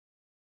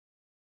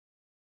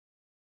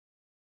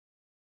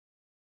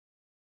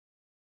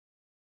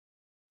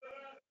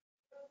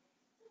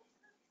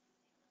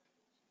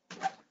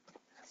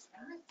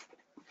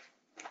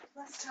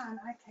last time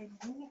I came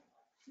in.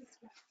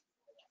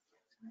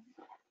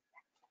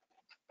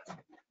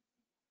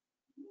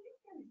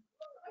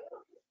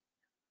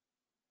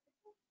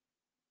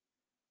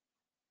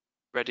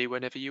 Ready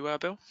whenever you are,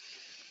 Bill.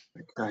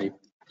 Okay.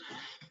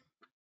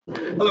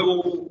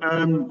 Hello all,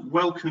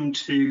 welcome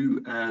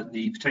to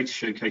the Potato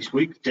Showcase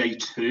Week, day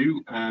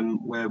 2,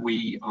 where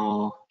we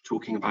are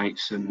talking about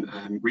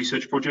some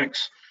research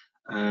projects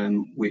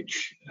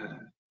which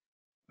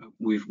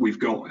we've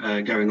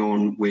got going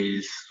on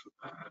with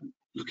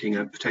looking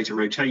at potato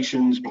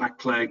rotations,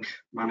 blackleg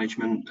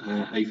management,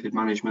 aphid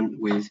management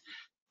with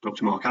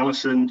Dr. Mark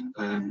Allison,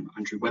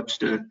 Andrew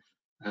Webster,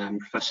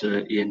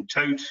 Professor Ian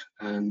Tote.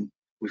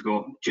 We've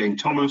got Jane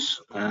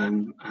Thomas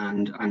and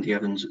Andy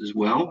Evans as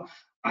well.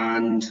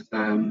 And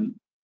I'm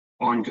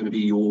going to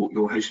be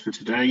your host for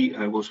today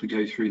whilst we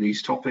go through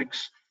these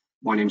topics.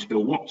 My name's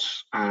Bill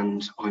Watts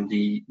and I'm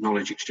the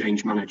Knowledge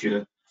Exchange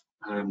Manager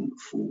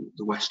for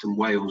the Western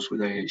Wales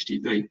with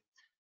AHDB.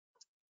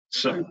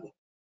 So,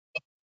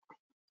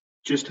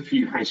 just a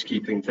few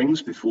housekeeping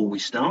things before we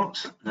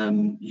start.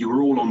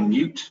 You're all on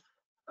mute.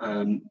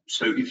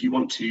 So if you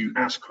want to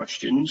ask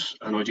questions,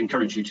 and I'd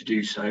encourage you to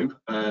do so,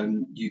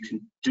 you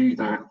can do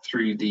that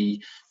through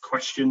the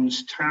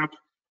questions tab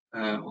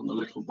on the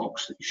little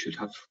box that you should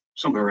have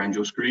somewhere around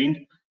your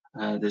screen.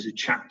 There's a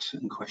chat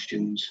and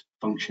questions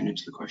function.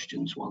 It's the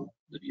questions one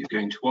that you're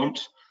going to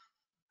want.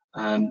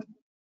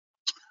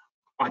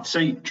 I'd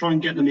say try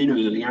and get them in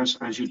early as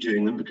you're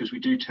doing them, because we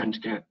do tend to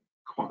get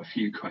quite a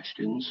few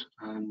questions.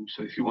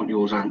 So if you want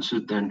yours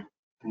answered, then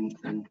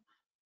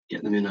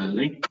get them in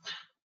early.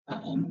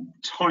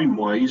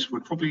 Time-wise,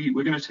 we're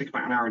going to take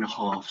about an hour and a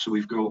half. So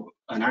we've got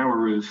an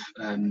hour of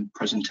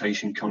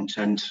presentation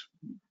content,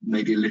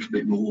 maybe a little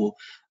bit more,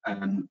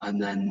 and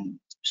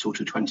then sort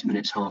of 20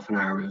 minutes, half an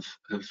hour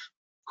of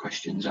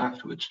questions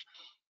afterwards.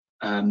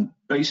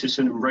 Basis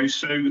and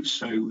Rosso,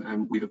 so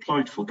we've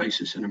applied for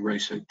Basis and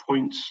Rosso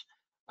points.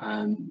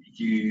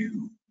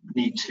 You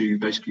need to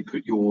basically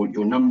put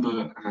your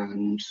number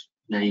and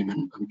name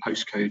and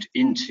postcode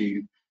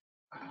into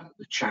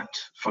the chat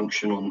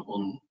function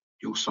on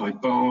your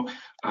sidebar,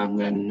 and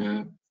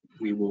then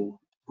we will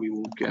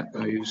get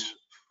those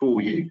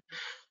for you.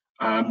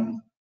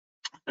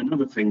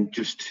 Another thing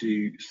just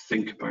to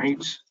think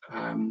about,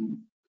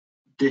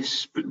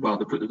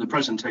 the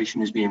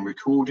presentation is being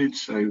recorded,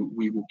 so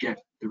we will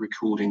get the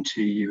recording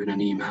to you in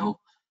an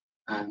email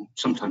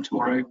sometime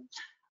tomorrow.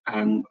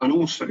 And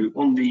also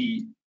on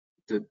the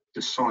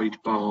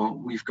sidebar,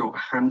 we've got a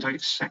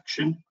handouts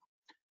section.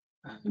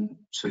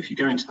 So if you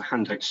go into the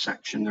handouts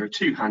section, there are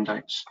 2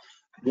 handouts.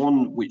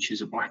 One which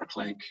is a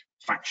blackleg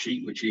fact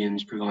sheet, which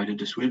Ian's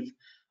provided us with,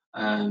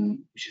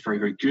 which is very,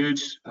 very good.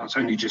 That's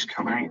only just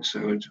come out,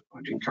 so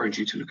I'd encourage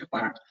you to look at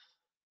that.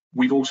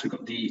 We've also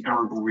got the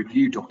arable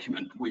review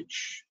document,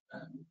 which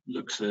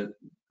looks at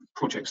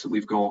projects that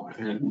we've got,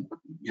 in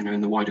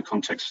the wider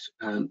context.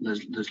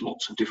 There's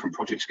lots of different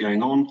projects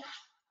going on,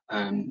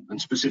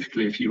 and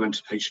specifically if you went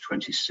to page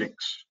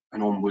 26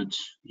 and onwards,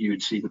 you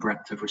would see the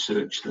breadth of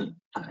research that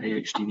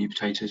AHDB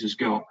Potatoes has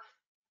got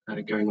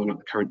going on at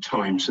the current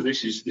time. So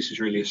this is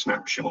really a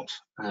snapshot,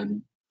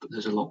 but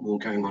there's a lot more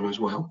going on as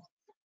well.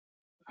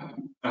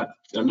 A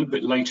little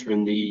bit later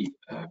in the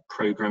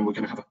programme, we're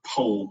going to have a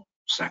poll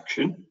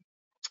section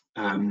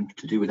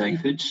to do with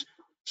aphids.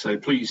 So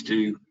please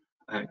do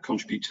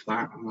contribute to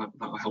that, and that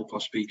will help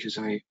our speakers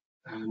out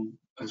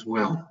as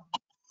well.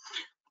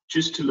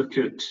 Just to look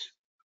at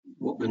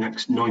what the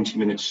next 90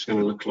 minutes is going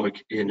to look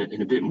like in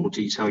a bit more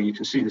detail, you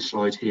can see the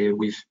slide here.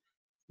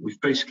 We've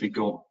basically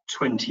got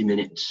 20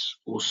 minutes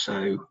or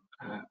so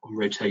on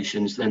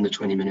rotations, then the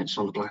 20 minutes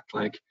on the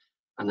blackleg,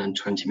 and then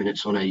 20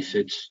 minutes on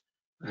aphids.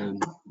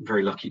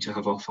 Very lucky to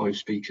have our 5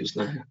 speakers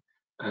there.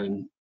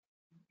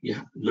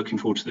 Yeah, looking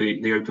forward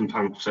to the open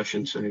panel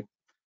session, so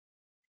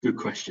good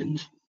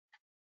questions.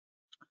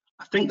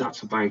 I think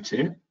that's about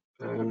it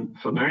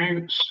for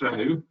now.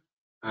 So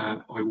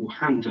I will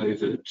hand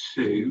over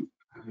to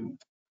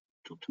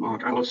Dr.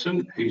 Mark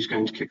Allison, who's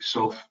going to kick us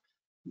off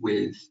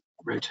with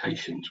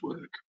rotations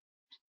work.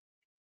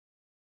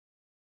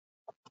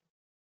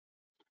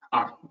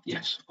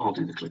 Yes, I'll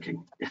do the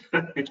clicking.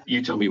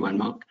 You tell me when,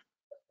 Mark.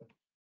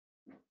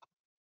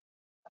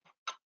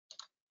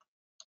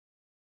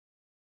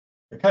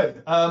 Okay,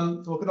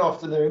 well, good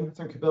afternoon.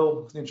 Thank you,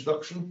 Bill, for the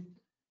introduction.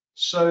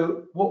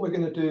 So what we're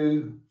going to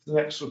do for the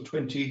next sort of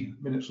 20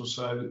 minutes or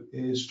so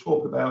is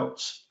talk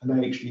about an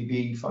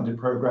AHDB funded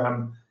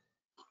program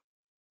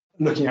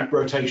looking at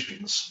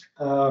rotations.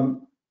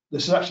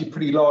 This is actually a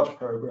pretty large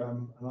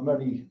program, and I'm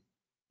only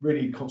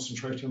really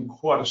concentrating on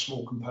quite a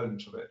small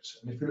component of it.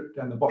 And if you look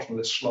down the bottom of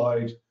this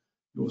slide,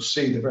 you'll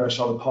see the various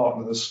other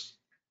partners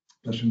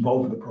that are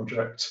involved in the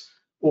project,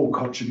 all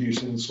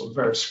contributing sort of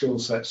various skill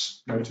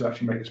sets, to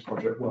actually make this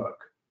project work.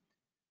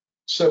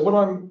 So what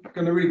I'm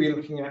going to really be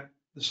looking at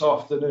this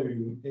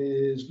afternoon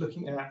is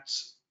looking at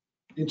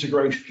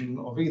integration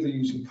of either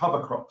using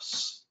cover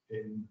crops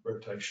in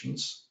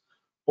rotations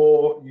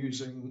or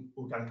using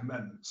organic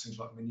amendments, things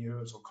like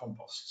manures or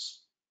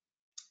composts.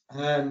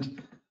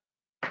 And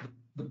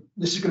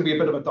this is going to be a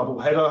bit of a double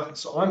header.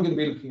 So I'm going to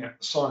be looking at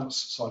the science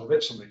side of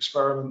it, some of the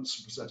experiments,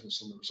 and presenting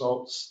some of the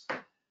results.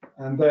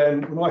 And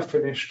then when I've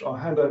finished, I'll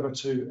hand over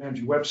to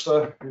Andrew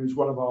Webster, who's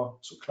one of our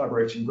sort of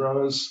collaborating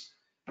growers.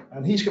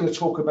 And he's going to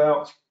talk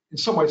about, in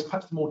some ways,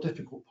 perhaps the more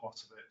difficult part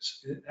of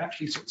it,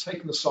 actually sort of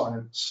taking the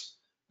science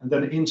and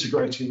then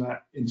integrating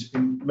that into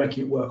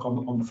making it work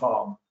on the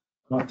farm.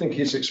 And I think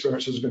his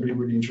experiences are going to be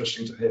really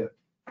interesting to hear.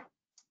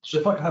 So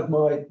if I could have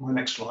my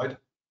next slide.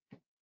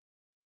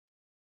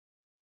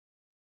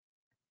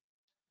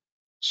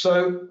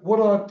 So what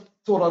I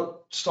thought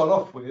I'd start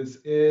off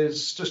with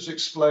is just to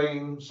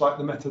explain like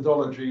the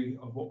methodology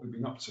of what we've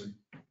been up to.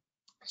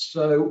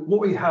 So what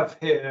we have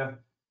here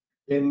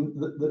in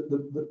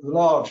the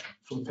large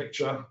sort of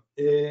picture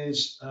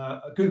is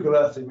a Google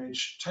Earth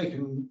image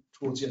taken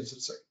towards the end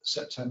of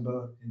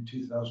September in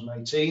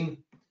 2018.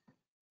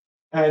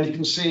 And you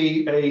can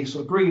see a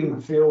sort of green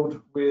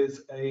field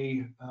with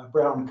a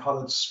brown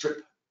coloured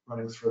strip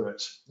running through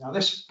it. Now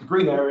the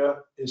green area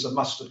is a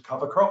mustard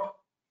cover crop.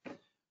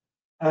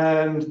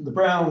 And the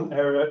brown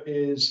area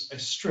is a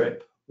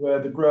strip where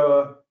the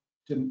grower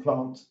didn't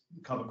plant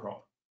the cover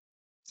crop.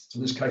 So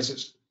in this case,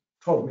 it's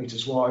 12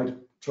 meters wide,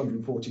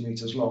 240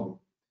 meters long.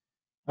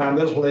 And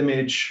the little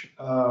image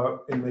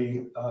in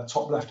the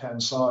top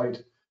left-hand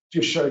side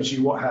just shows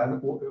you what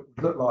it would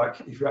look like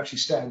if you're actually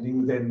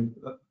standing within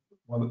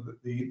one of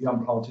the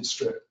unplanted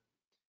strip.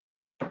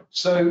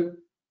 So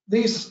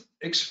these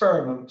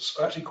experiments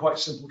are actually quite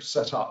simple to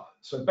set up.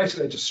 So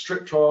basically, they're just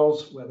strip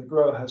trials where the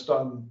grower has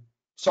done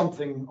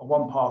something on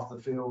one part of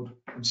the field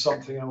and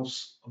something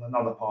else on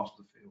another part of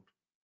the field.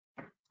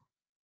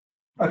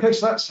 Okay,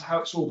 so that's how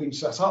it's all been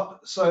set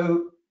up.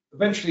 So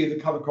eventually the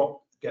cover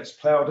crop gets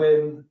ploughed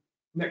in.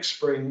 Next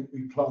spring,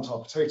 we plant our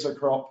potato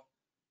crop.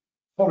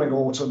 Following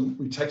autumn,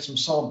 we take some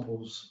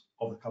samples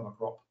of the cover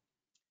crop,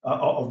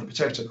 of the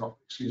potato crop,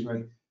 excuse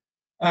me.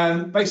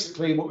 And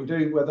basically what we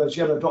do, where those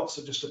yellow dots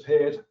have just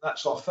appeared,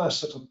 that's our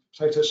first set of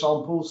potato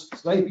samples.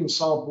 So they've been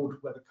sampled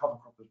where the cover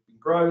crop has been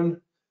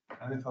grown.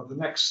 And if I have the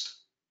next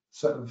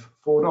set of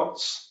 4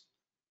 dots,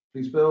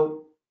 please,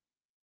 Bill.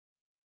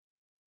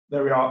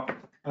 There we are.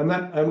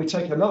 And we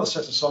take another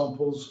set of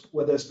samples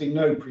where there's been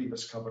no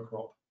previous cover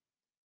crop.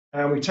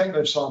 And we take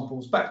those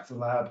samples back to the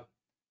lab,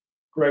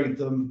 grade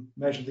them,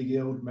 measure the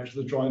yield, measure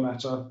the dry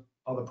matter,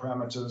 other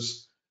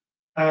parameters.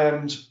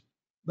 And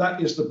that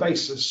is the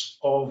basis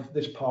of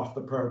this part of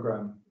the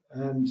program.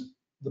 And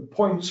the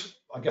point,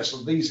 I guess,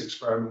 of these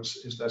experiments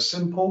is they're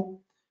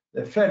simple,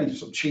 they're fairly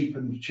sort of cheap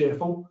and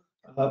cheerful,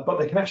 but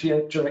they can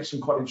actually generate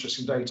some quite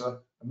interesting data,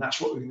 and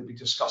that's what we're going to be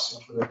discussing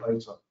a little bit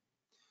later.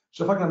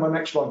 So if I can have my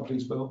next slide,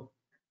 please, Bill.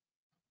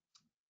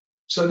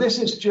 So this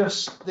is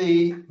just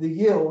the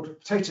yield,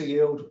 potato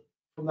yield,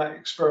 from that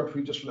experiment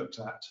we just looked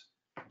at.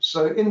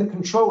 So in the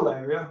control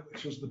area,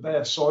 which was the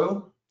bare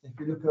soil, if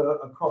you look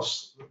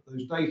across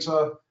those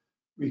data,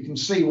 we can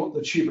see what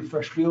the tube of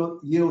fresh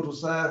yield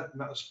was there, and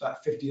that was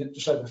about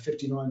just over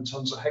 59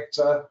 tonnes a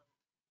hectare.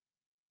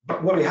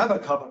 But where we have a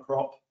cover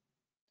crop,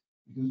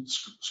 you can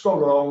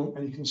scroll along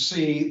and you can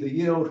see the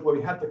yield where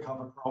we had the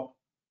cover crop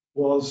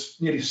was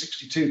nearly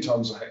 62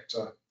 tonnes a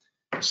hectare.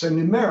 So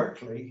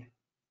numerically,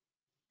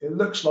 it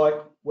looks like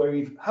where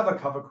we have a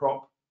cover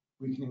crop,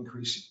 we can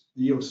increase,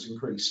 the yield has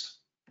increased.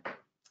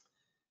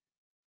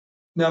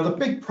 Now, the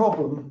big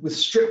problem with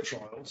strip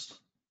trials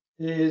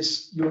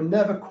is you're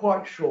never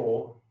quite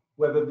sure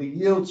whether the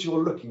yields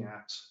you're looking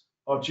at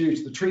are due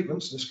to the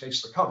treatments, in this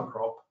case, the cover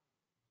crop,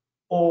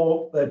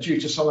 or they're due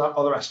to some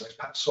other aspects,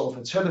 perhaps soil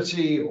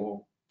fertility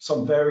or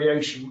some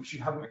variation which you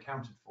haven't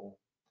accounted for.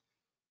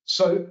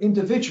 So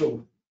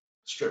individual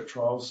strip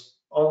trials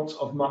aren't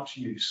of much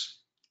use.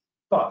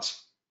 But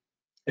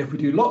if we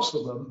do lots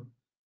of them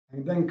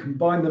and then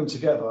combine them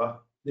together,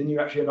 then you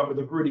actually end up with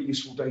a really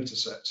useful data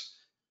set.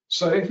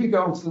 So if you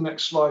go on to the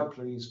next slide,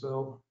 please,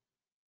 Bill.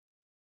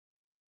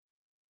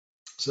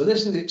 So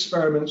this is the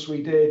experiments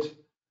we did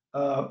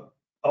up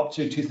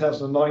to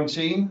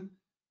 2019.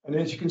 And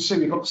as you can see,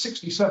 we've got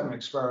 67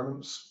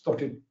 experiments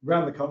dotted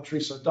around the country,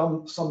 so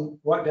done some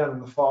right down in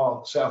the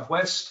far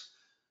southwest,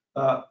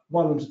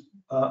 one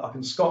up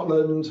in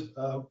Scotland,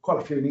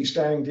 quite a few in East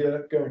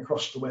Anglia, going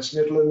across the West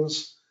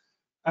Midlands.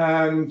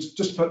 And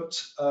just to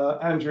put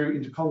Andrew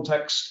into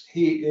context,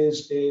 he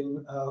is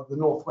in the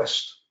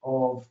northwest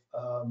of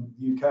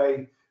the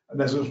UK, and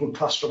there's a little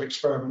cluster of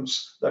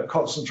experiments that are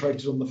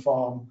concentrated on the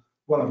farm,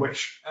 one of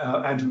which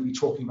Andrew will be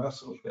talking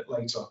about a little bit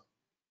later.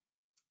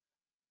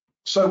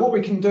 So what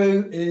we can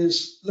do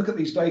is look at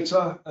these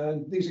data,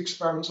 and these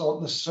experiments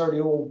aren't necessarily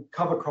all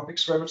cover crop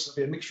experiments.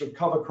 There'll be a mixture of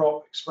cover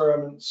crop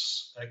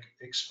experiments,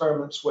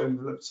 experiments where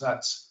we've looked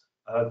at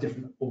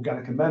different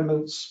organic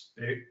amendments,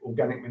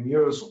 organic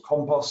manures or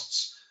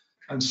composts,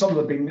 and some of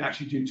them have been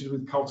actually due to do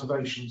with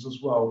cultivations as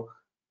well,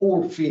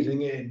 all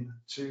feeding in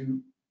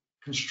to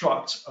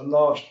construct a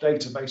large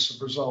database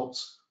of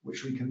results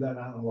which we can then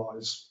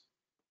analyse.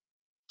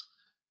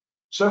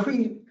 So if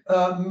we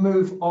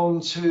move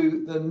on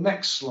to the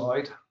next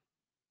slide,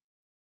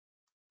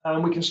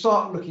 and we can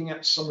start looking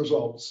at some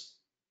results.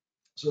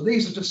 So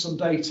these are just some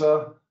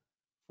data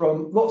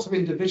from lots of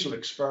individual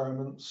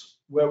experiments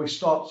where we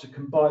start to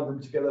combine them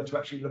together to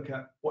actually look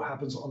at what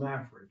happens on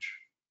average.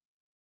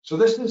 So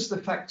this is the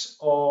effect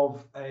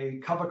of a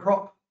cover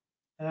crop,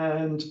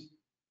 and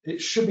it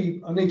should be,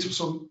 I need to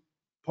sort of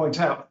point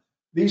out,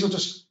 these are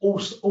just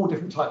all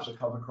different types of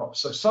cover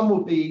crops. So some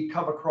will be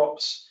cover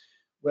crops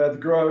where the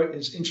grower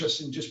is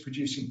interested in just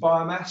producing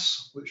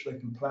biomass, which they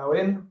can plough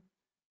in.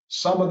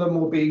 Some of them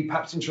will be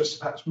perhaps interested,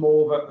 perhaps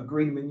more of a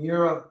green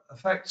manure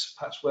effect,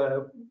 perhaps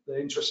where they're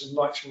interested in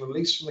nitrogen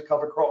release from the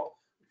cover crop,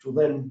 which will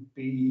then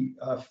be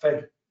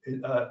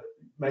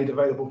made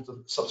available to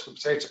the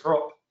subsequent potato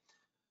crop.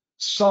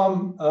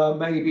 Some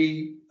may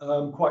be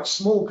quite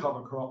small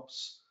cover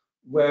crops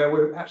where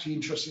we're actually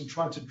interested in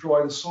trying to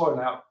dry the soil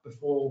out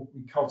before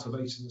we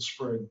cultivate in the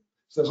spring.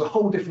 So there's a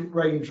whole different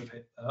range of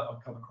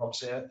cover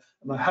crops here,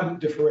 and I haven't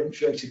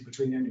differentiated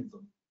between any of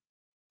them.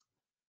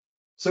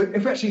 So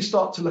if we actually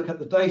start to look at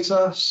the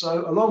data,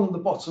 so along the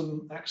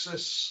bottom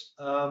axis,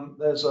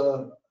 there's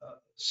a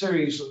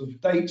series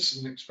of dates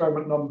and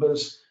experiment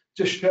numbers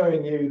just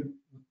showing you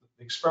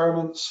the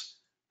experiments.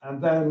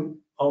 And then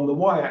on the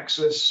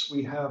y-axis,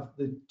 we have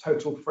the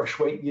total fresh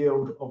weight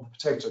yield of the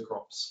potato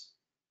crops.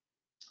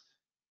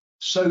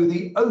 So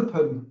the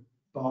open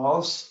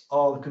bars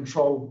are the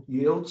control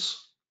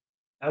yields.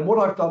 And what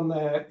I've done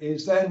there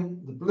is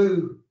then the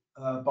blue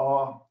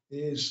bar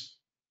is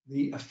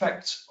the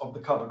effect of the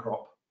cover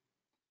crop.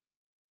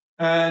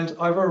 And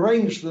I've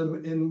arranged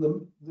them in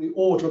the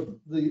order of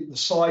the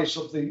size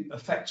of the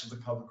effect of the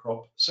cover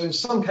crop. So in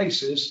some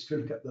cases, if you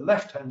look at the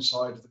left-hand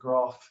side of the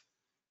graph,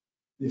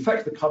 the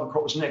effect of the cover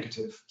crop was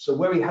negative. So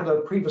where we had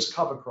a previous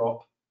cover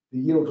crop, the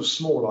yield was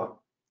smaller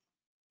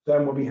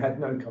than when we had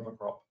no cover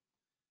crop.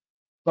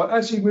 But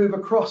as you move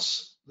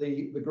across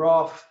the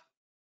graph,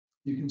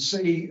 you can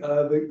see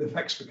the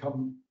effects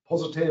become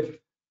positive.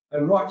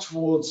 And right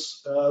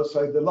towards,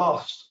 so the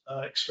last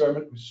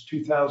experiment, which is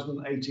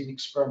 2018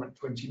 experiment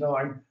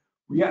 29,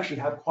 we actually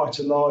had quite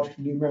a large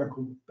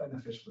numerical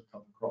benefit of the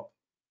cover crop.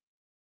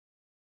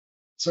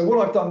 So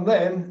what I've done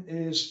then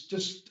is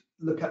just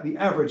look at the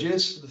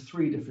averages for the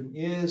 3 different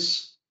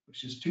years,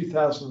 which is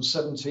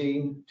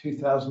 2017,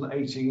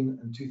 2018,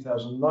 and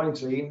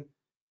 2019.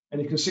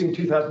 And you can see in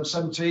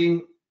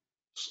 2017,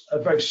 a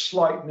very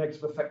slight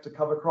negative effect of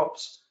cover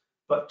crops,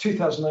 but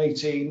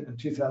 2018 and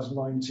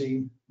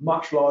 2019,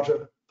 much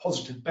larger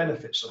positive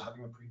benefits of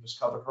having a previous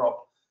cover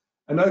crop.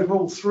 And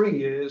overall 3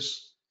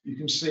 years, you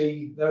can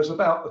see there's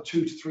about a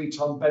 2 to 3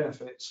 ton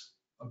benefit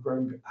of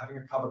having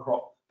a cover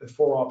crop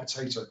before our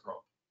potato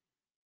crop.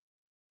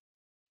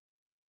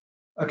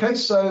 Okay,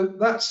 so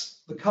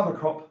that's the cover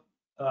crop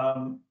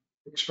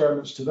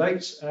experiments to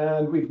date,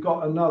 and we've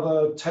got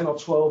another 10 or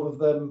 12 of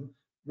them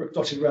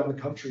dotted around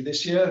the country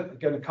this year.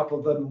 Again, a couple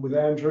of them with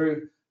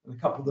Andrew, and a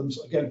couple of them,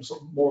 again,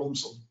 sort of more of them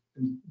sort of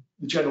in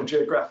the general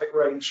geographic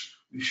range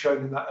we've shown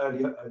in that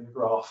earlier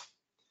graph.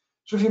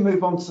 So if you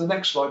move on to the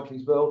next slide,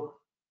 please, Bill.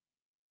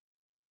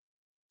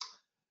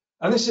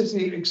 And this is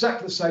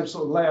exactly the same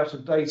sort of layout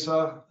of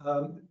data,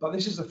 but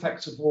this is the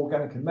effects of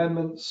organic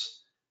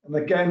amendments. And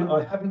again,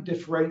 I haven't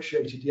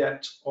differentiated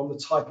yet on the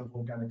type of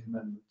organic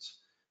amendments.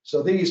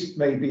 So these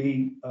may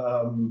be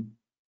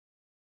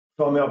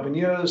farmyard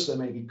manures, there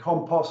may be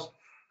compost,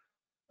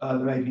 there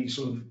may be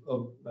sort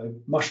of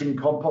mushroom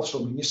compost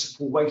or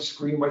municipal waste,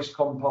 green waste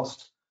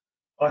compost.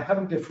 I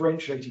haven't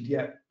differentiated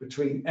yet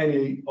between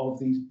any of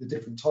the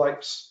different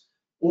types.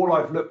 All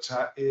I've looked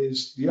at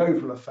is the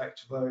overall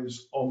effect of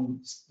those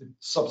on the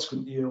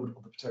subsequent yield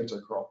of the potato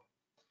crop.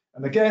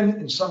 And again,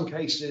 in some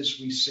cases,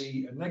 we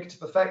see a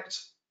negative effect.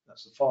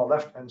 That's the far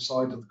left-hand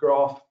side of the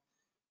graph.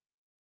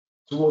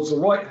 Towards the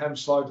right-hand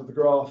side of the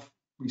graph,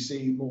 we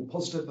see more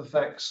positive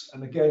effects.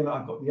 And again,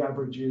 I've got the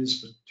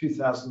averages for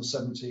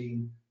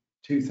 2017,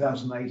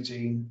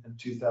 2018, and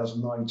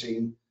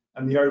 2019,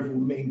 and the overall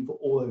mean for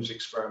all those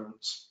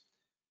experiments.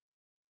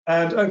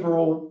 And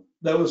overall,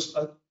 there was,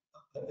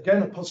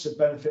 again, a positive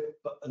benefit,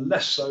 but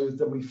less so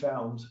than we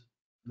found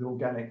the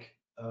organic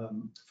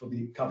for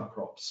the cover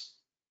crops.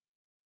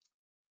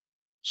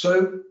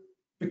 So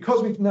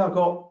because we've now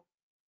got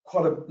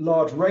quite a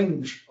large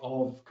range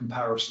of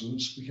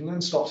comparisons, we can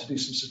then start to do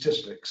some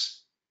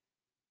statistics.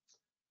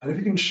 And if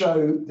you can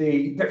show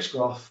the next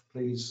graph,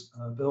 please,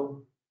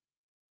 Bill.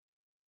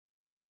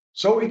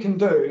 So what we can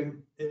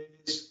do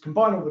is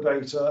combine all the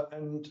data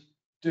and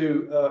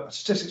do a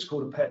statistics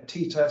called a paired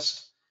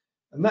t-test.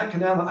 And that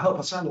can now help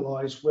us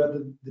analyze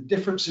whether the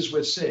differences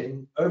we're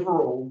seeing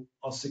overall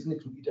are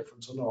significantly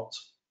different or not.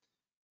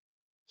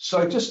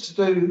 So just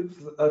to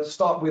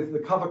start with the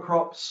cover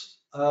crops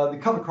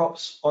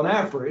on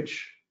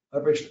average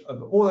over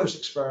all those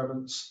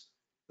experiments,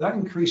 that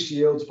increased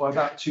yields by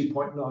about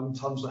 2.9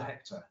 tons a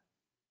hectare.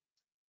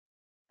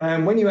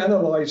 And when you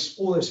analyze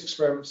all those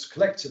experiments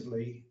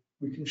collectively,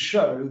 we can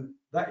show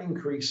that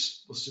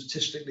increase was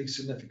statistically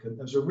significant.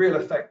 There's a real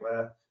effect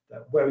there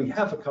that where we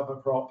have a cover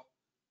crop,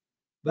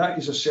 that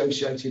is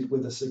associated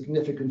with a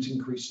significant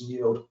increase in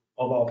yield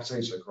of our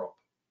potato crop.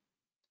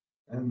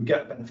 And we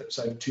get a benefit,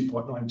 say, of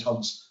 2.9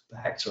 tons per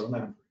hectare on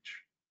average.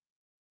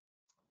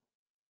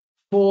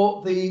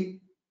 For the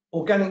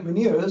organic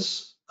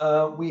manures,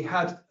 we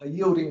had a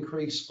yield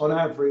increase on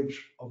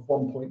average of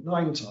 1.9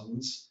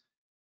 tonnes,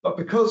 but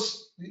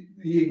because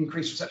the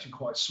increase was actually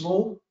quite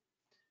small,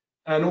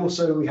 and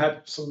also we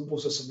had some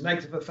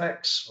negative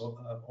effects,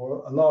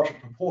 or a larger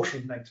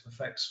proportion of negative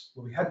effects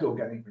where we had the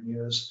organic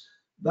manures,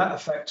 that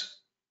effect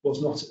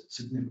was not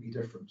significantly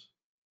different.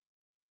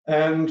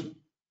 And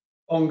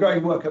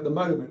ongoing work at the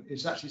moment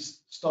is actually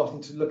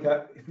starting to look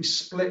at, if we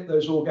split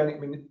those organic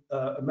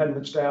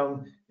amendments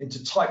down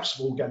into types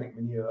of organic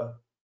manure,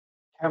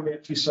 can we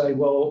actually say,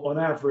 well, on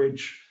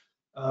average,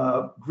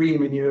 green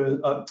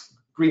manure,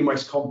 green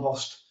waste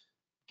compost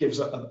gives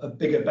a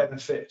bigger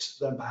benefit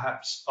than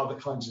perhaps other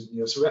kinds of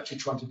manure. So we're actually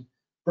trying to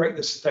break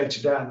this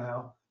data down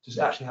now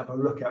to actually have a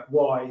look at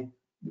why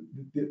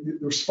the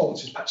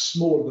response is perhaps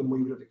smaller than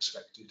we would have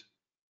expected.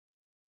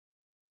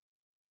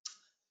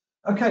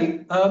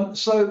 Okay,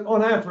 so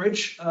on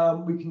average,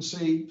 we can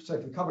see,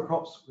 say for the cover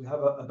crops, we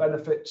have a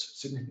benefit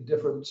significantly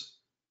different,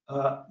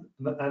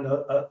 and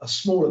a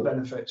smaller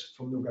benefit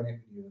from the organic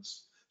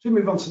manures. So we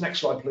move on to the next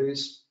slide,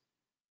 please.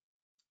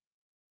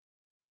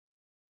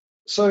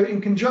 So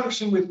in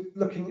conjunction with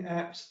looking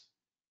at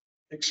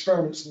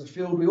experiments in the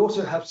field, we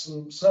also have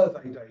some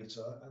survey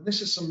data, and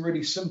this is some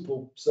really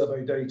simple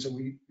survey data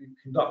we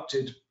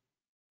conducted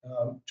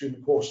during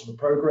the course of the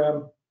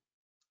program.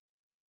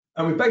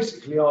 And we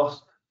basically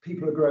asked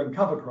people who are growing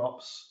cover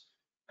crops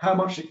how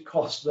much it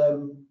costs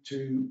them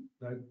to,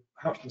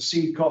 how much the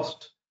seed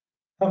cost,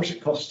 how much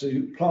it costs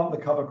to plant the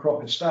cover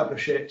crop,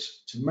 establish it,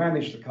 to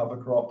manage the cover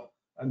crop,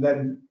 and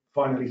then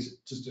finally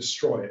to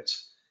destroy it.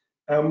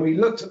 And we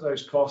looked at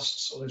those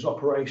costs or those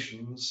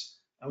operations,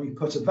 and we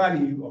put a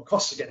value or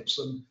cost against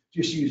them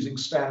just using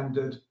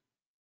standard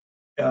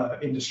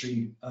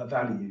industry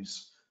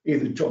values,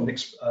 either John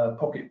Nick's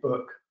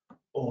pocketbook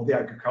or the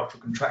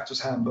Agricultural Contractors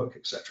Handbook,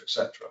 etc.,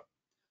 etc.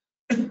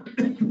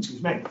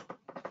 Excuse me.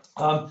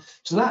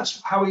 So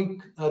that's how we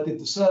did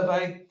the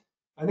survey.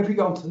 And if we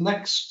go on to the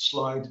next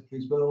slide,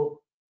 please,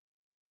 Bill.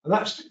 And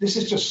this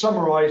is just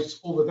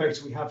summarised all the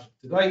data we have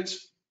to date.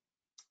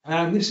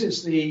 And this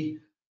is the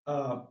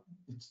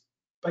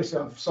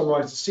basically I've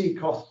summarised the seed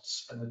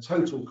costs and the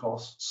total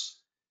costs.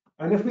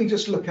 And if we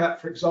just look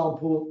at, for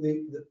example,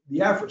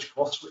 the average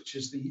cost, which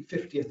is the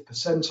 50th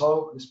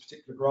percentile in this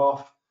particular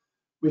graph,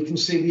 we can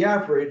see the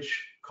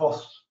average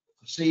cost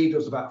for seed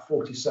was about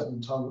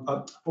 47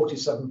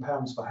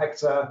 pounds per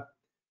hectare,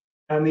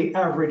 and the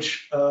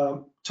average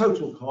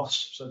total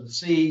cost, so the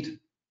seed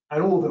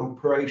and all the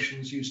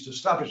operations used to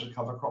establish a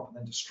cover crop and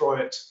then destroy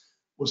it,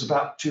 was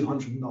about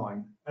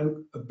 209,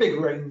 and a big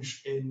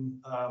range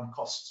in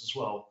costs as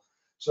well.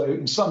 So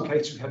in some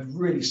cases, we had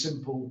really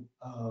simple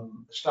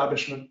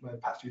establishment where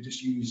perhaps you're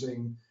just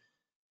using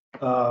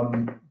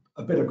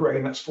a bit of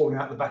grain that's falling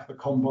out the back of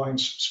the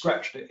combines,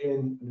 scratched it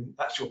in, and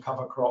that's your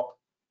cover crop.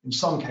 In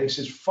some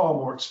cases, far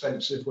more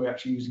expensive, we're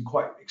actually using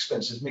quite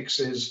expensive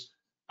mixes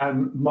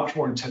and much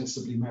more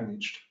intensively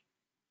managed.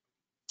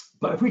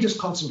 But if we just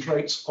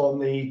concentrate on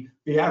the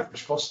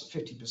average cost, the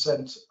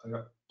 50%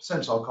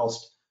 percentile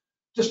cost,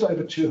 just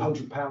over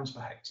 £200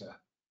 per hectare.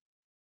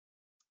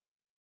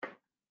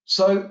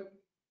 So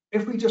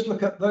if we just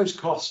look at those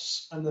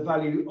costs and the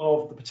value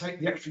of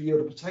the extra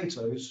yield of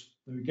potatoes,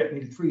 we get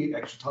nearly 3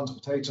 extra tons of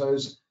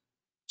potatoes,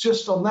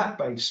 just on that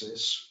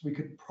basis, we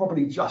could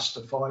probably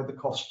justify the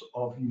cost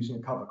of using a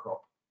cover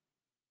crop.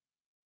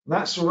 And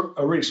that's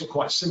a really sort of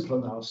quite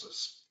simple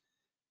analysis.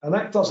 And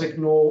that does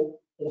ignore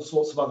all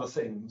sorts of other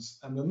things.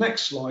 And the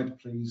next slide,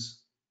 please,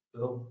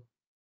 Bill,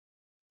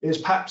 is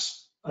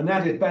perhaps an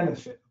added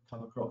benefit of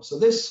cover crops. So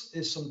this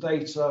is some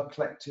data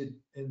collected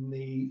in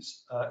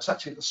it's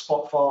actually at the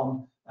Spot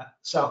Farm at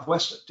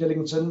Southwest at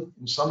Dillington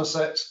in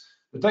Somerset.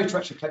 The data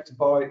actually collected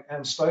by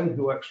Anne Stone,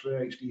 who works for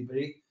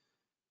HDB.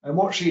 And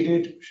what she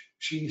did,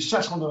 she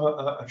sat on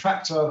a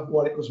tractor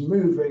while it was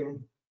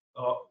moving,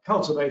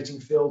 cultivating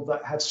field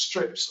that had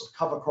strips of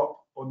cover crop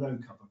or no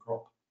cover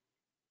crop.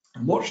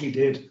 And what she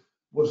did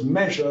was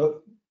measure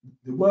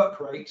the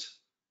work rate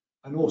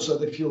and also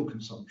the fuel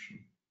consumption.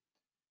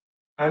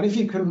 And if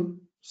you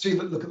can see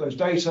that, look at those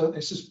data,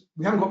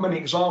 we haven't got many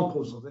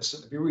examples of this,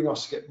 it'd be really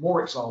nice to get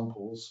more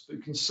examples, but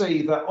you can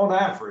see that on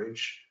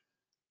average,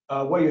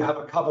 where you have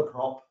a cover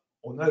crop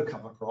or no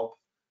cover crop,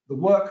 the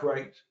work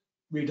rate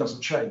really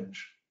doesn't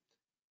change.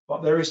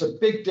 But there is a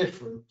big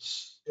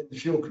difference in the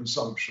fuel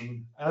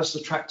consumption as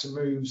the tractor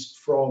moves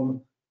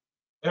from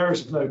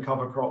areas of no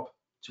cover crop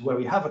to where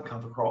we have a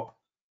cover crop.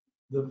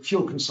 The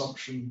fuel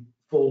consumption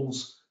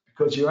falls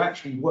because you're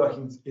actually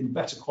working in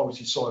better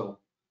quality soil.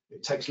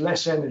 It takes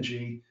less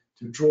energy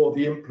to draw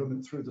the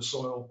implement through the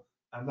soil,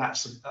 and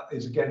that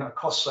is again a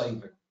cost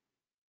saving.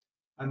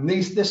 And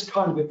this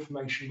kind of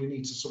information we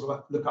need to sort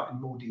of look up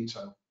in more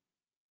detail.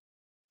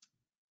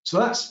 So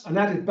that's an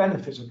added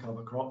benefit of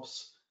cover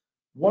crops.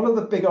 One of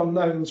the big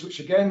unknowns, which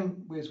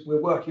again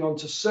we're working on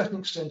to a certain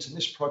extent in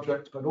this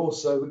project, but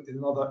also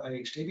in other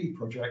AHDB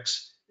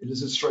projects,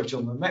 is illustrated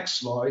on the next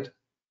slide.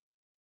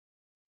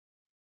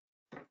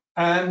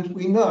 And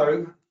we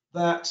know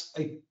that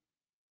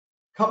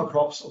cover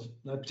crops, or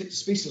particular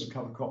species of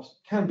cover crops,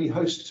 can be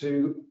host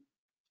to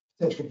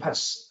potential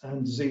pests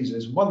and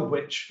diseases, one of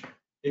which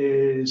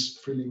is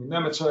free-living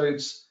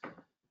nematodes.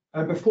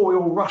 And before we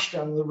all rush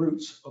down the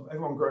route of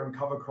everyone growing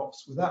cover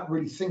crops without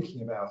really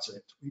thinking about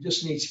it, we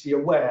just need to be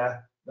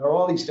aware there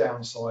are these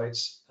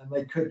downsides, and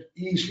they could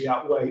easily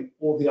outweigh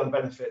all the other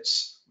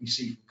benefits we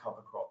see from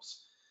cover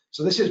crops.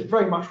 So this is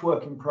very much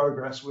work in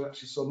progress. We're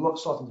actually sort of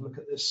starting to look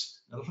at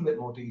this in a little bit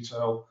more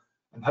detail,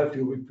 and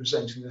hopefully we'll be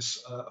presenting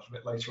this a little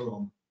bit later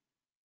on.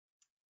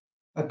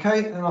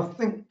 Okay, and I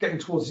think getting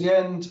towards the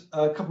end,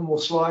 a couple more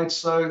slides.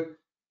 So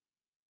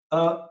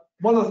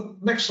one of the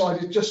next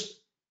slide is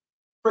just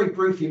very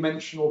briefly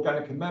mention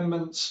organic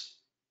amendments.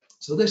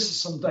 So this is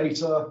some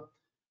data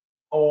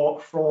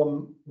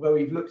from where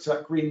we've looked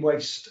at green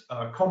waste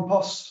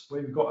compost,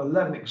 where we've got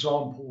 11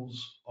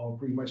 examples of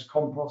green waste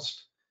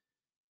compost.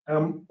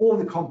 All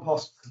the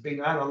compost has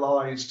been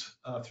analysed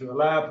through a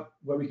lab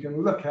where we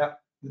can look at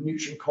the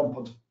nutrient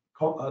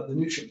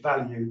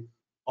value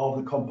of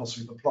the compost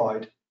we've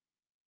applied.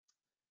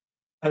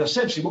 And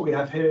essentially what we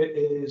have here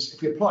is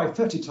if we apply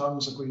 30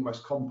 tonnes of green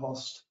waste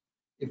compost,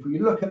 if we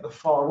look at the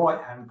far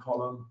right-hand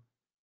column,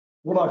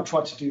 what I've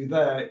tried to do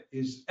there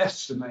is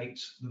estimate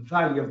the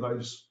value of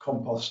those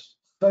composts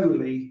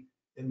solely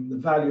in the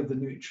value of the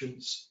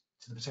nutrients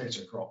to the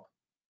potato crop.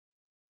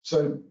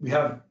 So we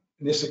have,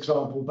 in this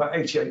example, about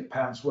 88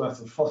 pounds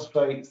worth of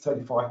phosphate,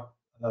 35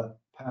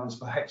 pounds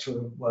per hectare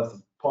worth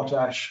of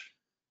potash,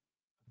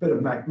 a bit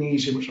of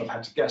magnesium, which I've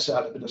had to guess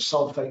at, a bit of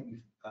sulfate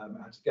we've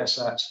had to guess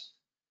at.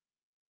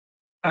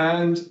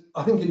 And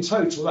I think in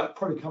total, that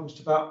probably comes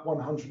to about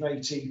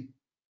 180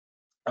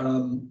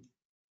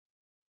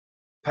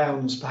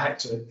 pounds per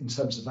hectare in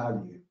terms of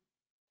value.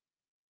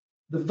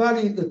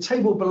 The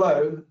table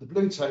below, the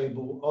blue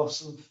table, are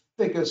some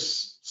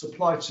figures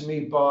supplied to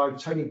me by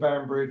Tony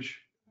Bambridge,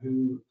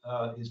 who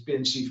is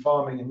BNC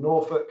Farming in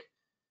Norfolk.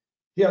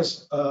 He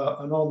has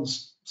an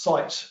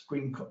on-site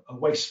green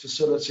waste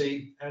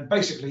facility, and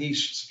basically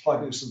he's supplied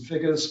me with some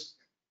figures,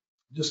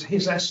 just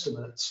his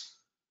estimates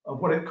of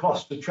what it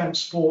costs to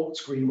transport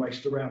green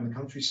waste around the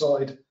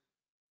countryside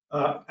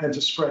and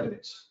to spread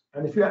it.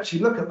 And if you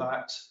actually look at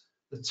that,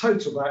 the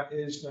total of that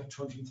is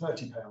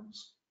 £230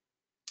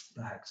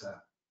 per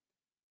hectare.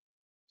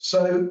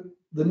 So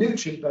the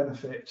nutrient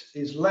benefit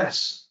is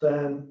less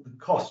than the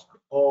cost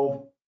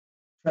of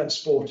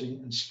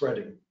transporting and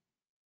spreading.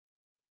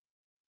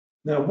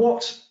 Now,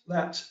 what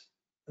that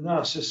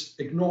analysis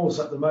ignores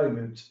at the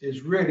moment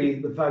is really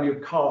the value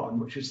of carbon,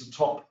 which is the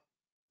top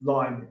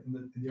line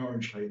in the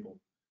orange table.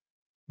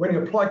 When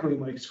you apply green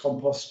waste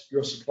compost,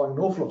 you're supplying an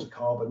awful lot of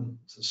carbon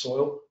to the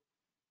soil.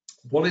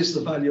 What is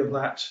the value of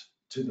that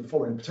to the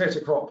following potato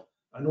crop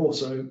and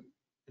also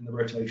in the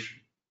rotation?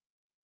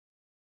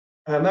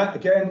 And that,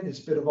 again,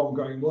 is a bit of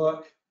ongoing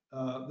work.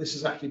 This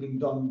is actually being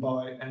done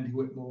by Andy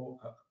Whitmore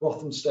at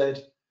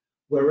Rothamsted,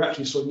 where we're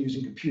actually sort of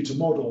using computer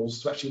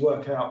models to actually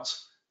work out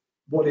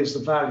what is the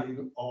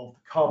value of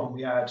the carbon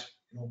we add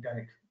in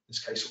organic, in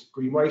this case,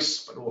 green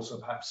waste, but also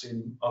perhaps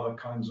in other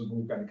kinds of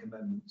organic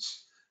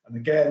amendments. And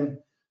again,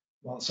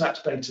 once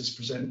that data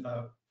is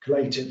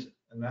collated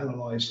and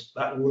analysed,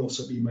 that will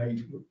also be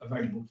made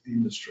available to the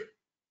industry.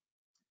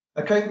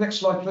 Okay, next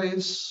slide,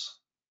 please.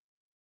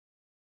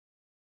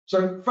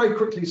 So very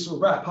quickly, sort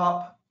of wrap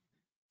up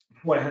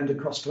before I hand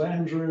across to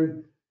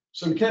Andrew.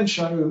 So we can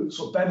show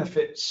sort of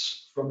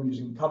benefits from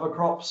using cover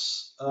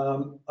crops.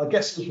 I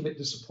guess a little bit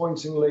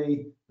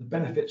disappointingly, the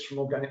benefits from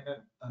organic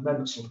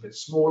amendments are a little bit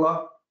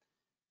smaller.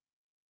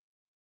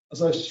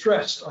 As I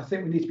stressed, I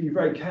think we need to be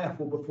very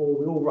careful before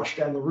we all rush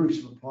down the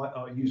route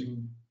of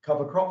using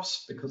cover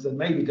crops, because there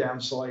may be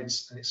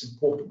downsides, and it's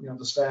important we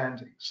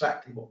understand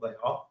exactly what they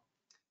are.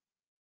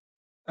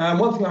 And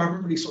one thing I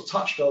haven't really sort of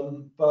touched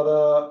on,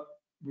 but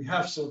we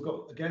have sort of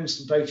got, again,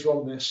 some data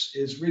on this,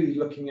 is really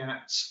looking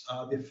at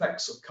the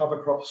effects of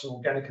cover crops and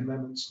organic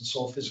amendments and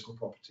soil physical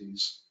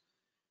properties,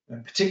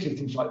 particularly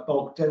things like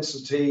bulk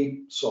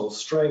density, soil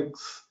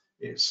strength,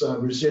 its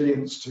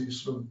resilience to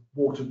sort of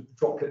water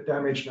droplet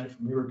damage,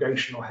 from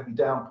irrigation or heavy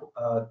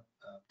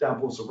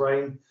downpours of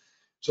rain.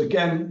 So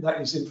again,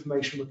 that is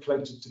information we've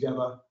collated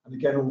together, and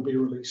again, will be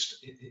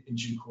released in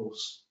due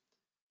course.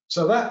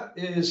 So that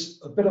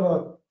is a bit of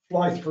a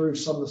fly through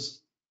some of the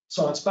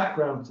science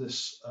background to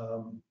this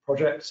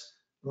project.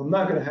 And I'm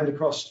now going to hand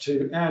across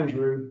to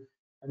Andrew,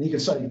 and he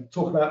can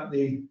talk about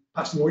the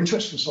perhaps more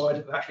interesting side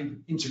of actually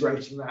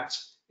integrating that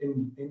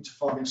into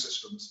farming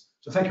systems.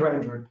 So thank you,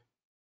 Andrew.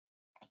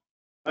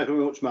 Thank you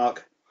very much,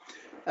 Mark.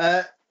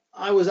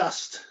 I was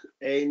asked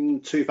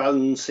in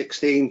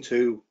 2016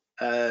 to,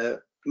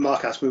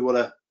 Mark asked me would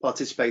I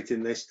participate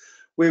in this.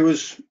 We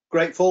was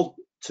grateful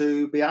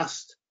to be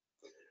asked.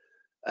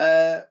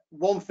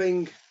 One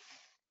thing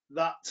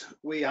that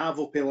we have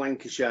up in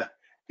Lancashire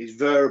is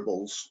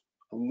variables.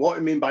 And what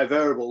I mean by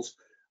variables,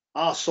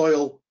 our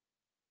soil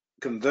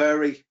can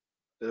vary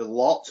a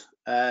lot.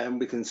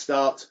 We can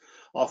start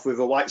off with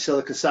a white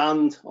silica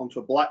sand onto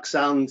a black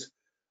sand.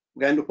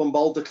 We end up on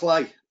boulder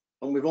clay,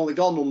 and we've only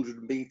gone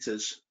 100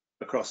 metres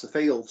across the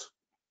field.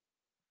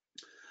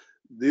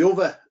 The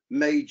other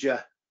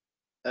major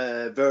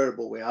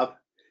variable we have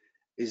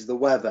is the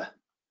weather.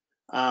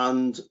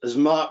 And as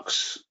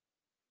Mark's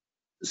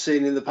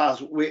seen in the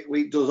past,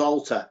 it does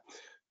alter.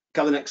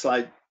 Can the next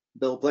slide,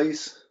 Bill,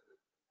 please?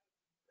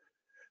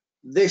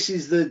 This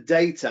is the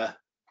data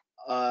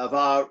of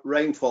our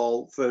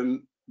rainfall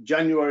from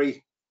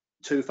January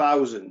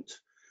 2000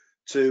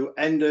 to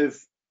end of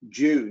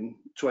June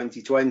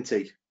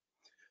 2020.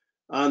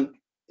 And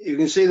you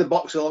can see the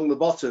box along the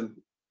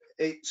bottom.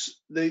 It's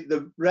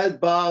the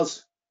red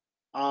bars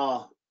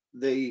are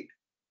the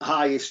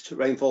highest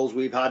rainfalls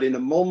we've had in a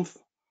month,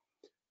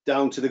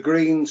 down to the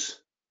greens,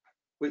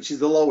 which is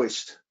the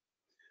lowest.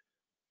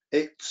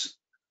 It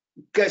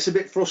gets a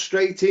bit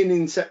frustrating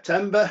in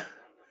September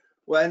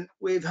when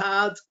we've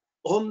had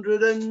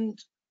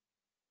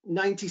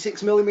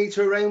 196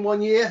 millimetre of rain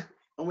one year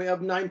and we have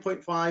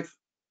 9.5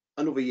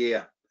 another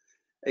year.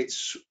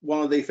 It's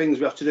one of the things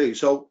we have to do.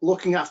 So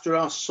looking after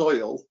our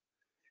soil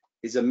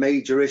is a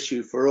major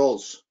issue for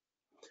us.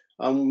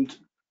 And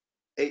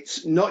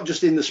it's not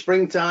just in the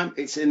springtime,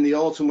 it's in the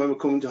autumn when we're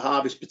coming to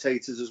harvest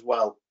potatoes as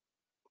well.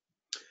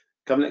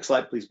 Come next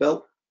slide, please,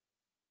 Bill.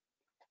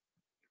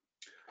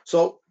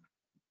 So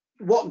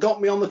what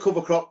got me on the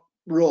cover crop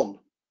run?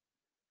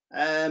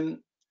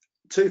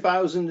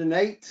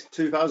 2008,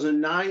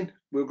 2009,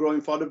 we were growing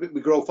fodder,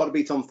 we grow fodder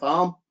beet on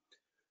farm,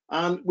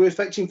 and we were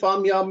fetching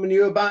farmyard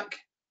manure back.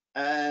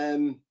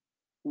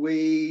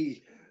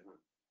 We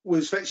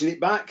was fetching it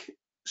back,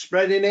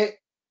 spreading it,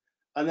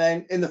 and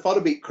then in the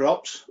fodder beet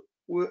crops,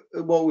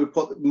 what we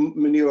put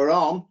manure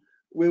on,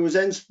 we was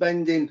then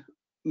spending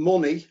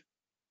money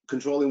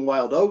controlling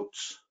wild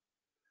oats.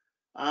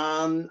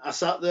 And I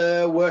sat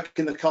there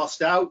working the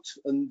cost out,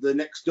 and the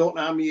next don't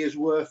know how many years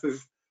worth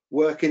of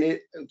working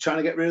it, trying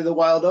to get rid of the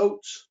wild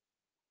oats.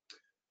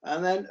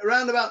 And then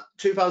around about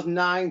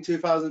 2009,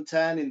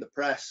 2010 in the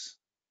press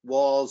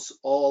was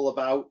all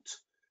about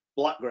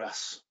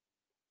blackgrass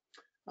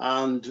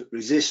and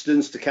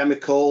resistance to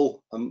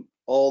chemical and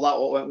all that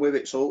what went with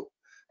it. So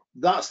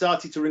that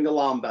started to ring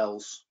alarm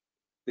bells,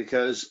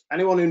 because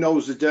anyone who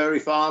knows the dairy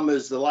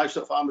farmers, the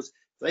livestock farmers,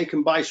 they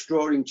can buy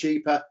straw in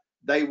cheaper,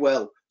 they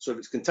will. So if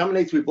it's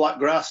contaminated with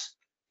blackgrass,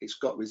 it's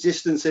got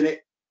resistance in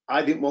it,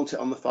 I didn't want it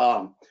on the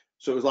farm.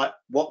 So it was like,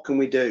 what can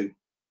we do?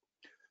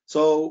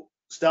 So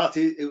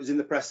it was in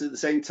the press at the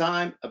same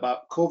time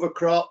about cover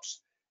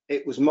crops.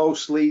 It was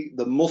mostly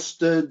the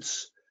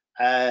mustards,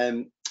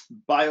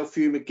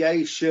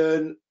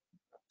 biofumigation,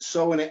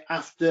 sowing it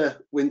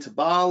after winter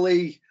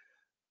barley,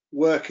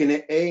 working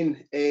it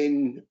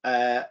in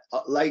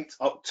late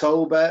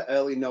October,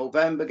 early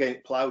November, getting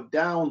it ploughed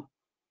down.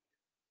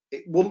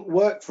 It wouldn't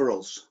work for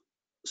us.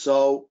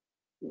 So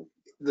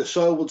the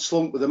soil would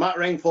slump with the amount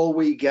of rainfall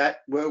we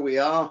get where we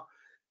are.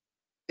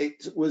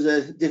 It was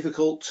a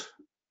difficult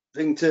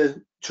thing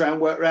to try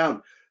and work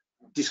around.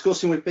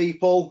 Discussing with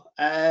people,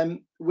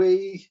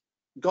 we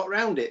got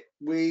around it.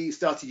 We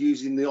started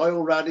using the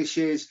oil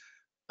radishes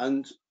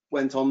and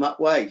went on that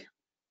way.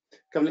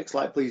 Come next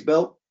slide, please,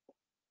 Bill.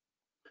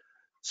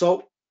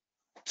 So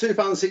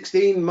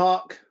 2016,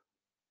 Mark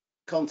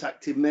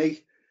contacted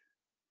me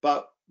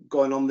about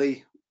going on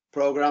the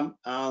program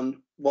and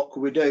what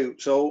could we do.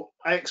 So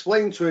I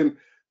explained to him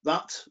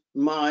that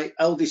my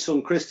eldest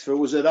son Christopher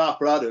was at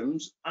Harper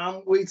Adams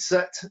and we'd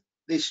set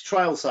this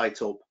trial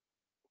site up.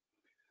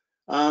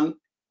 And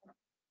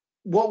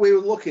what we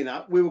were looking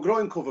at, we were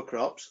growing cover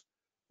crops,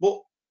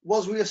 but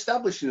was we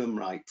establishing them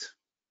right?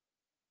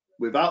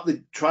 Without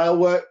the trial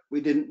work,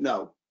 we didn't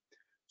know.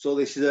 So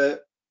this is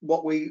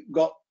what we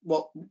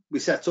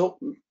set up,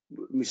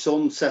 my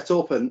son set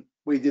up, and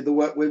we did the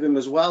work with him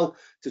as well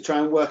to try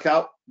and work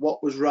out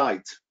what was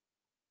right.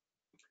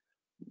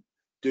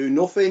 Do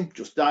nothing,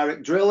 just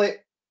direct drill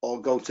it,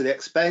 or go to the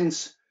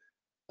expense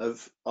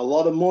of a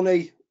lot of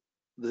money.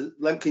 The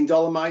Lemkin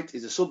Dolomite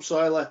is a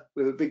subsoiler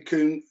with a big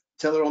coon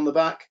tiller on the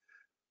back.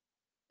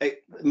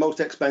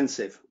 Most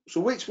expensive.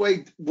 So which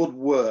way would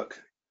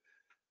work?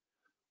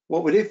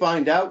 What we did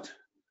find out,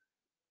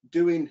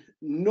 doing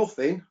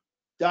nothing,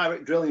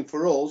 direct drilling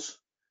for us,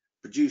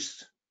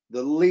 produced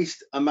the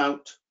least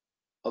amount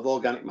of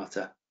organic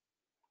matter.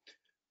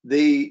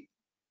 The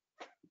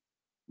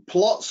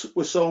plots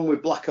were sown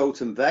with black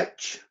oat and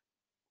vetch,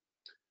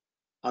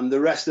 and the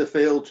rest of the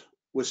field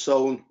was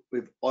sown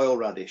with oil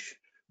radish.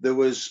 There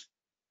was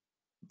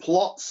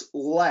plots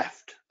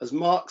left. As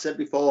Mark said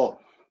before,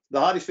 the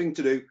hardest thing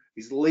to do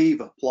is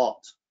leave a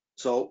plot.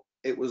 So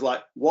it was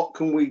like, what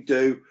can we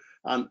do?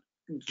 And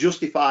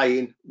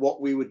justifying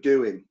what we were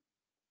doing.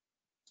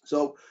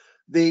 So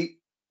the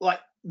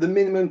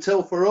minimum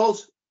till for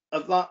us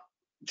of that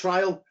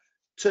trial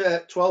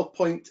to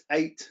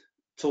 12.8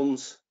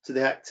 tons to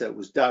the hectare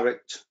was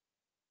direct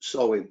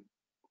sowing,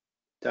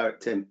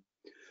 direct in.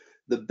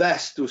 The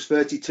best was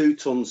 32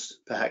 tons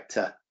per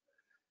hectare.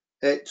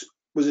 It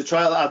was a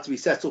trial that had to be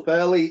set up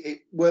early.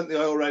 It weren't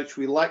the oil radish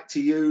we like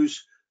to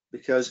use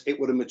because it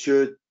would have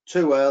matured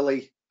too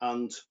early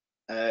and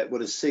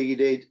would have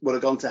seeded, would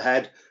have gone to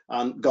head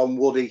and gone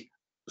woody.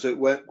 So it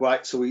weren't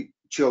right. So we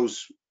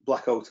chose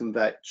black oat and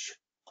vetch.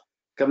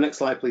 Come next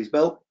slide, please,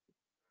 Bill.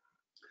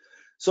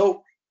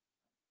 So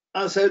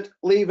I said,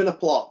 leaving a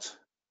plot,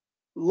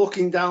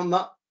 looking down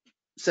that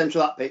centre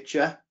of that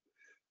picture,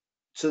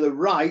 to the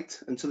right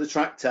and to the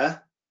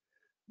tractor,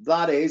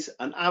 that is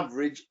an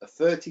average of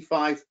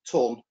 35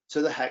 tonne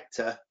to the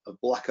hectare of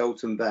black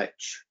oat and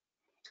vetch.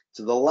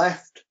 To the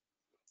left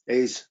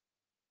is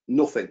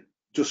nothing,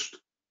 just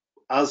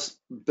as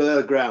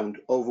bare ground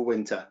over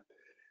winter.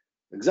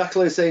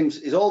 Exactly the same,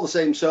 it's all the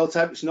same soil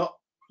type, it's not,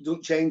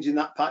 doesn't change in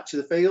that patch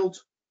of the field.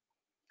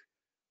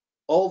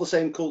 All the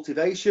same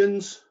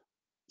cultivations.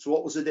 So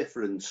what was the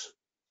difference?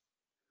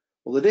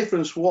 Well, the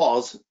difference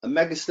was a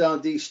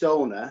Megastar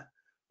de-stoner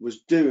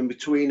was doing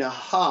between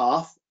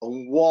 0.5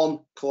 and 1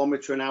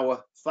 kilometre an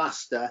hour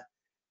faster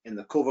in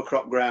the cover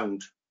crop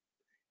ground.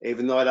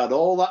 Even though it had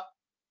all that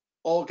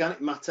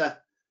organic matter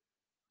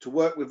to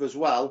work with as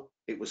well,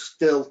 it was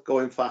still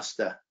going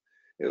faster.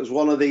 It was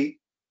one of the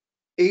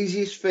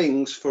easiest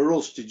things for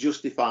us to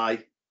justify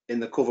in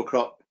the cover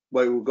crop,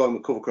 where we were going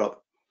with cover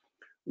crop.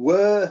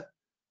 Where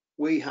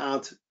we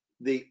had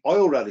the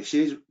oil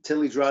radishes,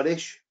 tillage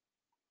radish,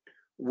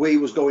 we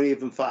was going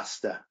even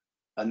faster,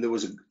 and there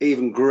was an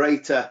even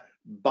greater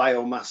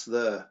biomass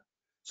there.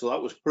 So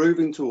that was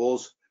proving to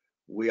us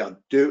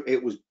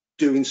it was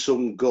doing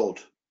some good.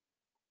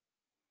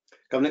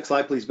 Come next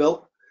slide, please,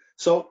 Bill.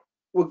 So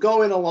we're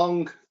going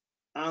along,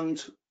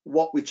 and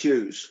what we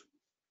choose,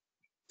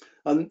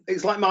 and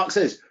it's like Mark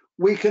says,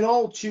 we can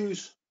all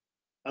choose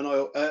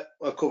a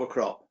cover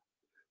crop,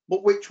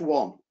 but which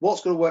one?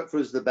 What's going to work for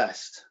us the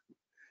best?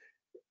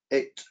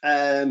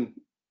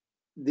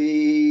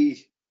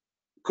 The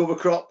cover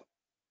crop,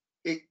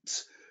 do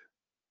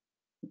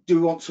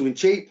we want something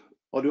cheap,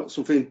 or do we want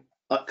something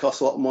that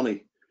costs a lot of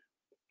money?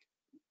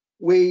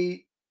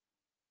 We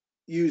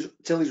use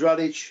tillage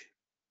radish,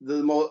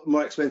 the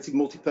more expensive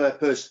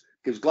multi-purpose,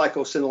 gives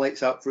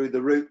glycosinolates out through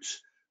the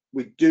roots.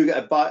 We do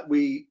get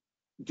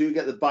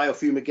the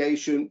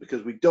biofumigation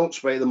because we don't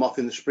spray them off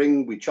in the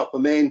spring. We chop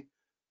them in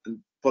and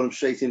put them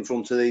straight in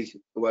front of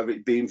whether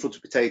it be in front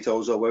of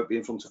potatoes or whether it be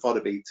in front of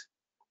fodder beet.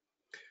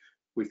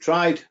 We've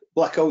tried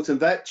black oat and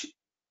vetch.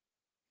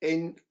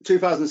 In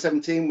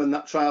 2017, when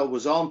that trial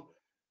was on,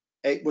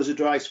 it was a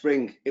dry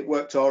spring. It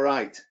worked all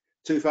right.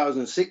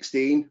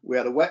 2016, we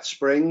had a wet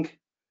spring,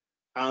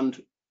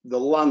 and the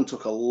land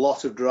took a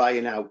lot of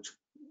drying out.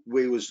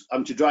 We was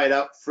having to dry it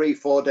out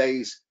 3-4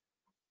 days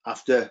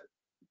after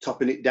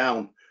topping it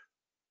down.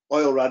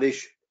 Oil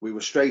radish, we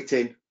were straight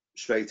in,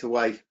 straight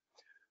away.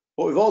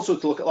 But we've also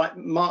to look at, like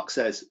Mark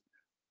says,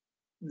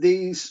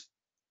 these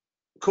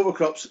cover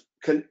crops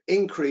can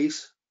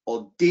increase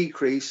or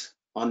decrease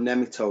on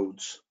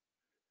nematodes.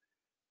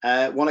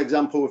 One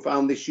example we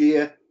found this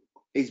year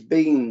is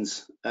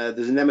beans.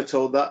 There's a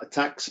nematode that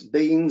attacks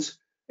beans.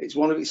 It's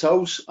one of its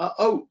hosts are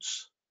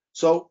oats.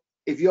 So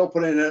if you're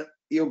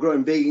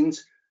growing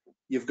beans,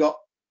 you've got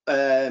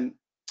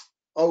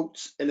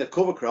oats in a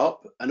cover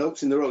crop and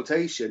oats in the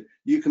rotation,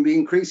 you can be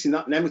increasing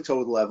that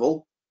nematode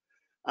level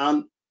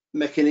and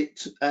making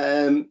it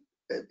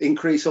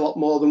increase a lot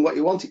more than what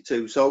you want it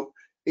to. So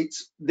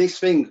it's this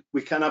thing,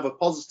 we can have a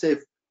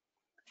positive.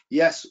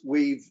 Yes,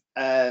 we've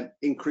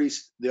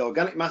increased the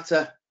organic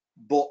matter,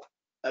 but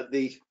at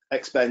the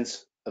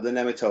expense of the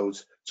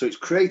nematodes. So it's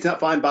creating that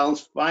fine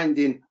balance,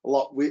 finding a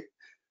lot.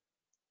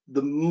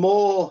 The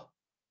more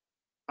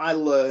I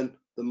learn,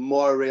 the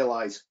more I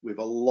realise we've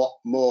a lot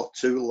more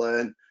to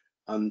learn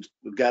and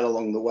get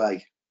along the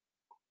way.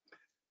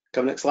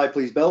 Come next slide,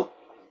 please, Bill.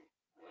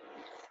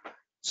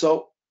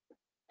 So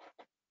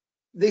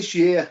this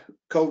year,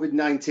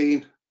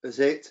 COVID-19 is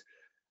hit.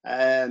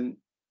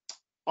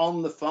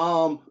 On the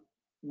farm,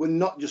 we're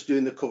not just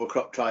doing the cover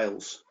crop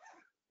trials.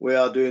 We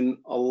are doing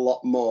a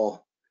lot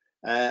more.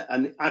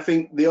 And I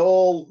think they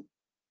all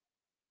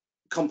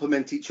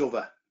complement each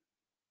other,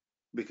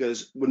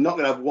 because we're not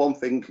going to have one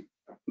thing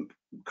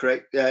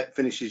gets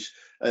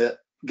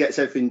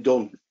everything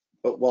done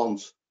at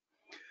once.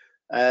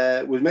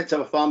 We're meant to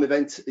have a farm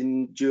event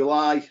in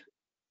July,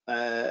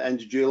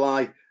 end of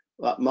July,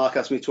 that Mark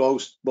asked me to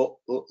host, but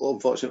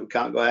unfortunately we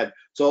can't go ahead.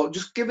 So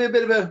just give me a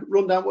bit of a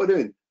rundown what we're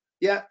doing.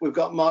 Yeah, we've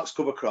got Mark's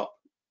cover crop.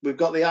 We've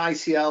got the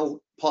ICL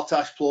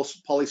potash plus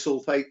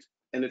polysulfate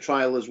in a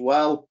trial as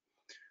well.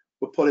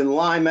 We're putting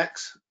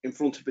Limex in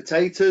front of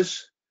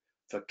potatoes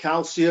for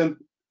calcium,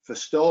 for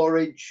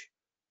storage.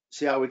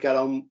 See how we get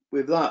on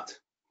with that.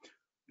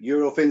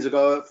 Eurofins have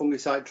got a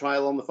fungicide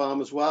trial on the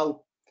farm as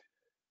well.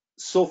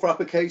 Sulfur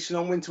application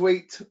on winter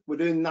wheat, we're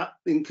doing that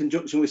in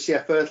conjunction with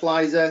CF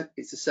Fertiliser.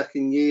 It's the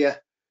second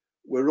year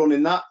we're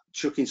running that,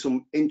 chucking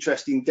some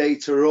interesting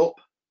data up.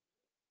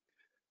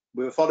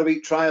 We're fodder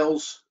beet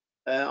trials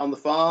on the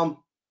farm.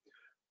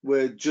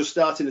 We're just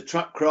starting a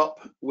trap crop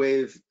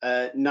with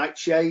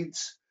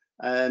nightshades.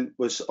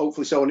 We're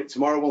hopefully sowing it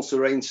tomorrow once the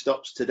rain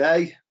stops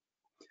today.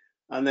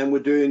 And then we're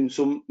doing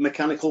some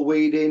mechanical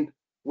weeding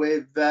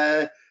with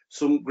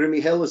some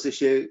Grimmy Hillers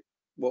this year,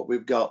 what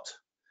we've got.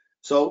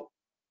 So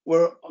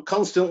we're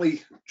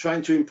constantly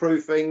trying to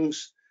improve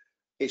things.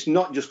 It's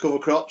not just cover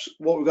crops.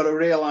 What we've got to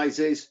realise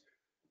is,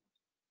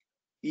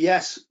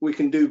 yes, we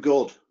can do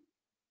good,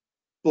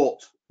 but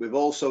we've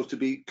also to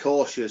be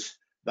cautious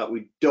that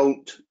we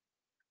don't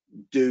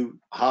do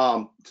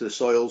harm to the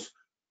soils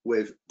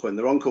with putting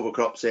the wrong cover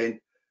crops in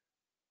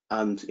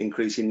and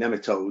increasing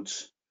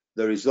nematodes.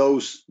 There is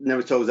those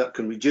nematodes that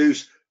can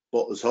reduce,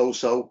 but there's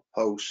also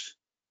hosts.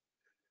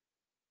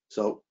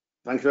 So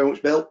thank you very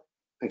much, Bill.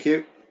 Thank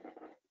you.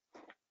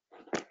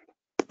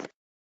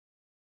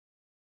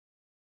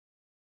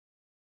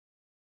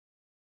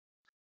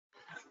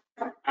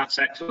 That's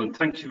excellent.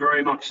 Thank you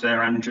very much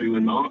there, Andrew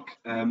and Mark.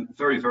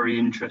 Very, very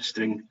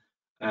interesting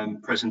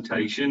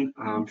presentation.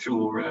 I'm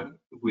sure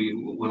we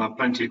will have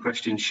plenty of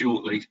questions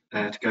shortly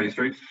to go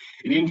through.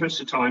 In the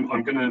interest of time,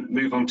 I'm going to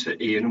move on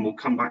to Ian and we'll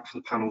come back for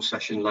the panel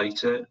session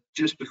later.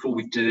 Just before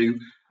we do,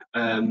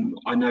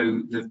 I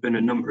know there have been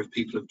a number of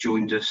people have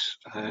joined us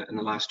in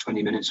the last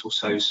 20 minutes or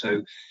so.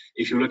 So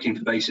if you're looking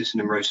for basis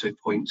and Amoroso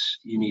points,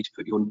 you need to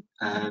put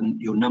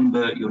your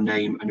number, your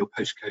name and your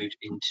postcode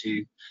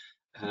into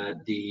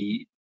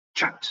the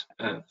chat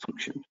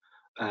function,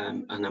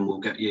 and then we'll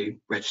get you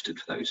registered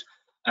for those.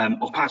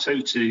 I'll pass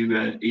over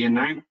to Ian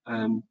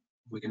now.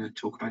 We're going to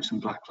talk about some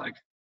blackleg.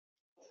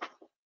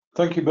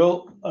 Thank you,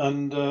 Bill,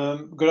 and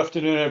good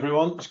afternoon,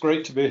 everyone. It's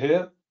great to be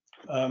here.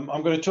 I'm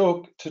going to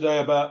talk today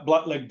about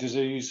blackleg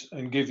disease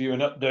and give you an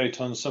update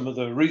on some of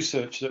the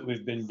research that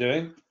we've been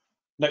doing.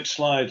 Next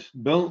slide,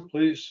 Bill,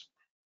 please.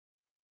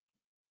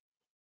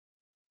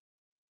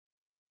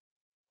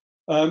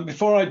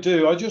 Before I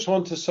do, I just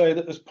want to say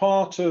that as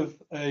part of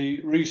a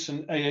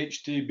recent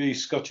AHDB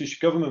Scottish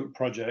Government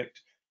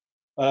project,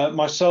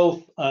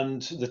 myself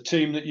and the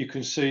team that you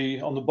can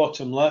see on the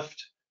bottom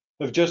left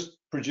have just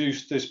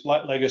produced this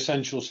Blackleg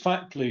Essentials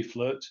fact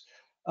leaflet,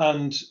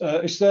 and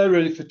it's there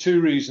really for two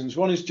reasons.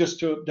 One is just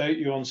to update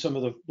you on some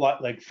of the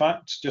blackleg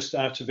facts, just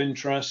out of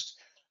interest,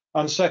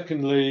 and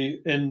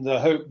secondly, in the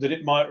hope that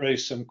it might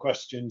raise some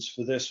questions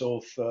for this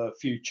or for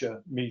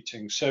future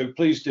meetings. So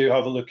please do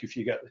have a look if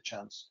you get the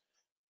chance.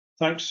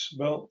 Thanks,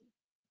 Bill.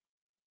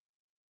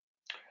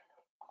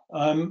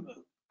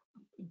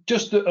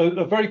 Just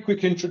a very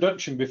quick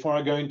introduction before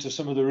I go into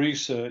some of the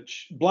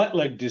research.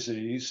 Blackleg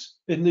disease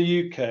in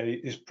the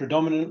UK is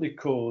predominantly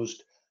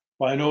caused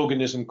by an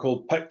organism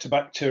called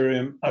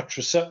Pectobacterium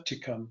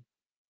atrosepticum.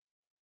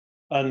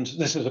 And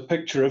this is a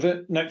picture of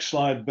it. Next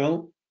slide,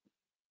 Bill.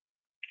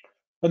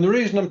 And the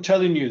reason I'm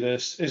telling you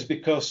this is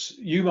because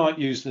you might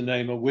use the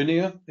name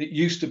Awinia. It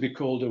used to be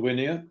called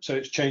Awinia, so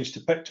it's changed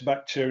to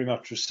Pectobacterium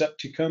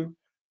atrosepticum.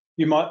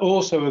 You might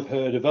also have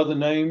heard of other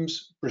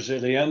names,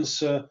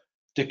 Brasiliensis,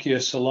 Dickia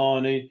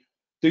solani.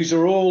 These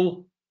are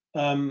all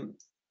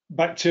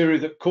bacteria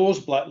that cause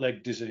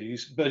blackleg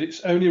disease, but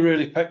it's only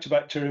really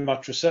Pectobacterium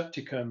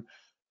atrosepticum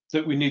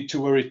that we need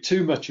to worry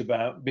too much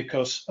about,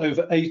 because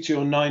over 80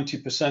 or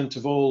 90%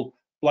 of all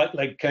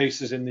blackleg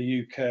cases in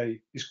the UK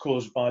is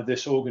caused by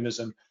this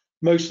organism.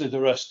 Mostly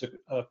the rest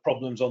are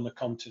problems on the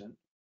continent.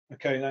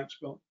 Okay, thanks,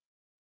 Bill.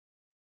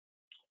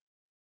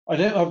 I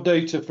don't have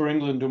data for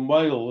England and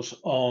Wales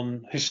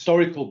on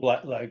historical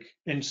blackleg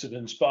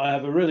incidents, but I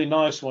have a really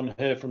nice one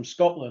here from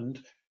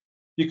Scotland.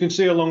 You can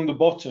see along the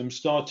bottom,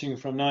 starting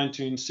from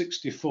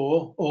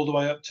 1964 all the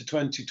way up to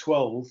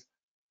 2012,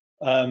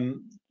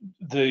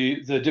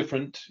 the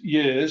different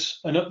years,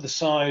 and up the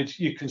side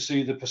you can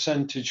see the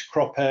percentage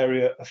crop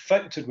area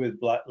affected with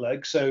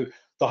blackleg. So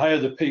the higher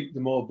the peak, the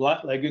more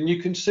blackleg, and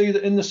you can see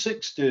that in the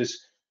 60s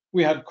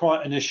we had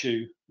quite an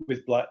issue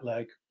with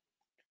blackleg.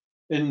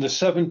 In the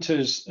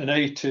 70s and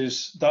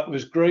 80s that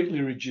was greatly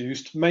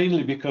reduced,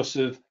 mainly because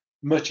of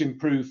much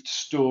improved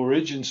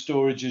storage, and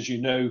storage, as you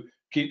know,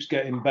 keeps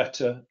getting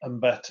better and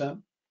better.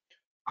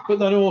 But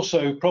then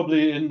also,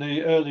 probably in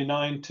the early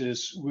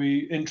 90s,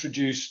 we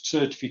introduced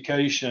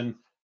certification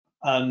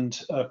and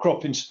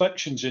crop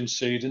inspections in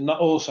seed, and that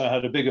also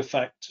had a big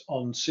effect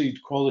on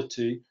seed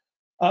quality.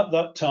 At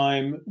that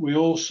time, we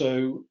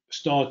also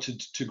started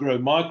to grow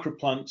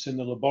microplants in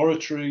the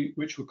laboratory,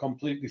 which were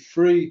completely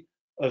free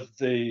of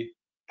the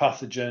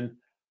pathogen,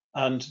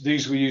 and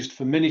these were used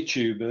for mini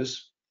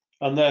tubers.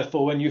 And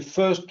therefore, when you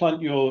first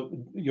plant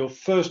your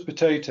first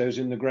potatoes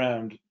in the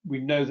ground, we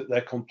know that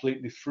they're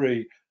completely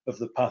free of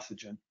the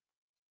pathogen.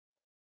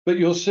 But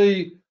you'll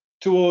see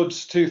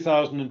towards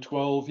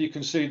 2012, you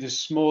can see this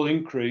small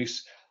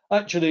increase.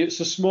 Actually, it's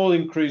a small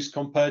increase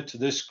compared to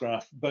this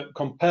graph, but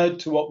compared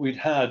to what we'd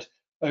had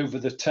over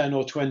the 10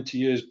 or 20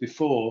 years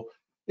before,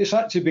 it's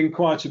actually been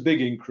quite a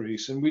big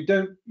increase, and we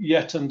don't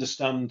yet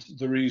understand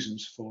the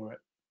reasons for it.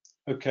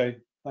 Okay,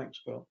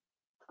 thanks, Bill.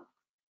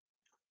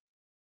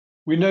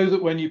 We know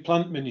that when you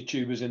plant mini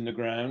tubers in the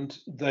ground,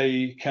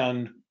 they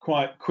can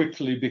quite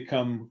quickly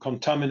become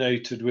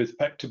contaminated with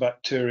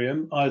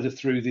Pectobacterium, either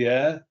through the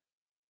air,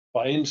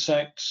 by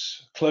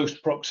insects, close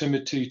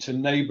proximity to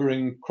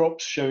neighbouring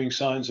crops showing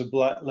signs of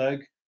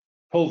blackleg,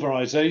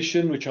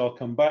 pulverization, which I'll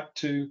come back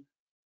to,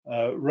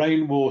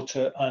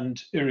 rainwater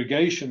and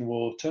irrigation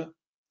water.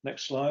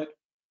 Next slide.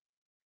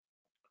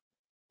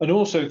 And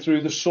also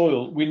through the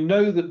soil. We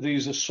know that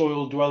these are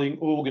soil-dwelling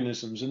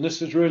organisms, and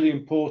this is really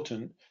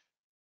important.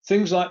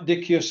 Things like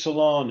Dickia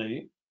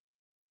solani,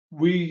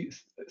 we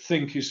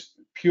think is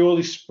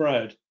purely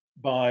spread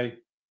by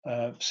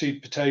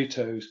seed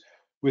potatoes,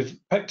 With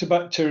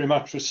Pectobacterium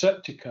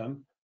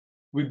atrosepticum,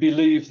 we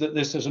believe that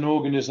this is an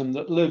organism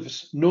that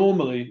lives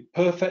normally,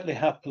 perfectly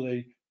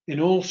happily in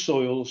all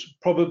soils,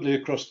 probably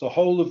across the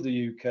whole of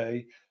the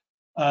UK.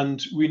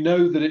 And we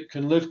know that it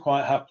can live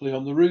quite happily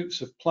on the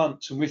roots of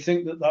plants. And we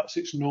think that that's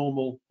its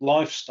normal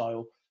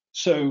lifestyle.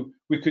 So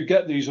we could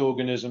get these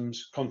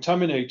organisms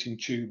contaminating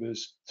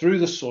tubers through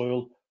the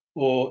soil,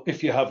 or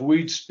if you have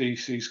weed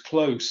species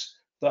close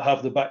that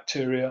have the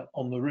bacteria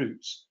on the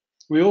roots.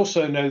 We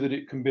also know that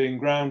it can be in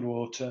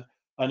groundwater.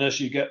 And as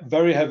you get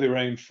very heavy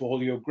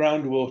rainfall, your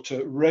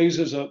groundwater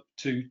raises up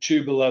to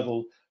tuber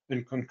level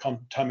and can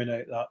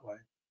contaminate that way.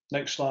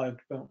 Next slide,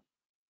 Bill.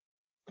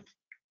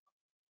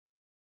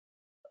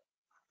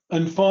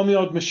 And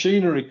farmyard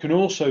machinery can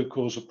also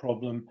cause a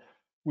problem.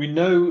 We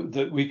know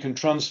that we can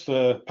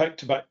transfer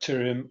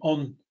Pectobacterium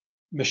on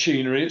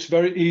machinery. It's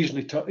very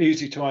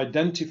easy to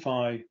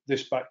identify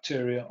this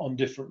bacteria on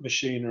different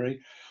machinery.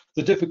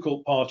 The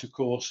difficult part, of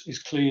course,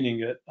 is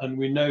cleaning it. And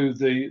we know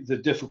the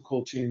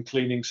difficulty in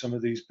cleaning some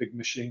of these big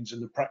machines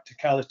and the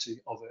practicality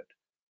of it.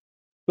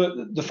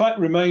 But the fact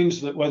remains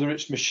that whether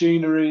it's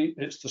machinery,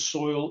 it's the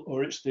soil,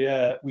 or it's the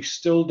air, we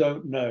still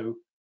don't know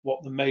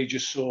what the major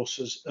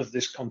sources of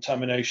this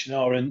contamination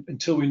are. And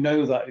until we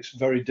know that, it's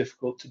very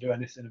difficult to do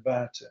anything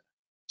about it.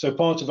 So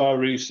part of our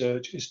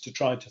research is to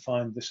try to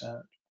find this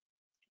out.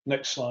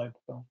 Next slide,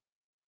 Bill.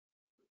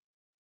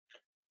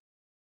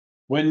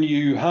 When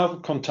you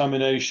have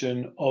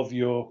contamination of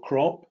your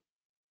crop,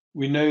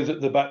 we know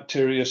that the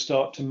bacteria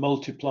start to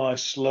multiply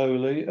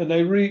slowly, and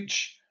they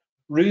reach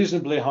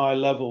reasonably high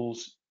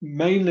levels,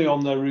 mainly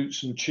on their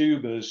roots and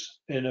tubers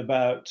in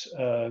about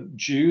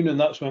June, and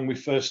that's when we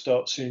first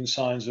start seeing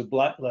signs of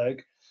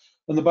blackleg.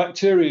 And the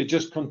bacteria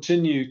just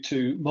continue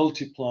to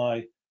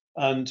multiply,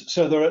 and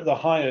so they're at the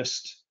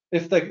highest.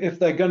 If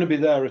they're going to be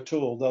there at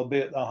all, they'll be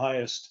at the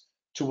highest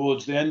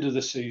towards the end of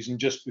the season,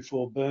 just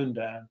before burn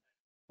down.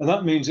 And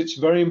that means it's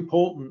very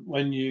important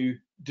when you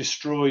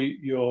destroy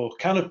your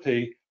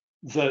canopy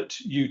that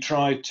you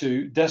try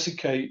to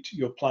desiccate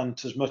your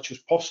plant as much as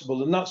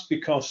possible. And that's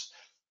because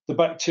the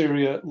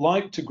bacteria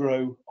like to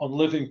grow on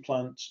living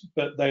plants,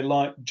 but they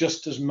like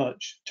just as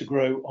much to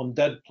grow on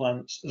dead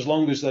plants as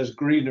long as there's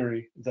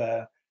greenery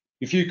there.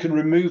 If you can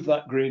remove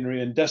that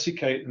greenery and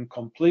desiccate them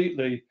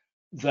completely,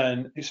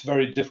 then it's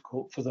very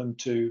difficult for them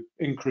to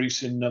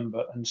increase in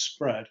number and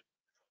spread.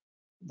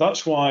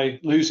 That's why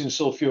losing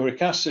sulfuric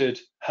acid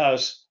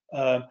has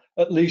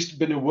at least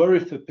been a worry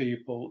for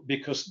people,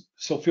 because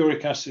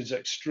sulfuric acid is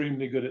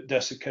extremely good at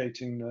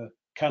desiccating the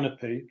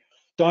canopy.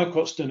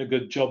 Dicot's done a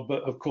good job,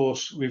 but of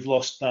course we've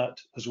lost that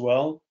as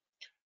well.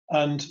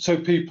 And so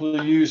people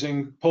are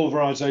using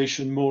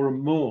pulverization more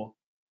and more.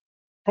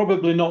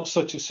 Probably not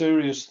such a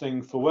serious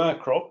thing for ware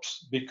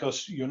crops,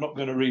 because you're not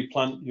going to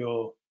replant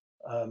your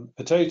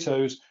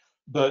potatoes,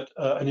 but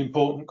an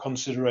important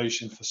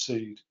consideration for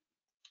seed.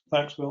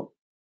 Thanks, Bill.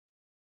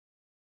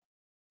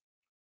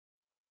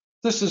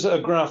 This is a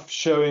graph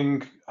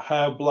showing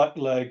how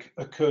blackleg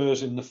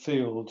occurs in the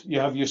field. You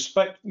have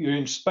your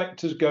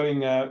inspectors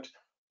going out,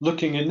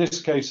 looking in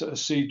this case at a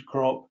seed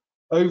crop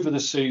over the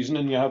season,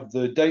 and you have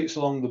the dates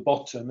along the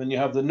bottom, and you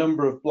have the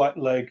number of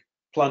blackleg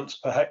plants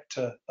per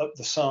hectare up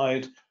the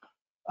side.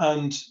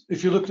 And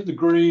if you look at the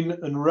green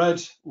and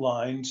red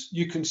lines,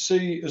 you can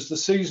see as the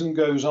season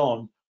goes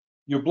on,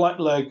 your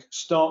blackleg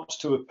starts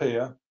to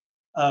appear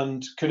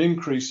and can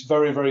increase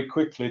very, very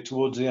quickly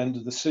towards the end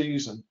of the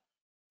season.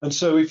 And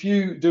so if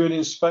you do an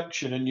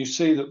inspection and you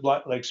see that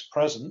blackleg's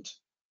present,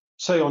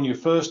 say on your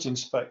first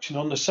inspection,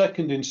 on the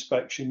second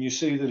inspection, you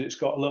see that it's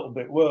got a little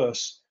bit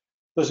worse,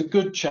 there's a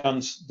good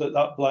chance that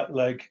that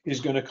blackleg is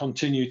going to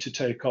continue to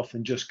take off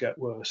and just get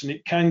worse. And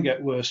it can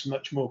get worse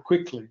much more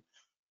quickly.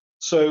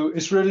 So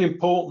it's really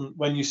important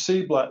when you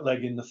see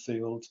blackleg in the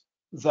field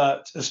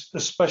that,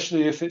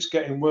 especially if it's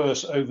getting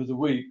worse over the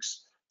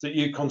weeks, that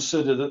you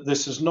consider that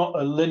this is not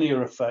a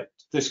linear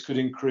effect. This could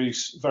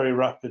increase very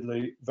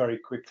rapidly, very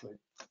quickly.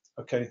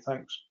 Okay,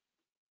 thanks.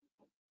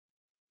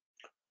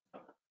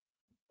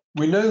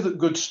 We know that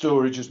good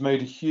storage has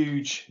made a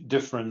huge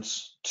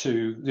difference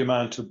to the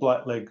amount of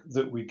blackleg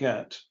that we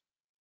get.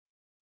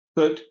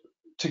 But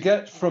to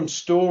get from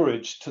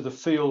storage to the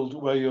field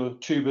where your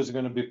tubers are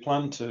going to be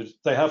planted,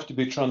 they have to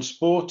be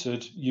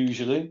transported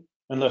usually,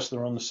 unless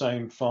they're on the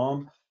same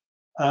farm.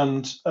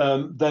 And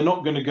they're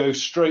not going to go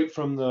straight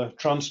from the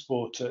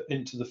transporter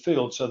into the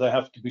field, so they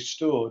have to be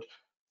stored.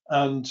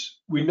 And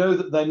we know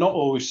that they're not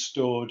always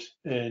stored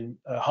in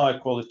high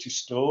quality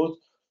stores.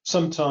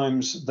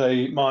 Sometimes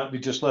they might be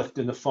just left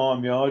in the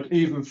farmyard,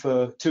 even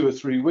for 2 or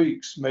 3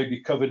 weeks, maybe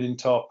covered in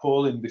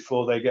tarpaulin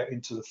before they get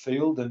into the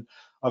field. And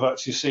I've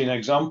actually seen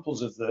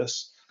examples of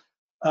this.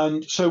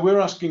 And so we're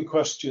asking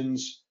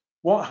questions: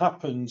 what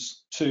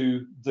happens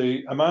to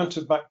the amount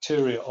of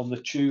bacteria on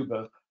the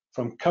tuber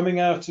from coming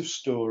out of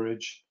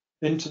storage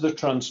into the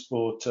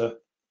transporter,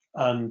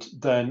 and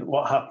then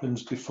what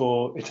happens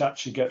before it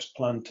actually gets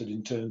planted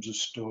in terms of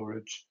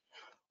storage?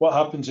 What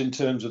happens in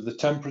terms of the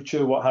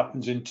temperature? What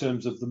happens in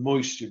terms of the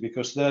moisture?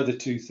 Because they're the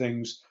two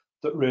things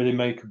that really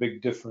make a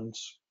big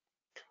difference.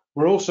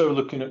 We're also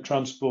looking at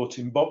transport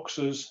in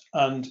boxes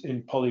and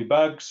in poly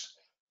bags,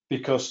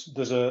 because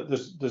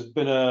there's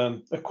been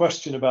a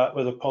question about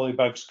whether poly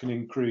bags can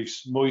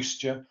increase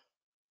moisture.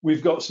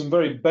 We've got some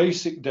very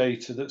basic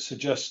data that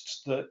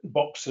suggests that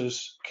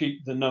boxes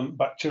keep the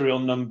bacterial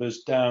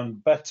numbers down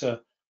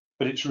better,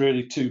 but it's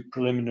really too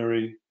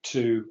preliminary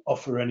to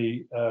offer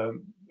any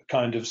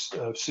kind of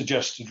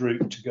suggested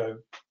route to go.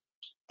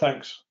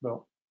 Thanks,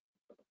 Bill.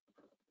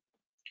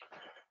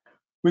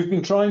 We've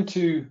been trying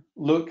to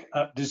look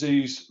at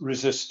disease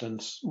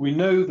resistance. We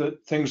know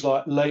that things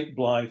like late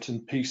blight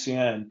and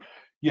PCN,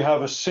 you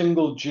have a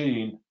single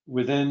gene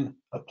within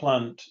a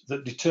plant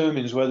that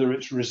determines whether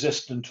it's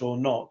resistant or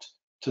not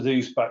to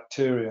these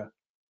bacteria.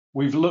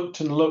 We've looked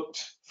and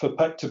looked for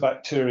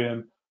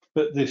Pectobacterium,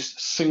 but this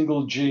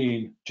single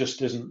gene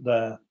just isn't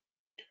there.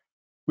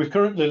 We're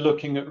currently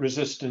looking at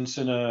resistance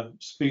in a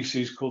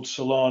species called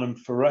Solanum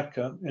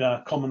foreca in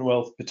our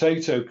Commonwealth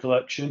potato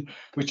collection,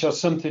 which has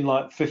something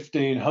like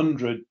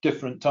 1,500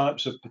 different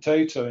types of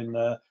potato in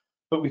there,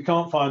 but we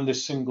can't find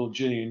this single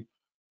gene.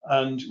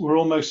 And we're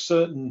almost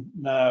certain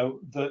now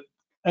that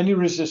any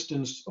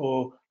resistance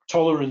or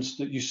tolerance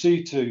that you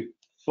see to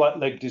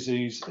blackleg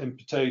disease in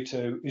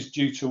potato is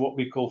due to what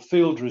we call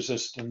field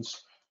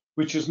resistance,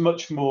 which is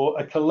much more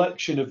a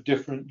collection of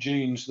different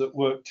genes that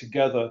work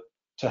together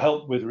to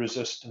help with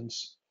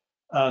resistance,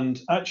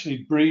 and actually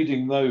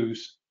breeding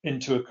those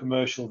into a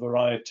commercial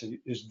variety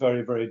is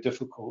very, very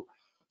difficult.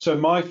 So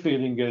my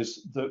feeling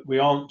is that we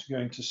aren't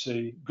going to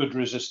see good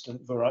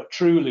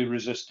truly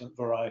resistant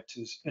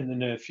varieties in the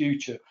near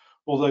future,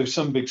 although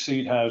some big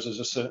seed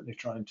houses are certainly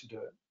trying to do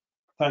it.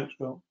 Thanks,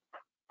 Bill.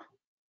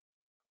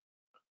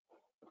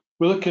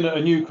 We're looking at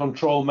a new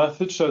control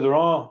method, so there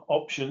are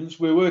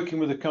options. We're working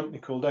with a company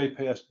called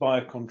Aphids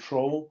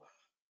Biocontrol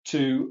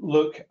to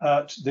look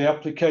at the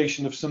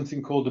application of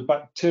something called a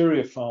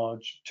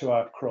bacteriophage to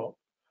our crop.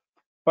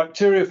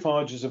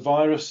 Bacteriophages are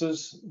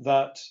viruses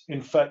that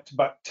infect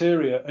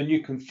bacteria, and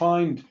you can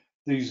find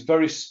these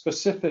very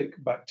specific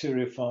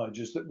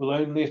bacteriophages that will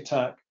only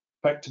attack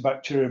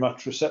Pectobacterium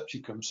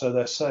atrosepticum, so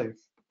they're safe.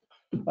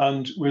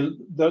 And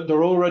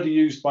they're already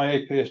used by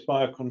Aphids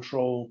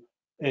Biocontrol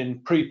in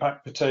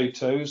pre-packed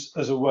potatoes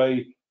as a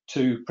way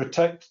to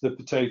protect the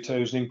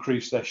potatoes and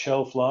increase their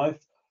shelf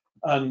life.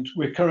 And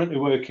we're currently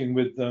working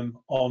with them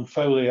on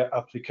foliar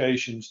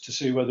applications to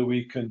see whether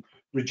we can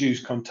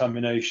reduce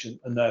contamination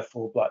and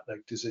therefore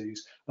blackleg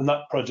disease. And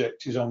that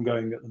project is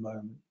ongoing at the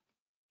moment.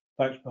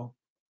 Thanks, Bill.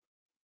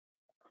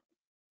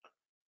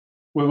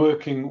 We're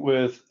working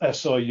with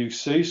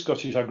SRUC,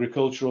 Scottish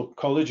Agricultural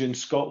College in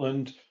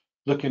Scotland,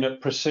 looking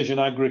at precision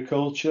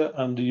agriculture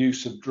and the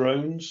use of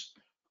drones.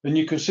 And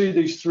you can see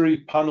these three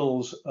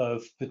panels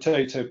of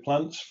potato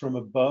plants from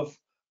above.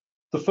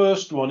 The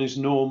first one is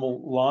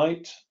normal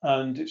light,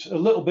 and it's a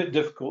little bit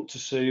difficult to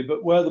see,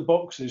 but where the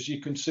box is, you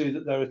can see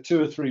that there are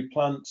 2 or 3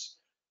 plants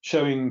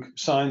showing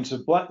signs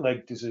of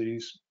blackleg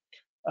disease.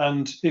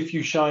 And if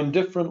you shine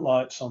different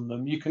lights on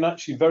them, you can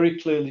actually very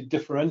clearly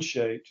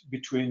differentiate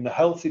between the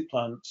healthy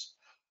plants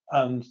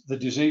and the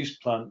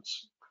diseased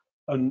plants.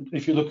 And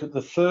if you look at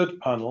the third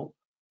panel,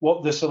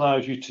 what this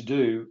allows you to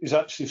do is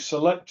actually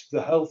select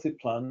the healthy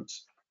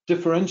plants,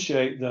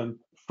 differentiate them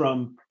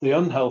from the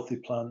unhealthy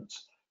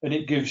plants, and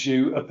it gives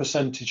you a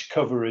percentage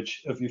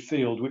coverage of your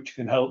field, which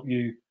can help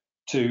you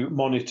to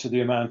monitor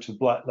the amount of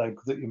blackleg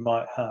that you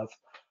might have.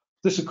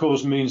 This, of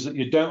course, means that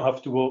you don't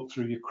have to walk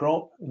through your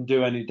crop and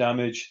do any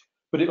damage,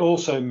 but it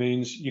also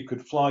means you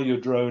could fly your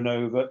drone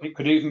over. It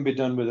could even be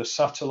done with a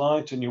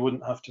satellite, and you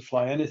wouldn't have to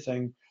fly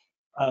anything,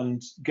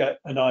 and get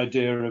an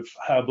idea of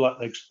how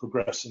blackleg's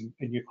progressing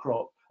in your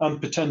crop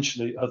and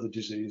potentially other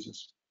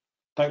diseases.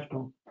 Thanks,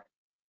 Paul.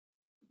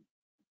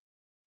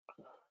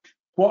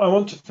 What I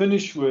want to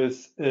finish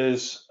with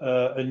is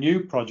a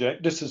new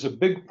project. This is a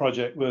big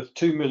project worth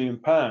 £2 million,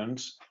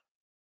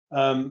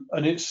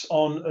 and it's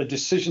on a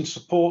decision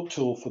support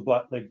tool for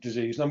blackleg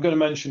disease. And I'm going to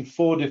mention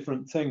 4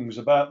 different things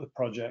about the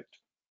project.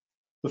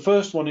 The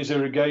first one is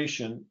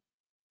irrigation.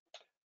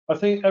 I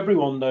think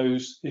everyone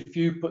knows if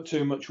you put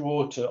too much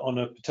water on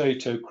a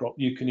potato crop,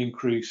 you can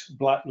increase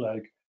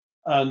blackleg.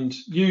 And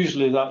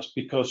usually that's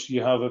because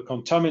you have a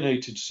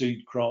contaminated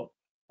seed crop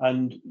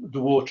and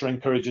the water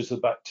encourages the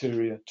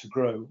bacteria to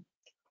grow.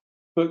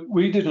 But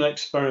we did an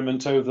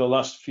experiment over the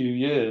last few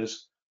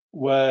years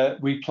where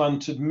we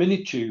planted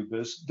mini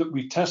tubers that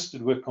we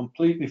tested were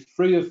completely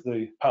free of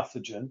the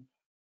pathogen.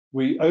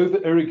 We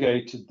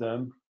over-irrigated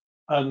them,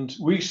 and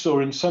we saw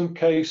in some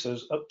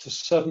cases up to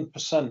 7%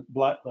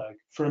 blackleg.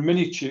 For a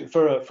mini tube,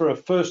 for a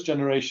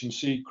first-generation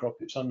seed crop,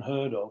 it's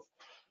unheard of.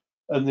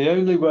 And the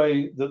only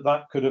way that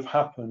that could have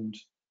happened,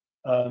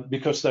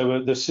 because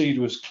the seed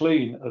was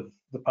clean of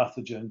the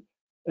pathogen,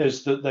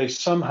 is that they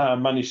somehow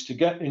managed to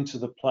get into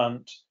the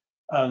plant,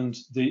 and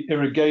the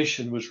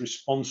irrigation was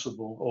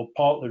responsible or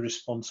partly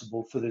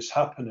responsible for this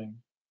happening.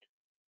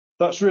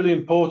 That's really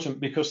important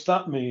because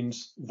that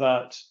means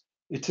that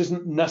it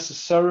isn't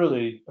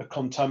necessarily a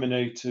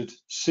contaminated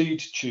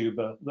seed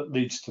tuber that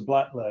leads to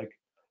blackleg.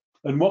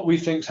 And what we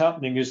think is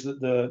happening is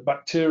that the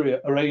bacteria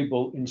are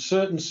able, in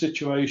certain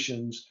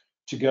situations,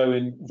 to go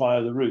in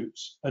via the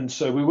roots. And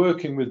so we're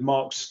working with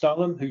Mark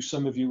Stallam, who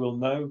some of you will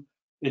know,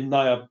 in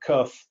Nayab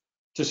Cuff,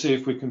 to see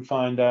if we can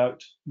find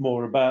out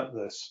more about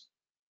this.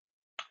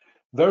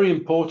 Very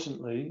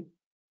importantly,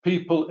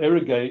 people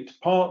irrigate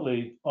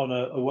partly on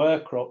a aware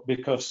crop,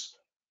 because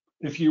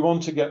if you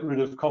want to get rid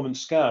of common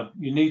scab,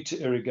 you need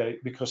to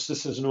irrigate, because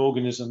this is an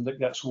organism that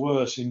gets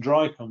worse in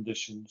dry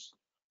conditions.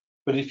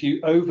 But if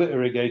you over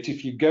irrigate,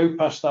 if you go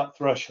past that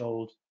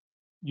threshold,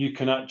 you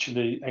can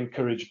actually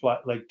encourage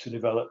blackleg to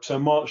develop. So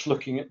Mark's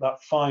looking at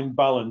that fine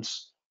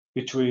balance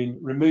between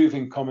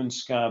removing common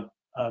scab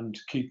and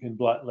keeping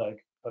blackleg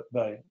at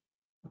bay.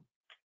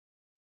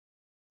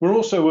 We're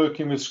also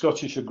working with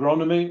Scottish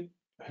Agronomy,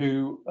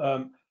 who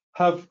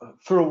have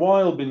for a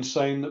while been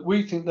saying that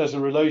we think there's a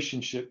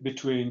relationship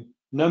between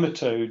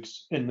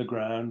nematodes in the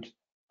ground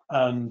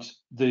and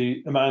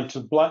the amount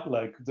of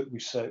blackleg that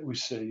we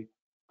see.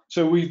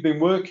 So we've been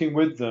working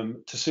with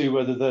them to see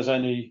whether there's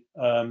any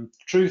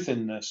truth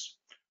in this.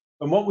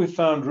 And what we've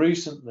found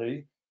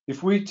recently,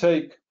 if we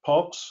take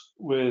pots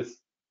with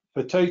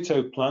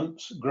potato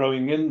plants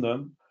growing in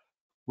them,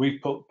 we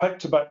put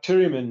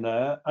Pectobacterium in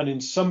there, and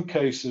in some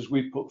cases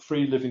we put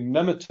free-living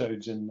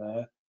nematodes in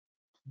there.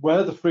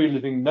 Where the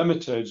free-living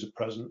nematodes are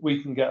present,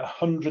 we can get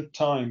 100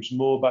 times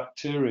more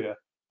bacteria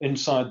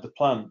inside the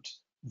plant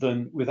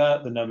than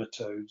without the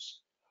nematodes.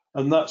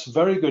 And that's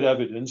very good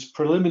evidence,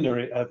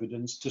 preliminary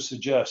evidence, to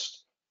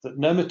suggest that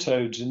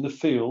nematodes in the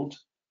field,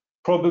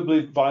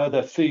 probably via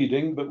their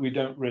feeding, but we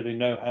don't really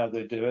know how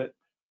they do it,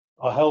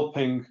 are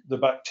helping the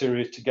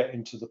bacteria to get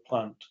into the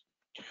plant.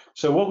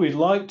 So what we'd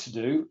like to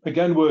do,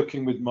 again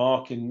working with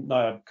Mark in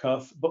Nayab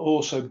Cuff, but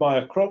also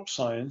biocrop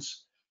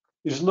science,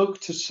 is look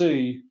to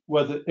see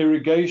whether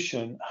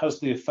irrigation has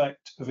the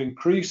effect of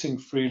increasing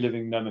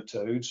free-living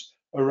nematodes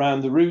around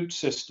the root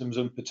systems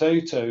and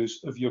potatoes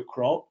of your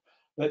crop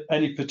at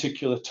any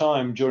particular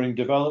time during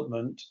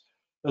development,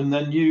 and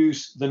then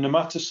use the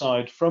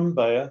nematicide from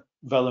Bayer,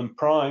 Velum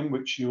Prime,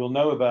 which you will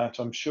know about,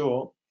 I'm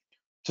sure,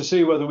 to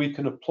see whether we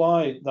can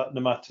apply that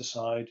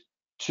nematicide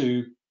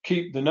to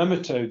keep the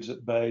nematodes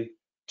at bay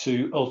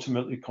to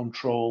ultimately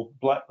control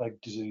blackleg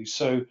disease.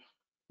 So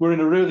we're in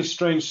a really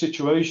strange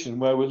situation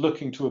where we're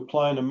looking to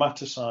apply a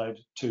nematicide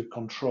to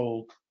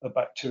control a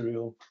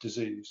bacterial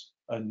disease.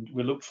 And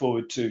we look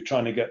forward to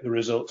trying to get the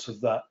results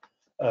of that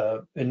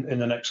in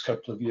the next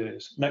couple of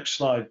years. Next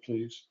slide,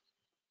 please.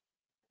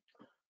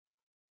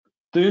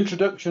 The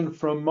introduction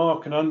from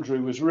Mark and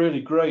Andrew was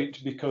really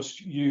great,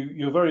 because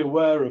you're very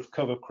aware of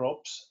cover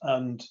crops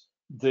and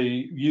the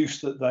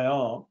use that they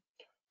are.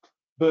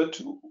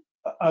 But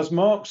as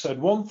Mark said,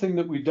 one thing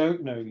that we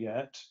don't know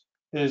yet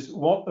is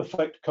what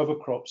effect cover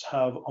crops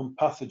have on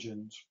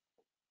pathogens.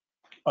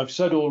 I've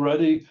said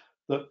already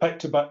that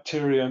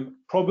Pectobacterium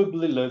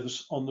probably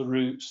lives on the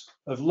roots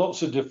of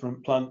lots of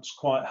different plants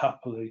quite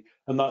happily,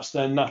 and that's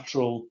their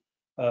natural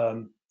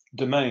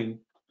domain.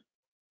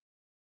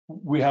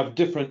 We have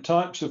different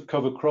types of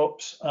cover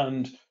crops,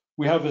 and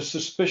we have a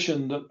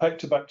suspicion that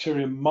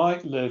Pectobacterium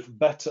might live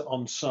better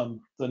on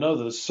some than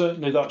others.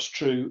 Certainly that's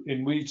true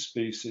in weed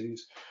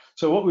species.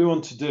 So what we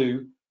want to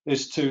do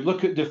is to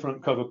look at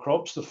different cover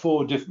crops,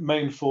 the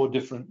main four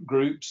different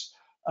groups,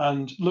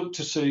 and look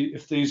to see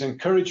if these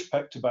encourage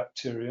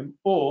Pectobacterium,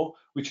 or,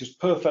 which is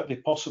perfectly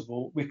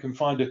possible, we can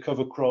find a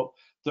cover crop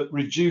that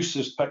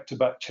reduces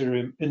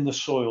Pectobacterium in the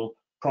soil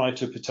prior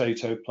to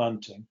potato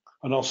planting.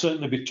 And I'll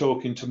certainly be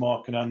talking to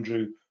Mark and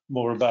Andrew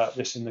more about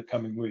this in the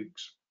coming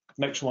weeks.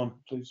 Next one,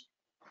 please.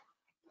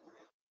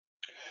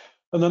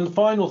 And then the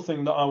final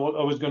thing that I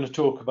was going to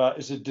talk about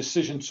is a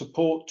decision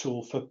support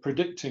tool for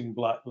predicting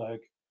blackleg.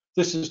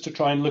 This is to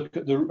try and look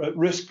at the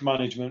risk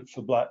management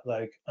for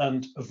blackleg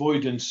and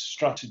avoidance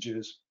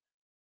strategies.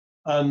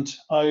 And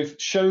I've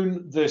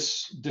shown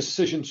this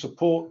decision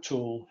support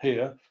tool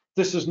here.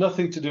 This has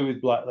nothing to do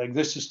with blackleg.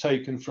 This is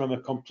taken from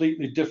a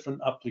completely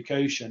different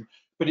application,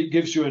 but it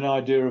gives you an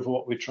idea of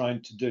what we're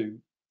trying to do.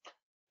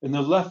 In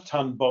the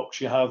left-hand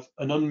box, you have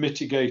an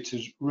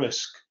unmitigated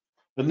risk.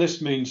 And this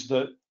means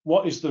that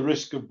what is the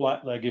risk of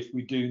blackleg if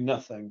we do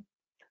nothing?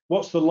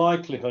 What's the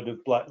likelihood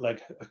of blackleg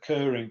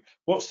occurring?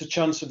 What's the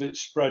chance of it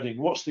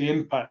spreading? What's the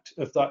impact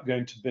of that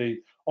going to be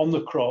on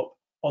the crop,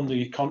 on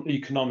the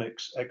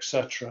economics,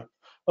 etc.?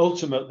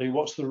 Ultimately,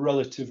 what's the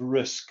relative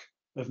risk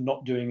of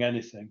not doing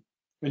anything?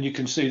 And you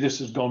can see this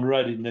has gone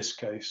red in this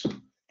case.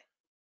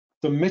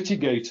 The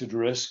mitigated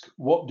risk,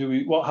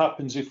 what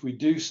happens if we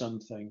do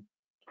something?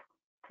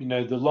 You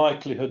know, the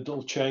likelihood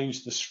will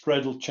change, the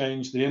spread will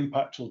change, the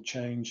impact will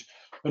change,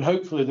 and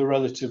hopefully the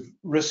relative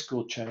risk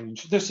will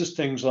change. This is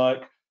things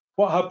like,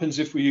 what happens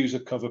if we use a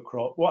cover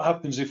crop? What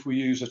happens if we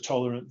use a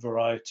tolerant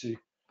variety?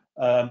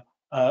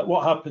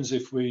 What happens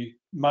if we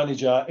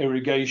manage our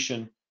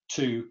irrigation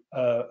to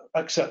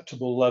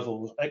acceptable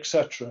levels,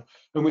 etc.?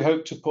 And we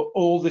hope to put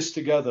all this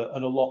together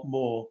and a lot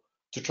more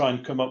to try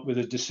and come up with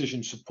a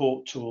decision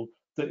support tool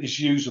that is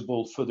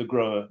usable for the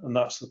grower, and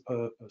that's the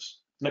purpose.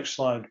 Next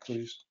slide,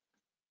 please.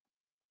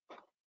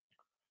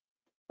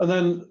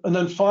 And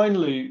then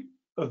finally,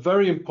 a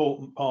very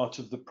important part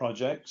of the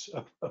project,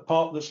 a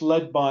part that's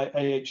led by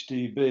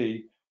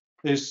AHDB,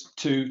 is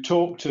to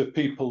talk to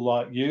people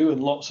like you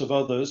and lots of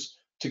others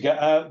to get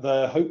out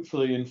there,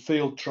 hopefully in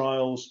field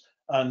trials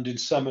and in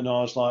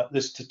seminars like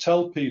this, to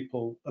tell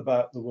people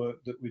about the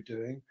work that we're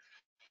doing,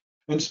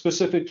 and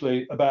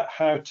specifically about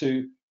how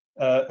to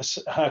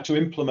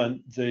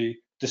implement the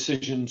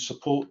decision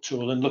support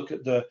tool and look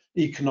at the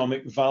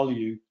economic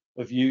value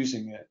of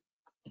using it.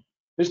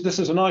 This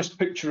is a nice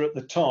picture at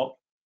the top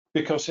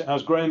because it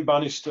has Graham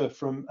Bannister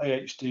from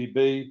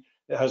AHDB,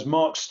 it has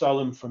Mark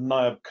Stallam from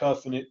NIAB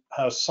Cuff, and it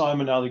has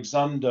Simon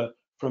Alexander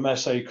from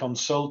SA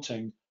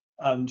Consulting,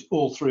 and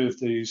all three of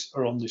these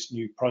are on this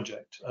new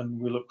project, and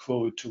we look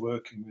forward to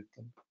working with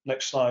them.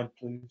 Next slide,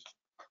 please.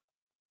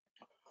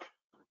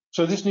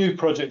 So this new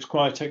project is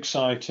quite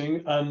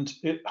exciting, and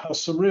it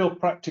has some real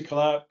practical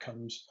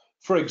outcomes.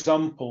 For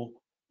example,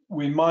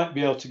 we might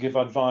be able to give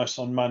advice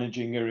on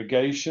managing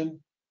irrigation.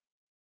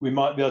 We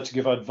might be able to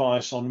give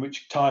advice on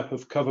which type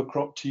of cover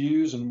crop to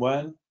use and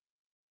when,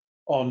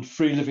 on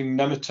free living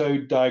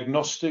nematode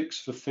diagnostics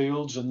for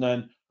fields, and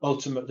then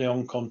ultimately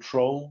on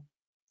control.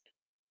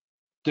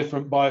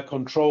 Different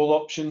biocontrol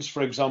options,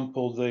 for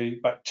example, the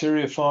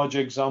bacteriophage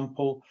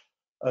example,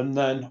 and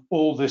then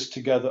all this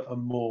together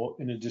and more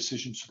in a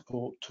decision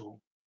support tool.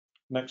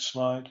 Next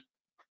slide.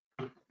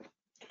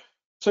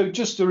 So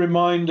just a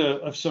reminder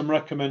of some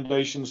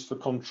recommendations for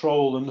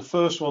control, and the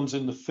first one's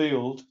in the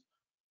field.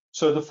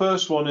 So the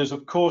first one is,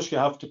 of course, you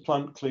have to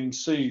plant clean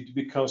seed,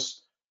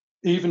 because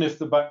even if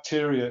the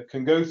bacteria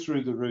can go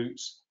through the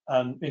roots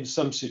and in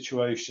some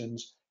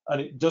situations,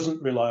 and it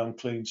doesn't rely on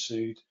clean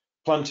seed,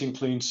 planting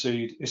clean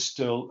seed is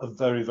still a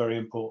very, very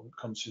important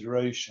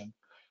consideration.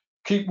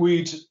 Keep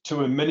weeds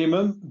to a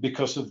minimum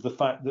because of the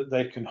fact that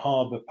they can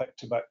harbour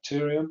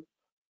Pectobacterium.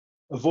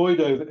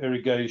 Avoid over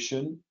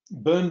irrigation,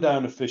 burn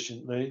down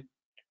efficiently,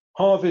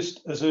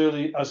 harvest as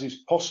early as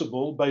is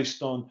possible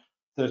based on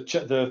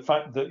the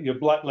fact that your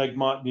blackleg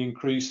might be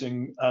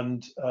increasing,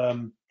 and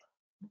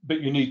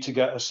but you need to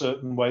get a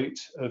certain weight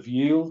of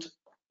yield,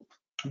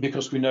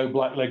 because we know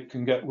blackleg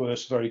can get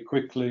worse very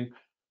quickly,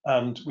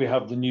 and we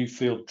have the new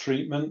field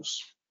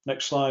treatments.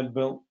 Next slide,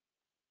 Bill.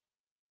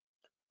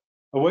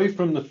 Away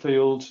from the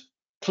field,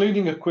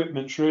 cleaning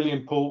equipment's really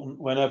important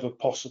whenever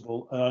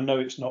possible, and I know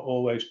it's not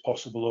always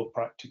possible or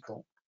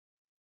practical.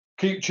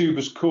 Keep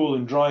tubers cool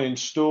and dry in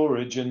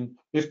storage, and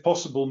if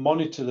possible,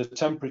 monitor the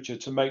temperature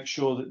to make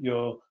sure that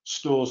your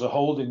stores are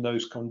holding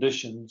those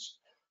conditions.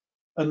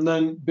 And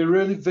then be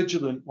really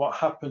vigilant what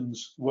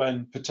happens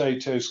when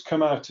potatoes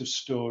come out of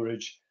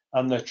storage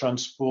and they're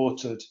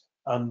transported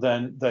and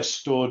then they're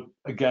stored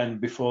again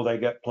before they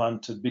get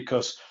planted,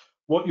 because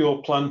what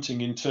you're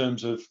planting in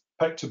terms of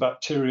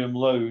Pectobacterium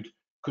load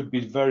could be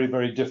very,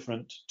 very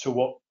different to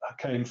what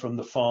came from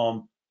the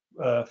farm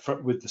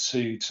with the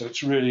seed. So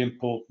it's really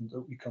important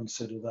that we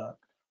consider that.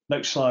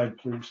 Next slide,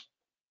 please.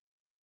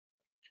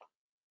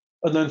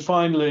 And then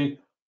finally,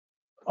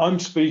 I'm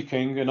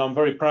speaking, and I'm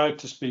very proud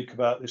to speak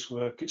about this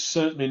work. It's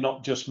certainly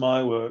not just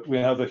my work. We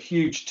have a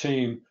huge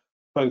team,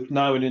 both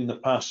now and in the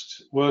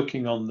past,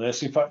 working on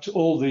this. In fact,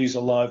 all these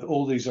are live,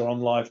 all these are on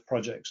live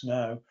projects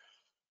now,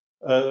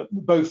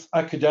 both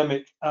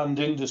academic and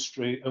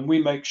industry. And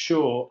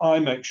I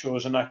make sure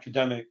as an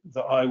academic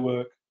that I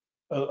work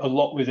a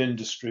lot with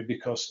industry,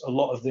 because a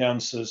lot of the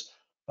answers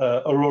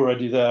are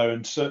already there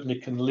and certainly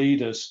can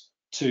lead us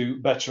to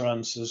better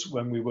answers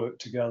when we work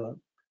together.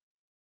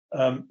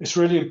 It's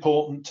really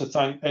important to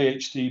thank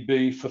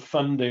AHDB for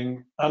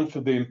funding and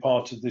for being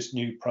part of this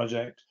new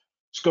project,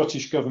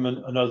 Scottish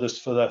Government and others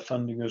for their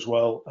funding as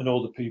well, and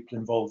all the people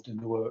involved in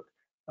the work.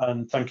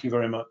 And thank you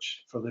very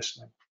much for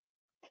listening.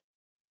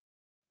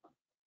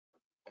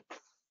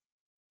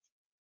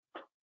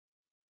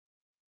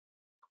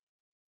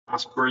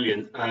 That's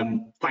brilliant.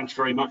 Thanks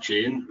very much,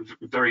 Ian.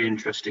 Very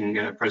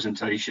interesting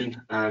presentation.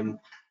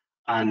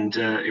 And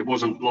it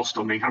wasn't lost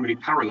on me how many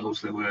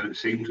parallels there were, it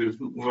seemed, with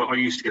what I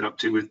used to get up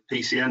to with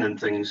PCN and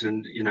things.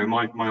 And, you know,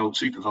 my old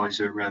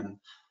supervisor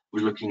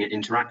was looking at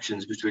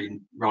interactions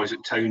between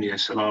Rhizoctonia,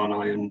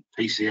 Solani and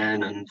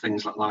PCN and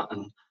things like that.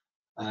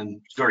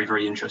 And very,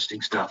 very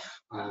interesting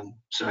stuff.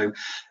 So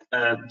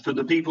for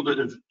the people that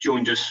have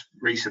joined us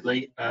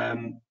recently,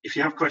 if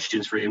you have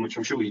questions for Ian, which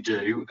I'm sure you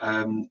do,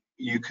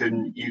 you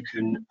can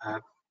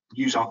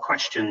use our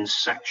questions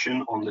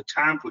section on the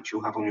tab, which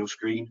you'll have on your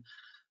screen,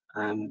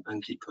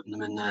 and keep putting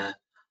them in there.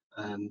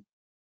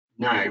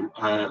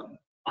 Now,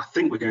 I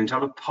think we're going to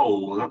have a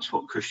poll. That's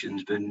what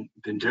Christian's been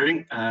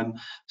doing.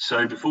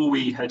 So before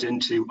we head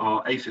into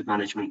our aphid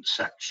management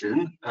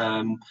section,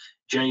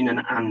 Jane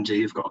and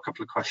Andy have got a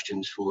couple of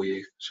questions for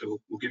you. So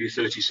we'll give you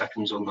 30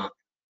 seconds on that.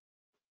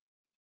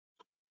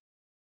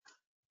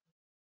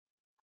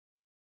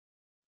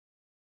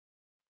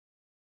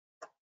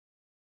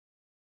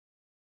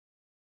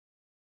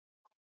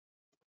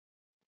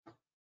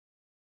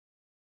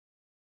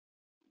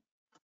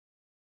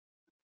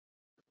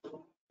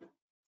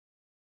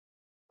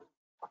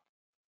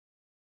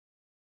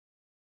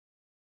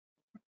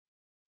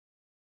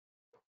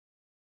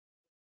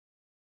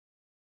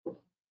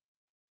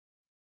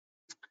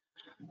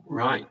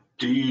 Right.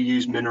 Do you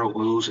use mineral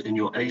oils in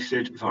your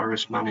aphid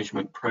virus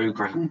management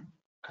program?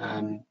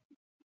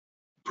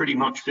 Pretty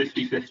much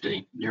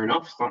 50-50. Near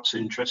enough. That's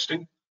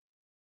interesting.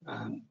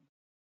 Have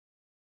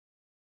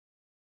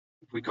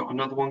we got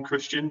another one,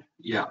 Christian?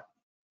 Yeah.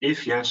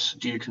 If yes,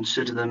 do you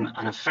consider them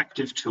an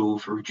effective tool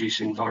for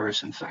reducing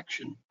virus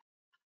infection?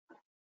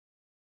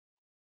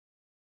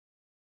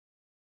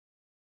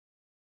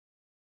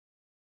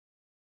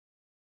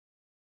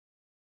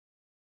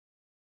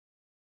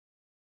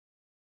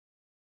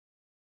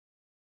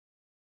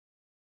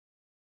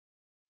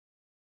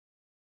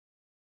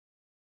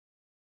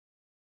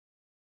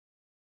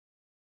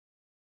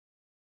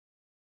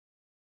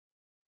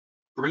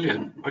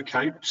 Brilliant.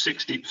 Okay,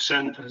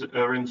 60%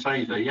 are in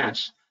favour,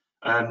 yes.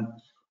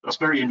 That's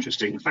very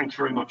interesting. Thank you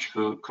very much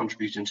for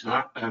contributing to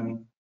that.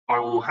 I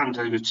will hand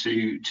over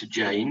to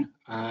Jane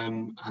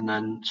and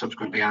then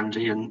subsequently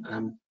Andy,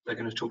 and they're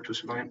going to talk to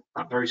us about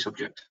that very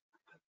subject.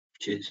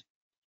 Cheers.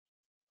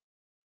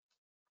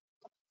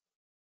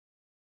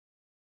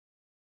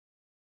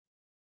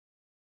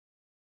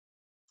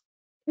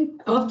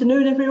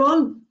 Afternoon,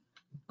 everyone.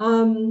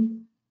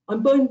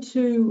 I'm going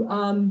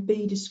to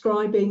be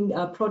describing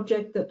a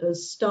project that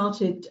has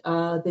started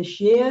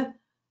this year,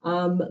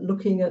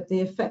 looking at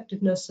the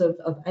effectiveness of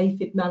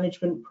aphid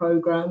management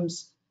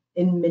programs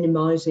in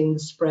minimising the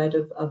spread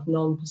of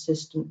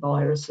non-persistent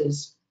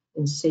viruses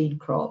in seed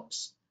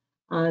crops.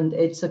 And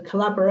it's a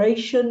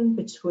collaboration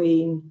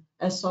between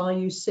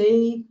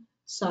SIUC,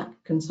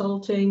 SAC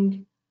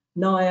Consulting,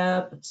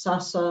 NIAB,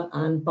 SASA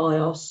and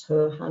BIOS, who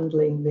are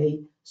handling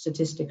the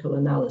statistical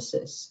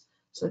analysis.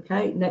 So,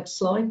 okay, next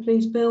slide,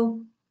 please,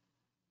 Bill.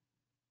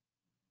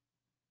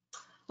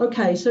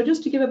 Okay, so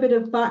just to give a bit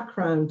of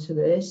background to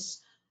this,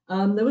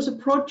 there was a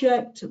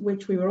project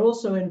which we were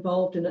also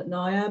involved in at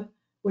NIAB,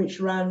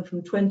 which ran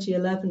from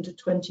 2011 to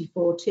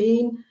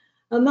 2014,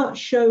 and that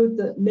showed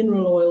that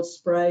mineral oil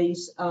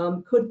sprays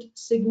could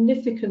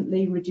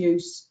significantly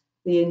reduce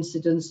the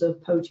incidence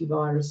of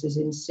potiviruses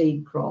in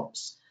seed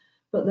crops.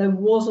 But there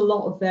was a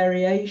lot of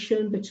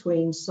variation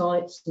between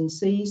sites and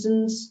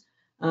seasons,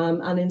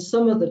 and in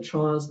some of the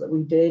trials that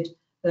we did,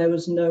 there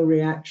was no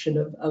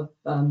reaction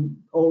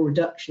or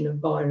reduction of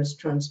virus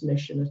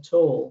transmission at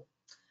all.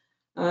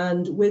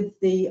 And with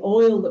the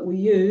oil that we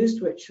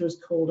used, which was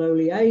called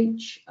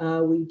Ole-H,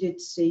 we did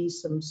see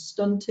some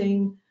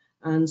stunting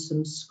and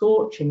some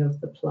scorching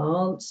of the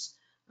plants,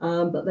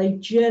 but they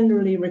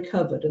generally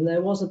recovered. And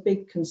there was a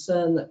big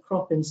concern that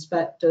crop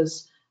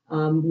inspectors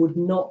would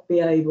not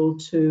be able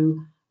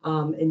to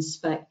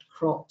inspect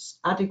crops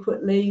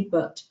adequately,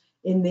 but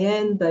in the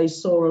end they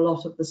saw a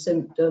lot of the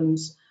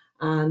symptoms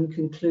and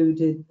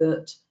concluded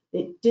that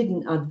it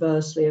didn't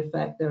adversely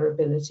affect their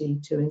ability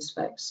to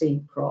inspect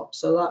seed crops.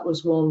 So that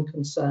was one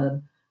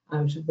concern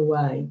out of the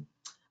way.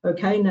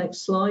 Okay,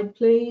 next slide,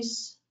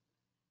 please.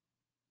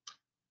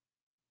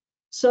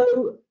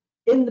 So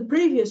in the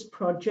previous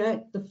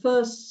project, the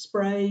first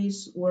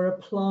sprays were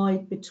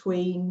applied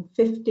between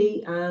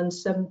 50 and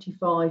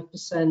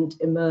 75%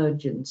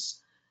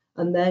 emergence,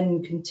 and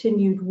then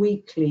continued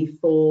weekly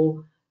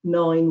for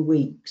 9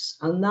 weeks.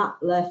 And that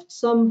left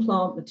some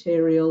plant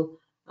material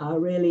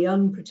really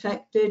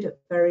unprotected at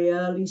very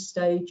early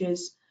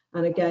stages,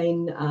 and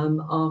again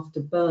after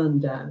burn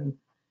down.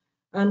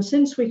 And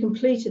since we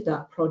completed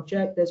that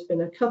project, there's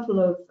been a couple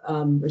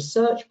of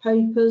research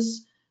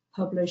papers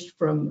published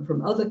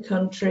from other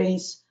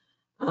countries,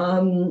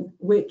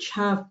 which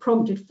have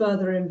prompted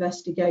further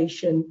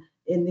investigation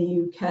in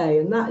the UK.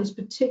 And that is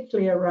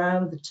particularly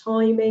around the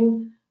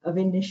timing of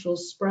initial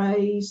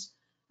sprays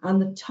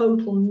and the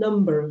total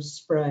number of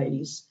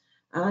sprays,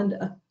 and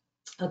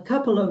a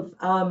couple of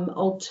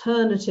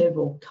alternative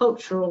or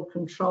cultural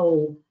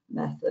control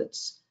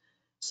methods.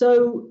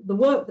 So the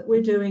work that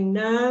we're doing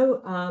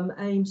now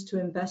aims to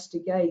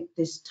investigate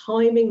this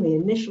timing, the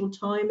initial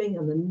timing,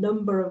 and the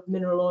number of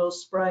mineral oil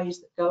sprays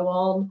that go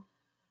on,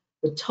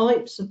 the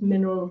types of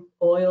mineral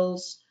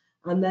oils,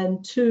 and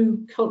then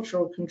 2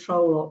 cultural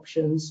control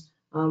options,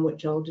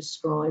 which I'll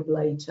describe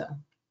later.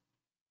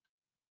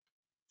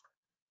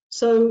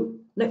 So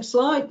next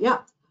slide, yeah,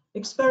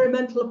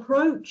 experimental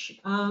approach.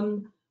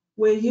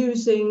 We're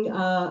using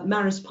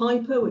Maris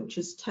piper, which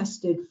is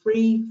tested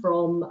free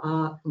from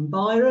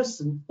virus,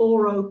 and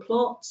 4 row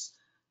plots.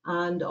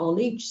 And on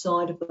each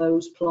side of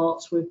those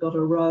plots, we've got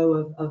a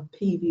row of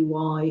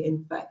PVY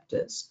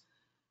infectors.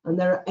 And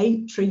there are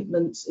 8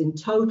 treatments in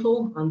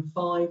total and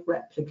 5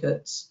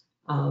 replicates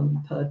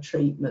per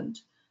treatment.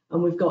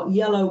 And we've got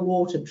yellow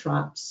water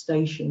traps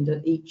stationed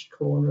at each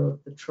corner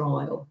of the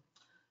trial.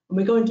 And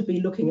we're going to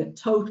be looking at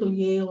total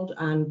yield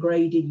and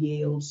graded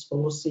yields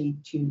for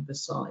seed tuber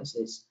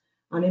sizes.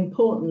 And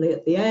importantly,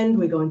 at the end,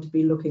 we're going to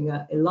be looking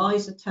at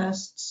ELISA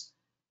tests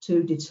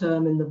to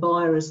determine the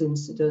virus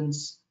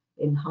incidence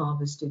in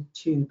harvested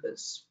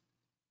tubers.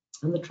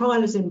 And the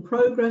trial is in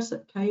progress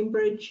at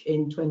Cambridge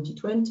in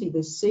 2020,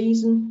 this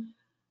season,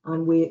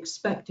 and we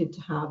expected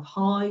to have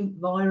high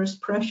virus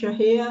pressure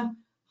here,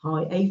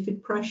 high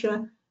aphid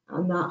pressure,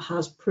 and that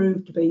has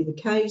proved to be the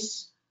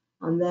case.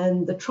 And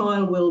then the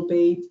trial will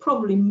be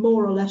probably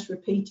more or less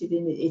repeated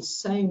in its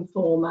same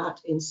format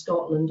in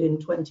Scotland in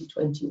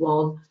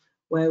 2021,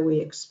 where we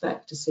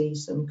expect to see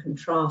some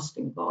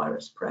contrasting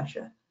virus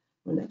pressure.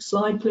 The next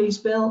slide, please,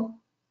 Bill.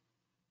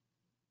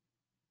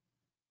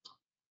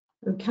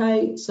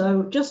 Okay,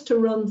 so just to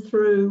run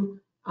through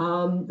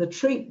the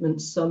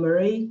treatment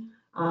summary,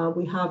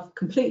 we have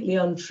completely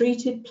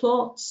untreated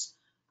plots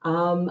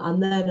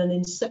and then an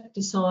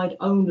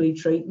insecticide-only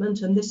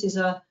treatment, and this is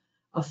a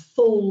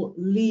full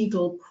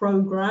legal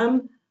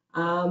program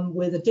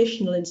with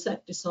additional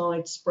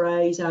insecticide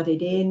sprays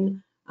added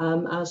in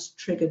as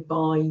triggered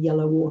by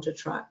yellow water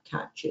trap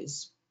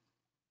catches.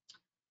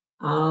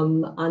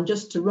 And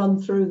just to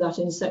run through that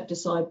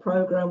insecticide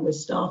program, we're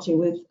starting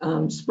with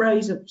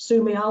sprays of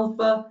Sumi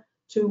Alpha,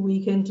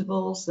 2-week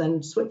intervals,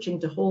 then switching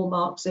to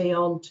Hallmark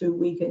Xeon,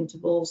 2-week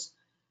intervals,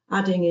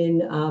 adding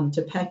in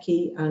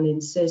Topeki and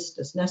Insist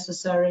as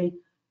necessary,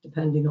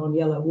 depending on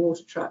yellow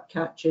water trap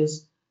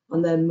catches,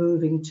 and then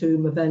moving to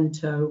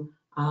Movento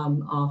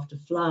after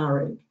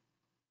flowering.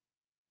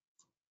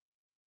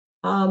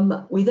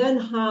 We then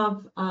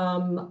have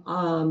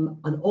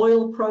an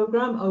oil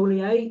program,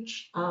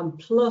 OLH,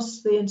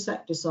 plus the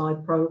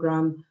insecticide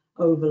program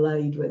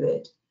overlaid with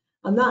it.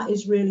 And that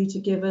is really to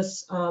give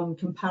us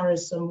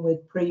comparison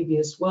with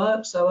previous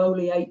work. So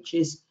OLH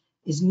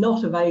is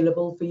not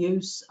available for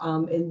use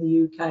in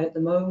the UK at the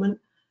moment,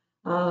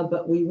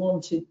 but we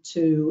wanted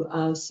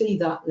to see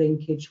that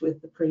linkage with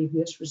the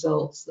previous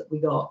results that we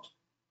got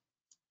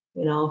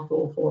in our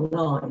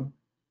 449.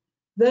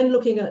 Then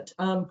looking at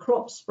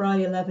crop spray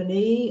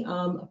 11E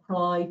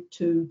applied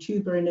to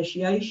tuber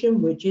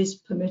initiation, which is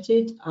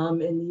permitted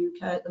in the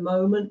UK at the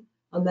moment,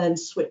 and then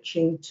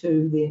switching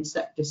to the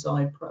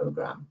insecticide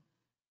program.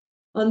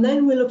 And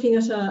then we're looking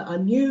at a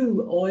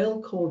new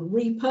oil called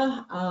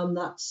Reaper.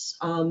 That's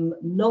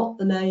not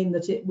the name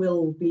that it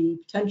will be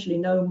potentially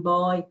known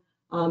by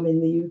in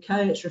the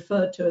UK. It's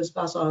referred to as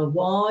Basil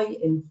Y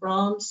in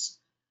France.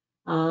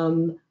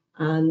 And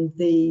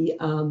the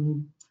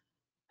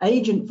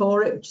agent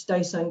for it, which is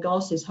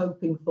Desangos, is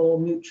hoping for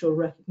mutual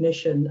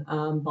recognition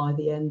by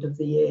the end of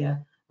the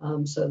year,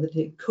 so that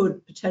it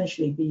could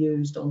potentially be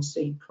used on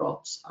seed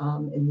crops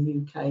in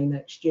the UK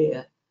next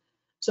year.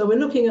 So we're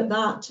looking at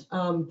that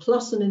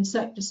plus an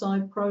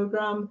insecticide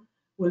program.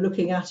 We're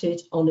looking at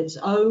it on its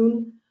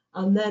own,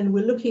 and then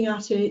we're looking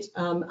at it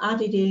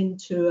added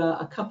into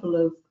a couple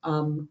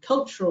of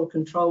cultural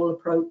control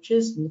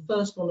approaches. And the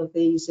first one of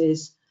these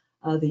is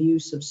the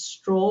use of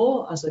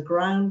straw as a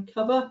ground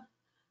cover.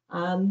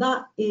 And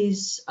that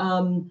is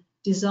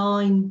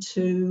designed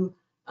to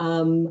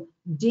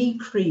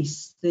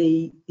decrease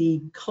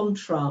the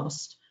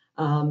contrast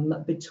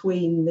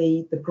between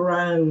the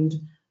ground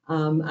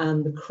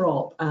and the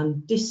crop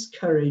and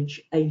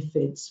discourage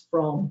aphids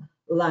from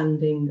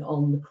landing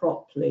on the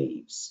crop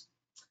leaves.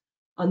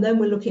 And then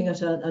we're looking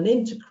at an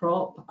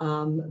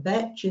intercrop,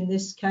 vetch in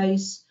this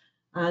case,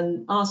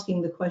 and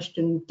asking the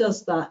question,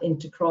 does that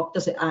intercrop,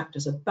 does it act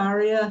as a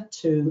barrier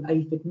to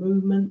aphid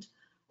movement?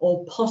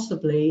 Or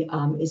possibly,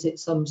 is it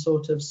some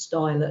sort of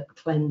stylet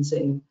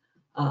cleansing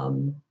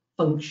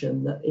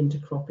function that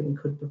intercropping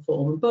could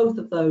perform? And both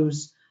of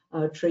those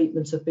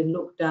treatments have been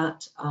looked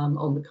at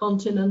on the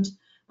continent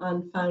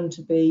and found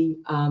to be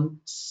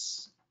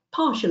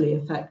partially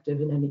effective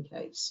in any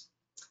case.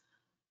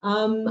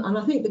 And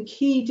I think the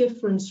key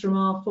difference from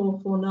our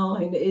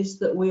 449 is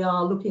that we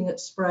are looking at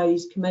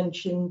sprays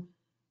commencing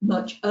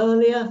much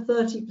earlier,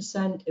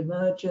 30%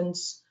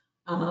 emergence,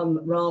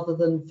 rather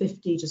than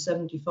 50 to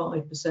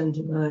 75%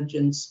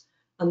 emergence,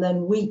 and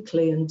then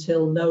weekly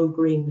until no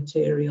green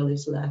material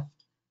is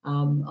left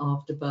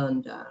after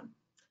burn down.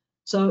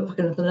 So if I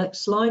can have the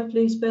next slide,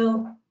 please,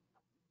 Bill.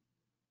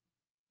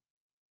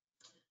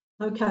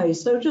 Okay,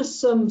 so just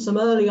some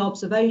early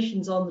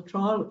observations on the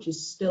trial, which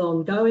is still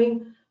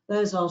ongoing.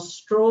 There's our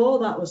straw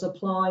that was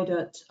applied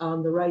at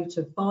the rate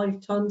of 5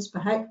 tonnes per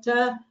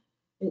hectare.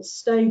 It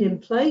stayed in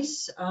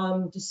place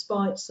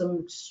despite some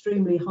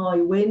extremely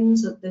high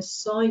winds at this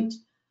site.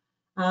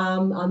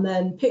 And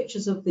then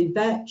pictures of the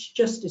vetch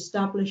just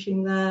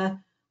establishing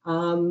there.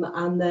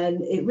 And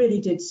then it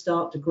really did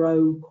start to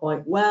grow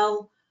quite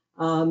well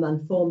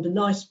and formed a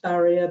nice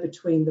barrier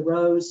between the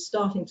rows,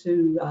 starting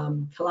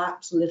to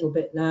collapse a little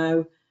bit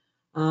now.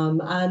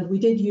 And we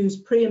did use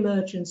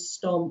pre-emergence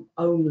stomp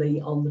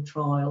only on the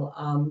trial,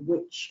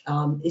 which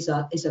is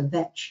a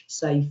vetch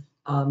safe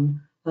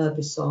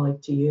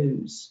herbicide to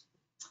use.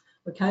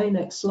 Okay,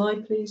 next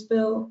slide, please,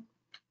 Bill.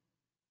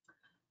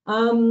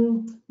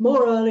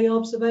 More early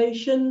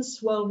observations.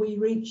 Well, we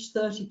reached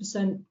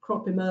 30%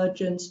 crop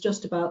emergence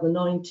just about the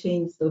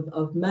 19th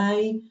of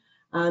May,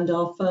 and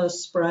our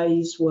first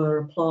sprays were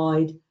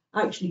applied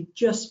actually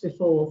just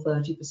before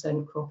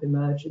 30% crop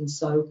emergence,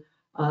 so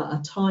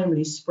a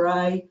timely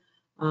spray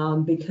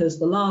because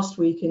the last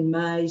week in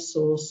May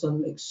saw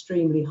some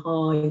extremely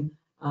high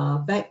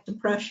vector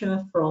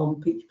pressure from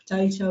peach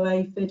potato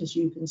aphid, as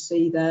you can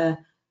see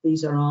there.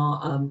 These are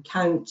our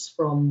counts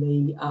from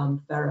the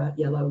Ferret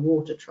Yellow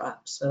Water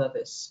Trap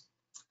Service.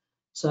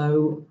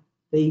 So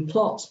the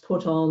plots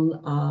put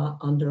on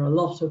under a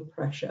lot of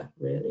pressure,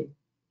 really.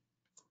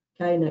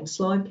 Okay, next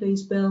slide,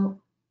 please, Bill.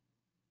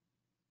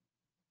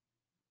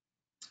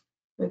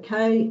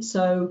 Okay,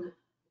 so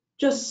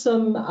just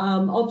some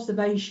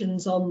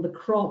observations on the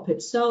crop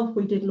itself.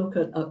 We did look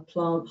at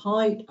plant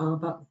height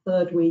about the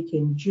 3rd week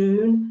in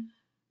June.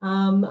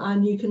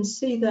 And you can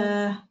see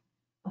there,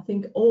 I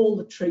think all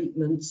the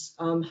treatments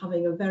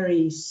having a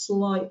very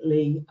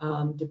slightly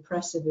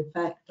depressive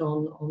effect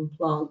on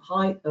plant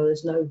height, though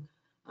there's no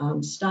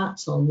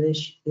stats on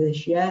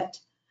this yet.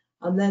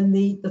 And then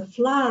the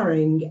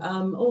flowering,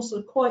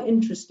 also quite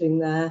interesting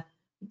there.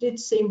 We did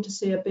seem to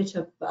see a bit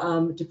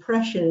of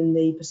depression in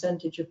the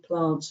percentage of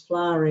plants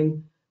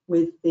flowering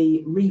with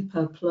the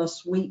Reaper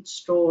plus wheat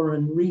straw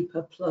and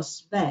Reaper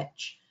plus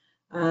vetch.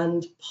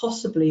 And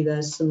possibly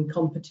there's some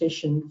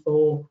competition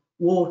for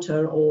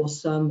water or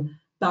some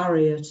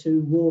barrier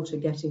to water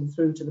getting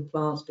through to the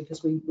plants,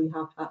 because we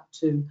have had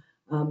to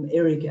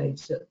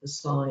irrigate at the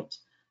site.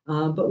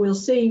 But we'll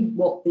see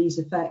what these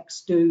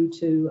effects do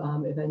to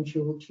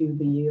eventual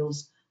tuber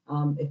yields,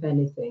 if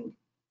anything.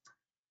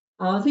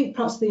 I think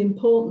perhaps the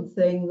important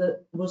thing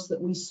was that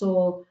we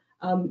saw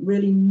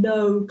really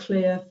no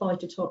clear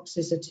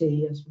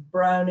phytotoxicity as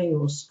browning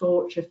or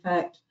scorch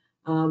effect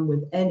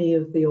with any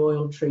of the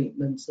oil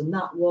treatments, and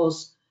that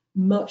was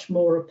much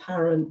more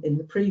apparent in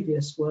the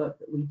previous work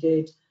that we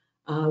did.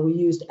 We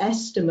used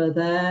Estima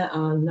there,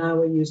 and now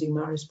we're using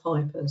Maris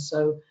piper,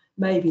 so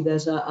maybe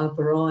there's a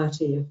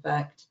variety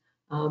effect.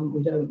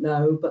 We don't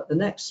know. But the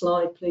next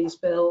slide, please,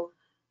 Bill.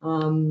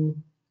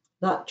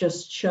 That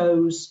just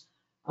shows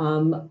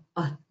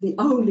the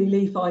only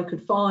leaf I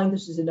could find.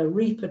 This is in a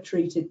Reaper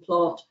treated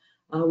plot,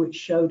 which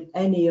showed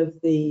any of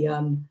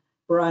the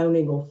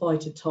browning or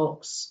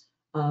phytotox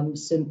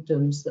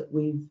symptoms that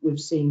we've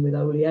seen with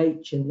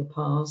OLE-H in the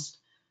past.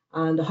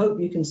 And I hope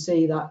you can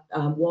see that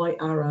white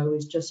arrow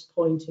is just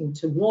pointing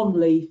to one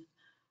leaf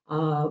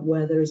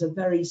where there is a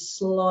very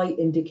slight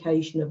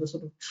indication of a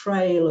sort of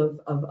trail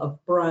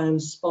of brown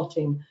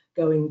spotting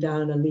going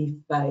down a leaf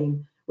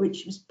vein,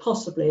 which is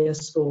possibly a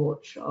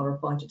scorch or a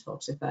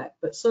phytotox effect,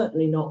 but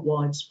certainly not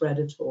widespread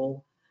at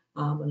all,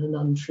 and an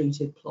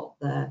untreated plot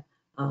there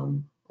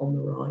on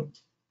the right.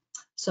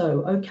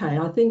 So, okay,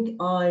 I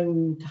think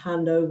I'm to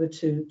hand over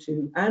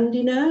to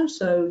Andy now.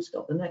 So he's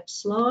got the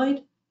next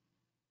slide.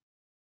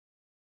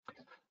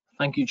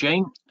 Thank you,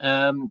 Jane.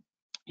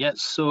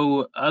 Yes,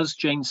 so as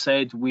Jane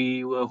said,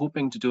 we were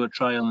hoping to do a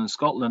trial in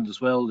Scotland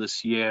as well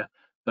this year,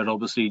 but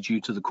obviously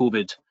due to the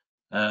COVID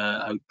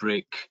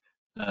outbreak,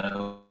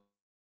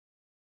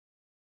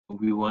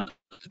 we want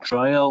the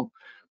trial.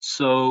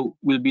 So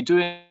we'll be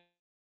doing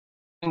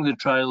the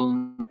trial,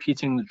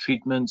 repeating the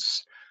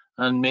treatments,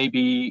 and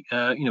maybe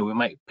we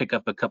might pick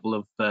up a couple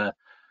of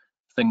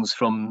things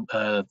from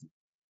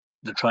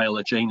the trial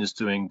that Jane is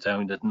doing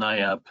down at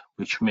NIAB,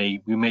 which we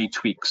may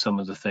tweak some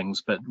of the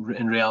things, but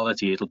in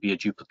reality it'll be a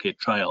duplicate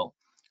trial.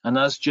 And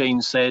as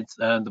Jane said,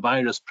 the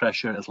virus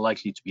pressure is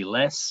likely to be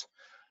less,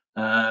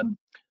 and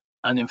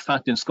in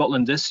fact in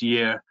Scotland this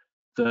year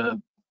the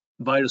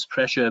virus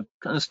pressure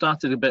kind of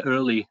started a bit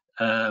early,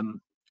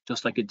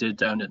 just like it did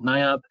down at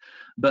NIAB,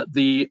 but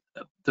the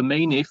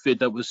main aphid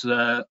that was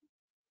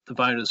the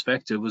virus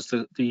vector was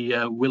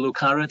the willow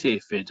carrot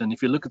aphid. And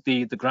if you look at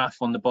the graph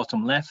on the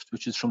bottom left,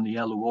 which is from the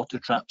yellow water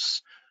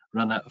traps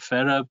run out of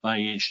Ferra by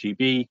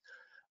HDB,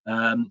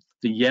 the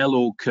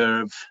yellow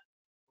curve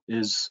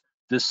is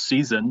this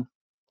season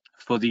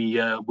for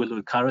the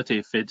willow carrot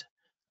aphid,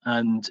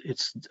 and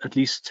it's at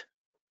least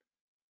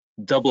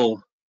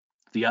double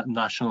the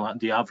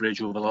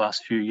average over the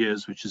last few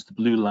years, which is the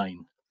blue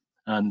line,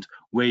 and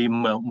way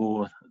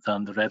more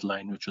than the red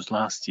line, which was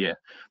last year.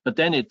 But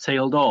then it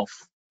tailed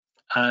off.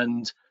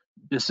 And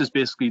this is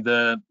basically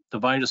the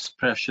virus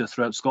pressure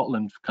throughout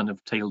Scotland kind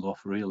of tailed off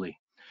really.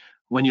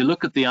 When you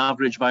look at the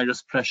average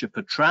virus pressure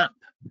per trap,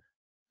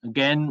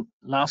 again,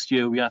 last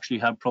year we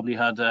actually probably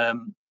had,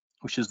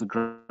 which is the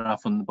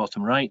graph on the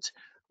bottom right,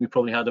 we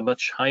probably had a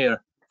much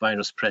higher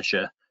virus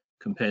pressure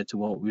compared to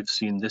what we've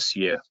seen this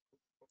year,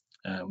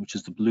 which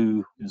is the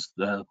blue is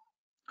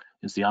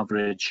the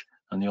average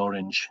and the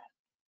orange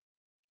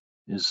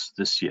is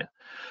this year.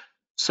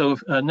 So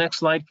next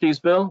slide, please,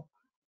 Bill.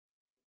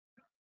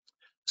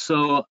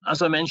 So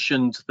as I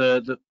mentioned,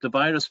 the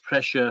virus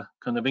pressure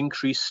kind of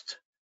increased.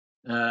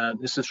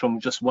 This is from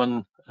just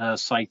one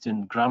site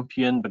in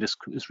Grampian, but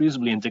it's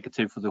reasonably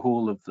indicative for the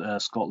whole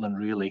of Scotland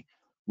really,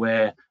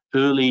 where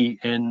early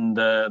in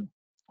the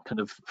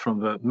kind of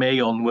from May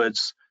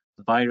onwards,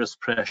 the virus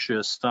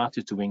pressure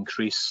started to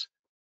increase.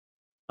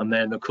 And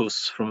then of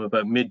course from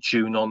about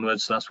mid-June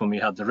onwards, that's when we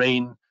had the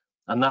rain,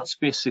 and that's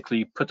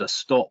basically put a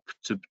stop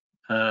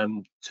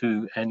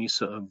to any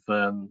sort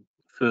of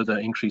further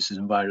increases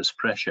in virus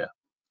pressure.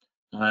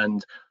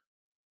 And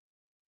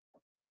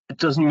it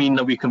doesn't mean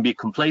that we can be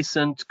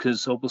complacent,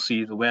 because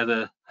obviously the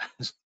weather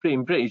is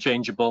pretty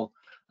changeable,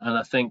 and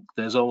I think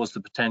there's always the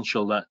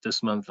potential that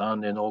this month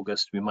and in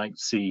August we might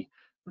see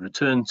a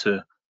return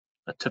to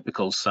a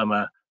typical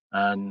summer,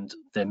 and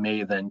there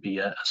may then be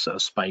a sort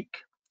of spike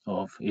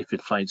of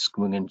aphid flights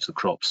going into the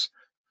crops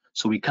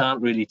So we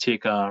can't really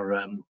take our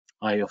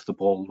eye off the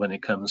ball when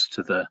it comes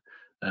to the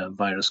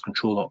virus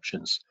control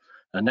options.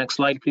 Next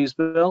slide, please,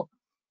 Bill.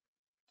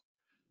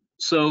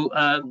 So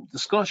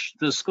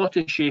the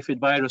Scottish Aphid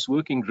Virus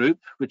Working Group,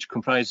 which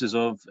comprises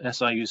of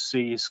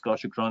SIUC,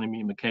 Scottish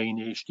Agronomy, McCain,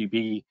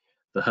 HDB,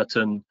 the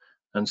Hutton,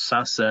 and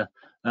SASA.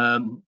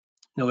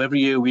 Every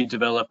year we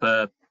develop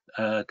a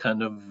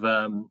kind of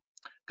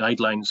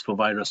guidelines for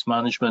virus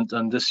management,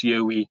 and this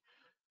year we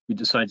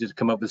decided to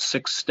come up with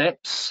 6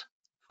 steps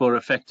for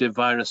effective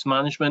virus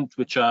management,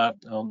 which are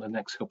on the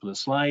next couple of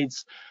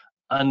slides.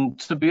 And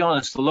to be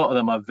honest, a lot of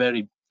them are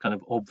very kind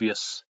of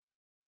obvious,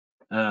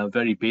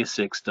 very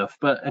basic stuff.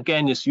 But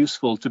again, it's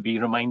useful to be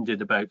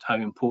reminded about how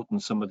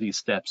important some of these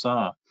steps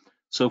are.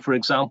 So for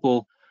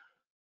example,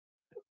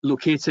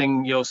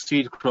 locating your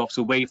seed crops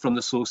away from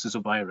the sources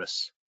of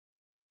virus,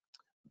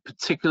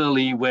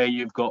 particularly where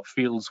you've got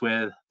fields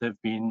where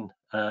there've been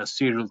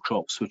cereal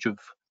crops which have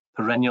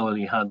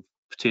perennially had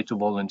potato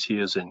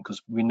volunteers in,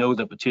 because we know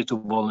that potato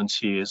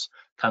volunteers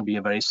can be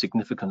a very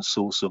significant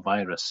source of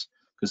virus,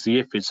 because the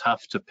aphids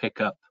have to pick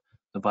up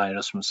the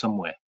virus from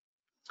somewhere.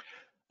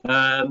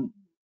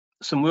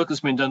 Some work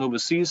that's been done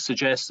overseas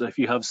suggests that if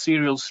you have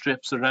cereal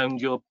strips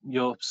around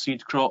your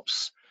seed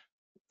crops,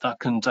 that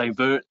can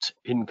divert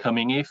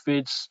incoming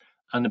aphids,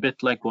 and a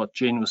bit like what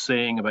Jane was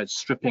saying about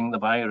stripping the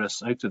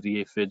virus out of the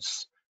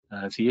aphids.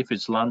 If the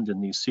aphids land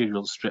in these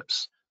cereal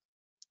strips,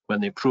 when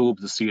they probe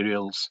the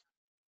cereals,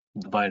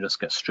 the virus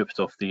gets stripped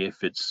off the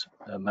aphids'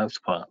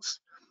 mouthparts.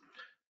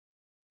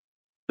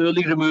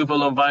 Early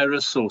removal of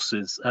virus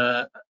sources,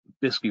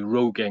 basically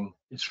roguing.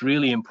 It's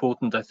really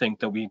important, I think,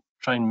 that we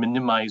try and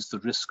minimize the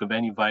risk of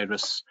any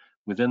virus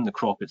within the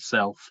crop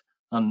itself,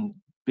 and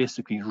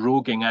basically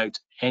roguing out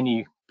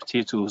any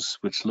potatoes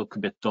which look a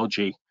bit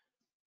dodgy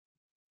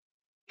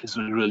is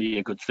really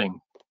a good thing,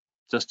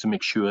 just to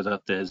make sure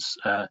that there's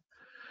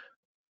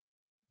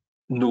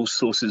no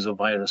sources of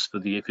virus for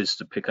the aphids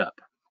to pick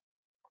up.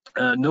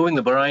 Knowing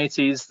the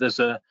varieties, there's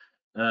a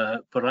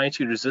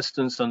variety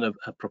resistance and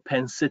a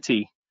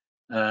propensity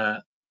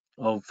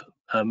of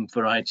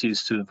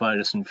varieties to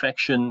virus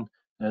infection.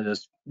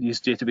 There's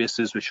these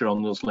databases which are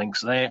on those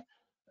links there.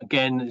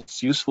 Again,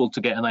 it's useful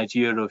to get an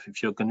idea of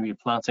if you're going to be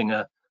planting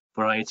a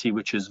variety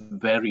which is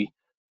very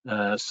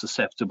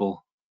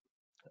susceptible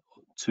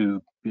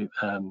to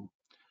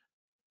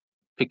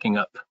picking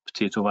up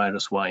potato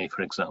virus Y,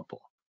 for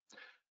example.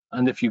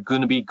 And if you're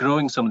going to be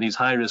growing some of these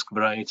high-risk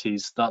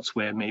varieties, that's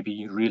where maybe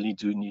you really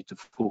do need to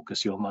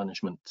focus your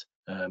management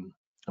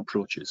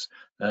approaches.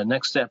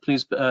 Next step,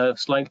 please.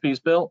 Slide, please,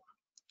 Bill.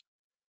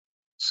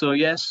 So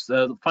yes,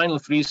 the final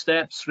 3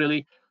 steps,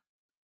 really.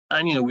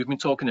 And, we've been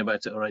talking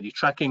about it already.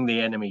 Tracking the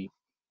enemy,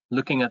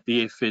 looking at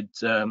the aphid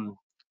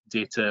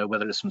data,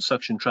 whether it's from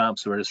suction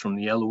traps or it's from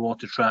the yellow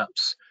water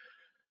traps.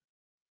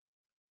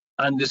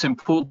 And it's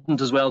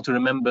important as well to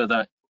remember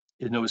that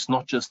it's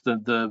not just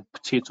the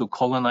potato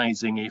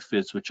colonizing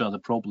aphids which are the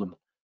problem.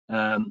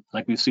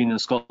 Like we've seen in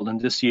Scotland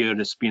this year,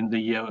 it's been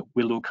the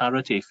willow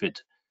carrot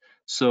aphid.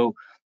 So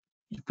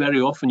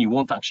very often you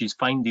won't actually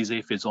find these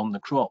aphids on the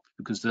crop,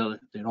 because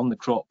they're on the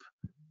crop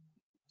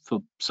for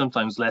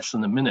sometimes less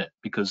than a minute,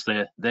 because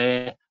they're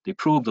there, they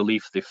probe the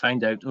leaf, they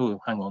find out,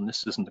 oh, hang on,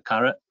 this isn't a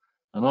carrot,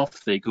 and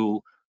off they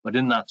go. But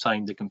in that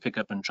time, they can pick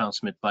up and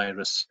transmit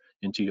virus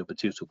into your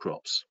potato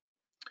crops.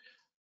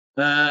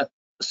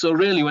 So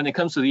really, when it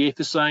comes to the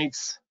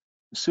aphicides,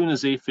 as soon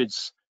as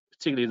aphids,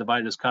 particularly the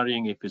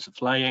virus-carrying aphids, are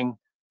flying,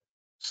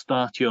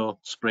 start your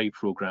spray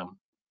program,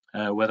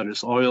 whether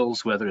it's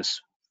oils, whether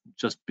it's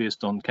just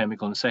based on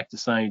chemical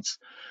insecticides,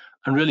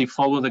 and really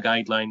follow the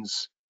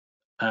guidelines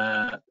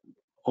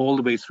all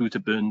the way through to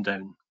burn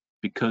down,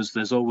 because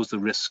there's always the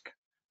risk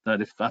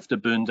that if after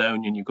burn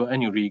down and you've got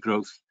any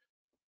regrowth,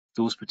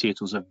 those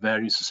potatoes are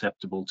very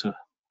susceptible to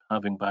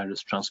having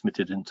virus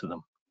transmitted into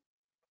them.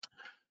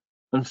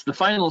 And the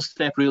final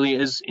step really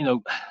is,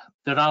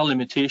 there are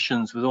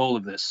limitations with all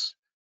of this.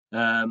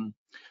 The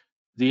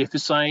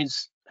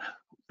aphicides,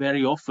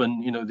 very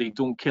often, they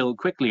don't kill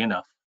quickly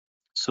enough.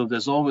 So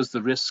there's always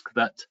the risk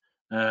that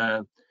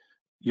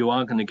you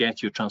are going to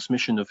get your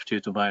transmission of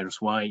potato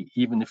virus Y,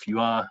 even if you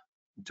are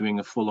doing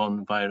a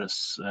full-on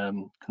virus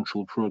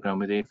control program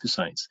with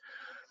aphicides.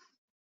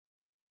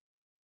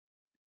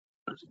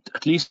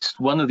 At least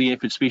one of the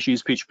aphid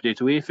species, peach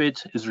potato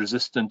aphid, is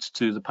resistant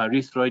to the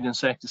pyrethroid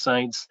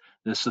insecticides.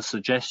 There's a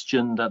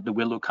suggestion that the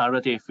willow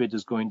carrot aphid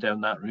is going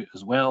down that route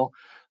as well.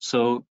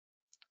 So,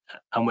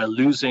 and we're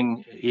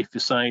losing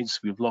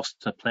aphicides. We've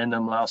lost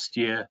plenum last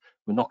year.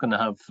 We're not going to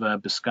have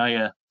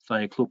Biscaya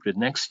thiacloprid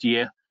next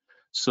year.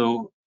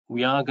 So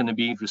we are going to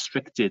be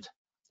restricted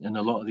in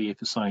a lot of the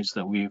aphicides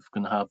that we're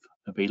going to have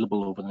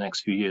available over the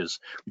next few years,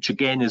 which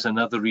again is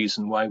another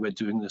reason why we're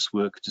doing this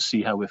work, to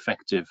see how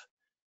effective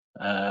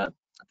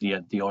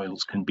the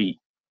oils can be.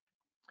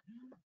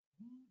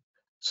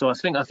 So I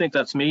think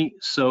that's me.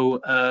 So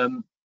I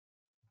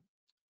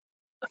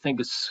think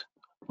it's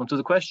on to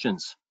the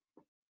questions.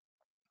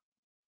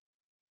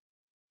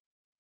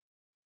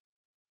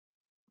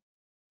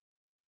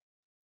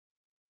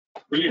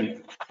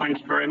 Brilliant. Thank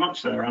you very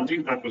much there,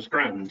 Andy. That was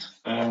grand.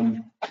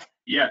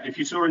 Yeah, if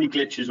you saw any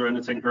glitches or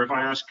anything, or if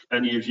I ask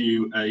any of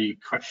you a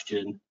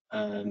question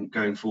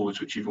going forwards,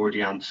 which you've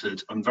already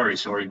answered, I'm very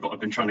sorry, but I've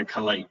been trying to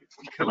collate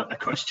the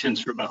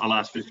questions for about the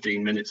last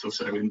 15 minutes or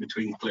so in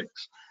between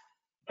clicks.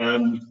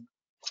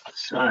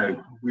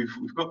 So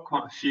we've got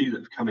quite a few that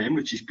have come in,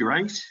 which is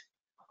great.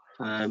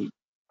 I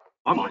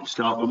might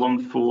start with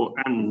one for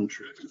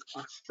Andrew,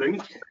 I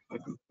think, if I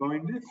can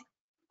find it.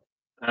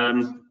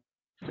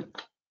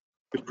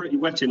 It was pretty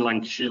wet in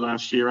Lancashire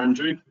last year,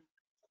 Andrew.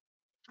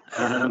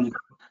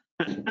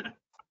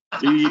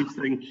 Do you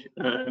think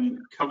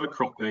cover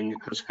cropping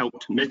has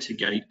helped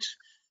mitigate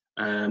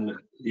the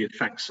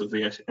effects of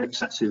the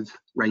excessive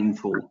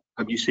rainfall?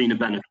 Have you seen a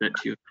benefit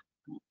to you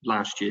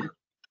last year?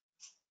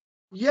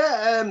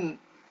 Yeah,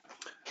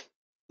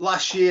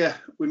 last year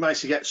we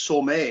managed to get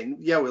some in.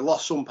 Yeah, we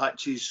lost some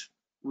patches,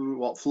 we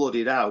were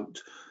flooded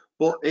out,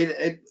 but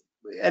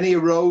any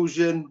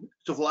erosion,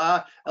 stuff like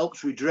that,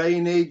 helps with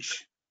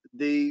drainage.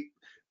 The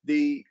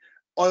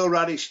oil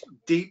radish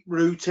deep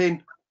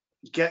rooting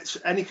gets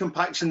any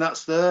compaction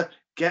that's there,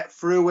 get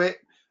through it,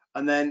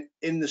 and then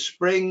in the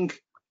spring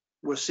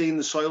we're seeing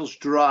the soils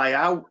dry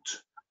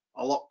out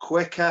a lot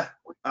quicker,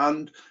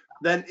 and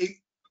then it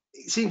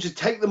seems to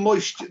take the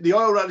moisture, the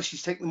oil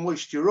radishes take the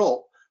moisture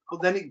up, but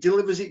then it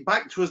delivers it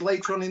back to us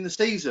later on in the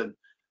season.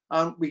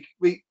 And we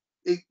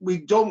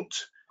don't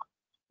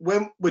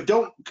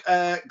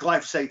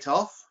glyphosate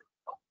off,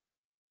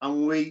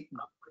 and we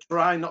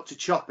try not to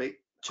chop it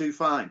too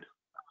fine,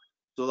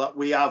 so that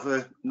we have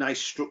a nice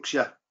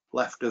structure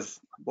left of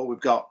what we've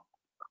got.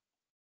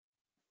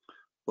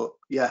 But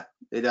yeah,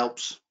 it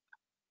helps.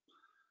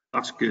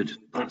 That's good.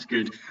 That's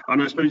good.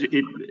 And I suppose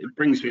it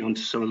brings me on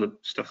to some of the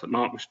stuff that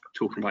Mark was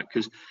talking about,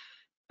 because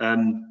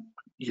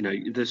you know,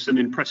 there's some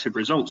impressive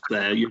results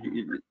there.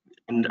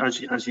 And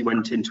as you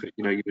went into it,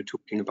 you know, you were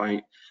talking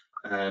about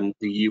the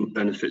yield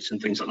benefits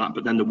and things like that,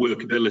 but then the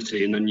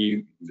workability, and then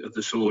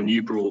the soil, and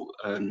you brought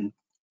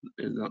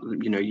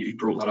you know, you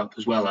brought that up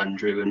as well,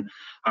 Andrew, and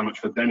how much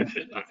of a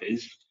benefit that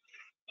is.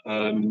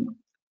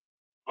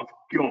 I've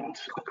got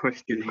a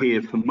question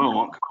here for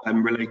Mark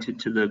related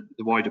to the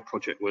wider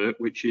project work,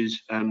 which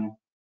is a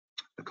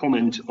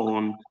comment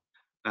on,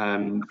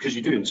 because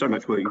you're doing so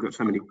much work, you've got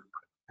so many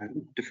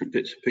different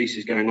bits and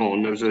pieces going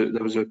on.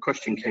 There was a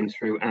question came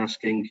through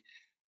asking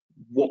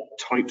what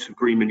types of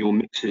green manure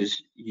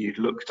mixes you'd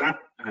looked at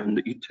and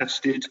that you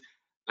tested,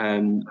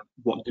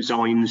 what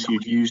designs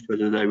you'd used,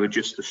 whether they were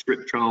just the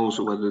strip trials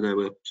or whether they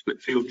were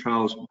split field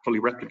trials, fully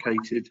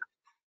replicated,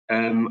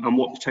 and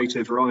what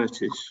potato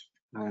varieties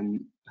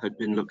had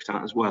been looked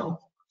at as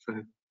well.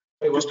 So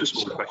just a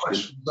small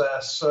question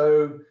there.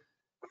 So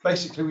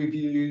basically we've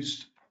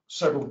used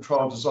several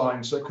trial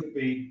designs. So it could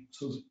be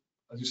sort of,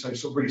 as you say,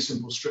 sort of really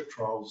simple strip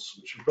trials,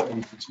 which are very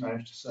easy to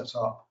manage to set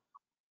up,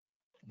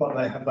 but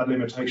they have their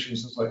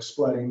limitations, as I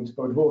explained.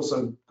 But we've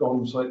also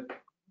gone to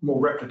more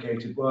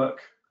replicated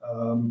work.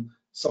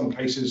 Some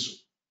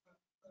cases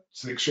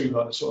to the extreme,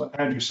 like sort of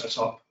Andrew set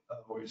up,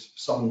 or his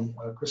son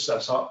Chris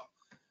set up.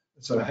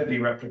 So heavily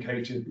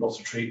replicated, lots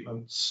of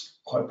treatments,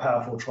 quite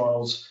powerful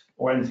trials,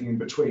 or anything in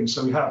between.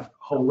 So we have a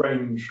whole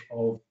range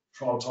of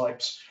trial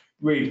types,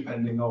 really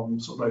depending on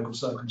sort of local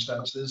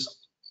circumstances.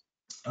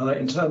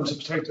 In terms of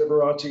potato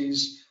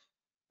varieties,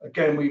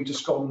 again, we've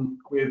just gone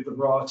with the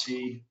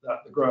variety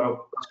that the grower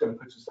is going to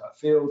put into that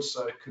field.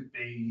 So it could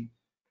be,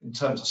 in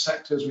terms of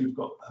sectors, we've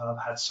got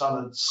had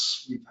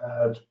salads, we've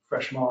had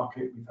fresh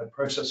market, we've had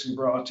processing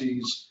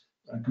varieties,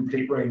 a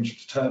complete range of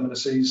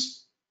determinacies.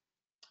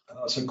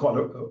 So quite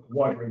a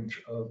wide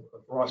range of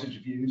varieties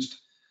we've used.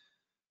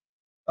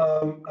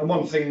 And one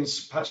of the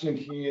things, perhaps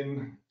linking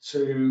in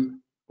to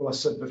what I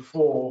said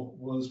before,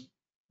 was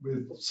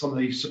with some of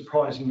the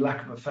surprising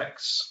lack of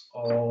effects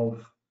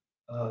of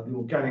the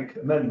organic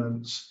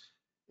amendments,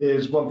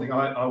 is one thing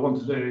I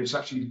want to do is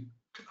actually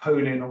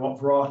hone in on what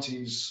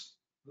varieties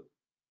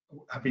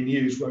have been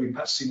used where we've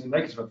perhaps seen a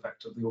negative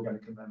effect of the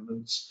organic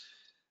amendments,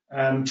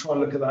 and try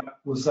and look at that.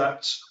 Was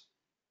that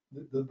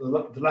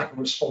the lack of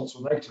response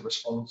or negative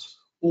response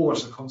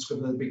almost a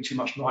consequence of there being too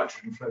much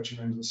nitrogen floating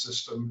around the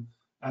system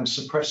and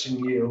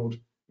suppressing yield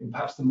in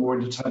perhaps the more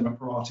indeterminate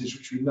varieties,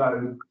 which we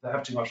know they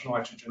have too much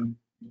nitrogen,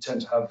 you tend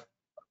to have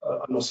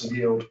a loss of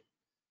yield.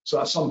 So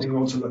that's something we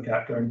want to look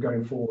at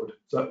going forward.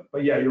 So,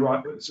 but yeah, you're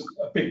right, it's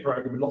a big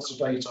program with lots of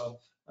data,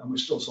 and we're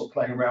still sort of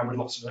playing around with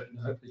lots of it, and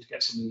hopefully to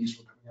get something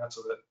useful coming out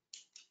of it.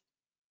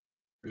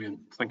 Brilliant,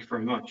 thank you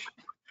very much.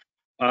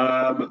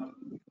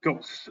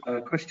 Got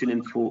a question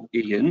in for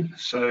Ian.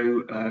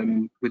 So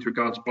with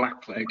regards to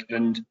blackleg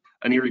and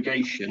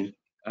irrigation,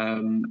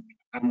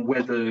 and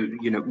whether,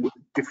 you know,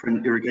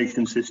 different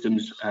irrigation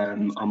systems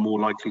are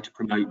more likely to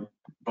promote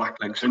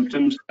blackleg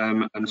symptoms,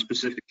 and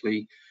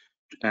specifically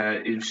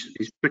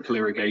is trickle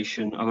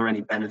irrigation, are there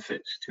any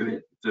benefits to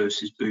it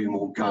versus boom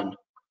or gun?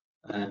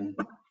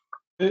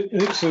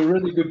 It's a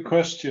really good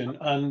question,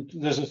 and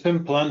there's a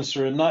simple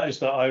answer, and that is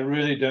that I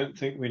really don't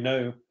think we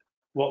know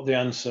what the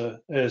answer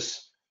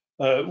is.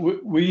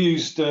 We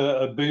used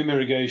a boom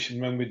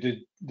irrigation when we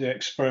did the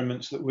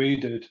experiments that we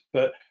did,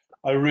 but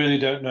I really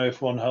don't know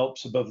if one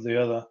helps above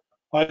the other.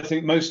 I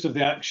think most of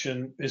the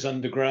action is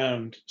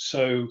underground,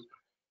 so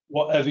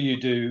whatever you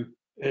do,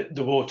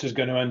 the water's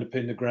going to end up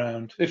in the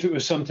ground. If it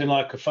was something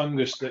like a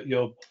fungus that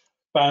you're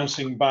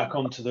bouncing back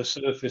onto the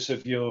surface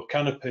of your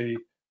canopy,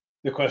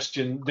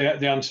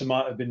 the answer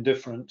might have been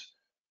different.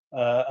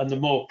 And the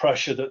more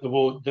pressure that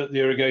the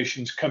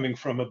irrigation's coming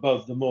from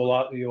above, the more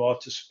likely you are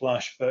to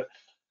splash. But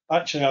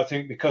actually, I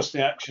think because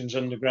the action's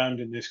underground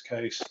in this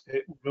case,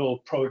 it will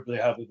probably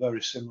have a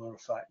very similar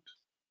effect.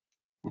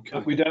 Okay.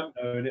 But we don't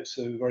know, and it's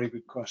a very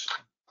good question.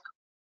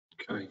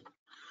 Okay.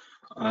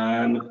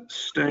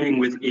 Staying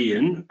with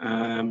Ian,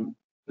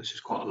 this is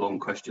quite a long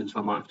question, so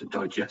I might have to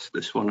digest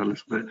this one a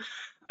little bit,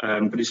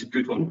 but it's a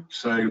good one.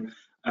 So,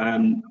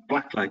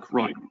 blackleg,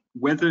 right?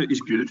 Weather is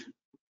good,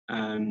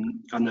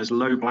 and there's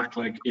low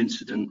blackleg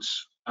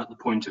incidence at the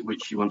point at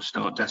which you want to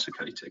start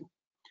desiccating.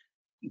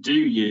 Do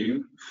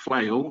you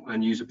flail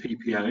and use a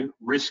PPO,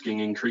 risking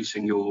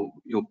increasing your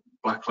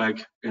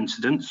blackleg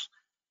incidence,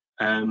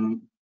 but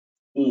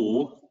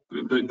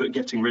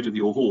getting rid of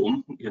your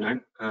horn,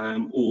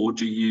 or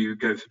do you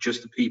go for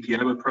just the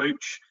PPO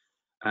approach,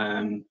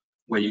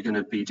 where you're going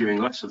to be doing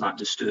less of that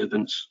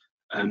disturbance,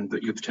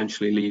 but you're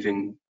potentially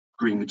leaving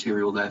green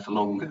material there for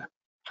longer?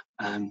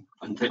 I'm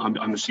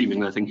assuming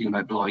they're thinking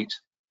about blight.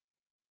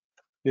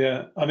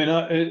 Yeah, I mean,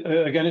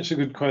 again, it's a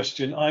good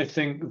question. I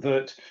think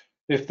that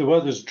if the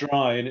weather's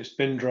dry and it's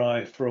been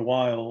dry for a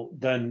while,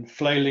 then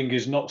flailing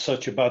is not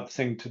such a bad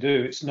thing to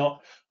do. It's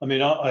not. I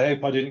mean, I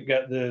hope I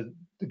didn't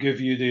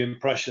give you the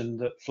impression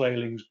that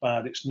flailing's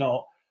bad. It's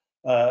not,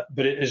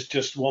 but it is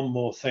just one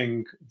more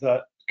thing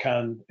that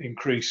can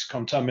increase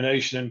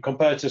contamination. And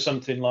compared to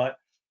something like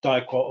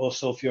diquat or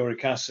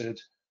sulfuric acid,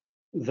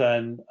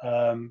 then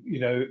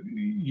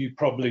you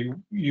probably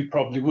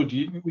would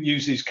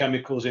use these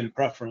chemicals in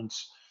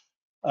preference.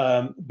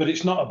 But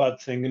it's not a bad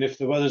thing, and if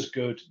the weather's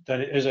good,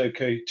 then it is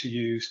okay to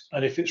use.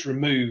 And if it's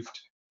removed,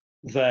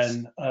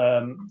 then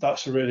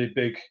that's a really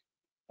big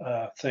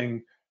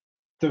thing.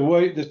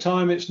 The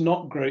time it's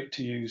not great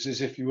to use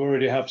is if you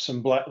already have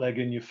some blackleg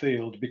in your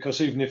field,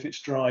 because even if it's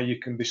dry, you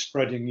can be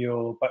spreading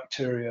your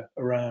bacteria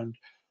around.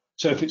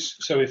 So if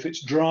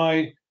it's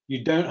dry,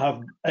 you don't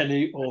have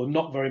any or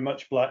not very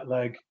much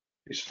blackleg,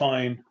 it's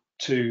fine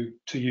to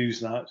use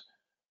that.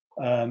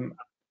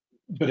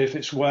 But if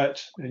it's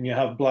wet and you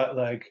have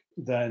blackleg,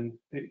 then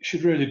it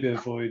should really be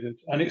avoided.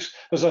 And it's,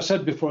 as I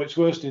said before, it's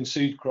worse in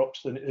seed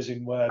crops than it is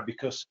in ware,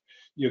 because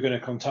you're going to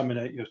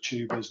contaminate your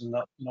tubers, and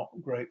that's not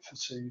great for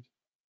seed.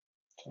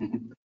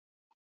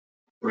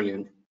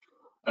 Brilliant.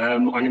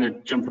 I'm going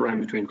to jump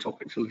around between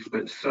topics a little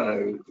bit.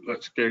 So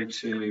let's go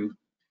to,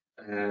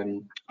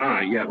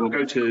 we'll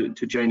go to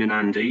Jane and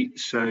Andy.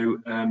 So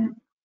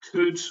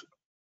could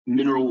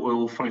mineral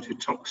oil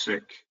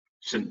phytotoxic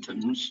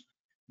symptoms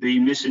be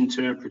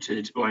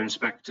misinterpreted by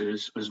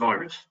inspectors as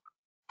virus?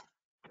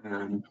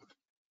 No,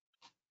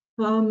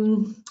 I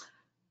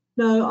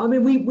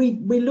mean,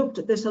 we looked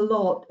at this a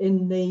lot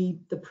in the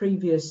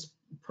previous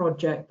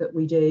project that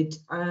we did,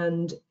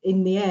 and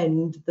in the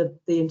end the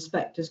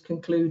inspectors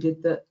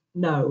concluded that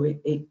no,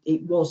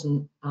 it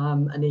wasn't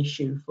an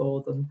issue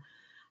for them.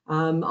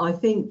 I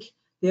think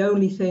the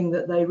only thing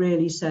that they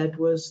really said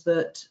was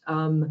that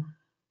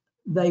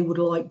they would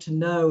like to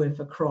know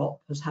if a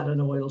crop has had an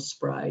oil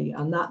spray,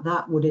 and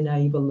that would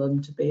enable them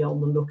to be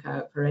on the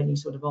lookout for any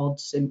sort of odd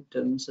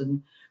symptoms.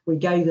 And we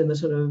gave them a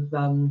sort of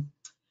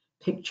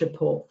picture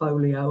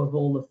portfolio of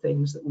all the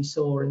things that we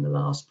saw in the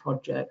last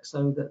project,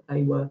 so that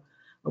they were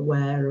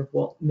aware of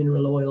what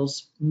mineral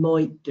oils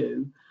might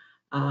do.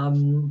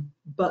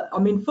 But I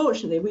mean,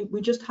 fortunately,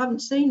 we just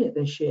haven't seen it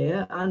this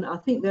year, and I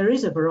think there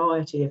is a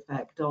variety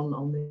effect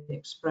on the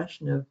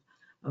expression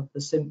of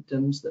the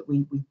symptoms that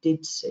we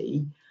did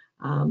see,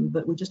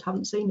 but we just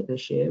haven't seen it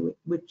this year,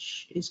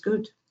 which is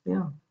good.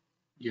 Yeah.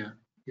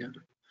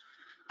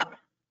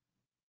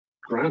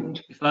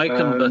 Grand. If I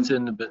can butt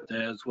in a bit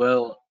there as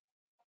well,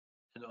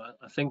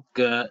 I think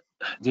the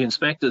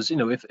inspectors,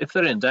 if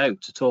they're in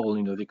doubt at all,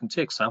 they can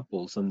take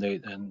samples, and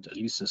at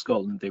least in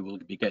Scotland they will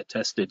get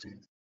tested,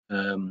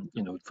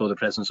 for the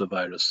presence of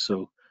virus.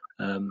 So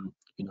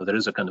there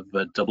is a kind of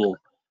a double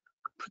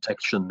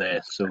protection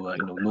there. So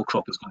no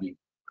crop is going to be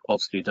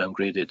falsely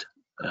downgraded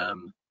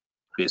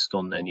based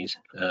on any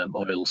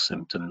oil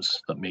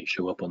symptoms that may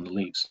show up on the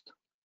leaves.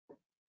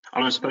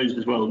 And I suppose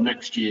as well,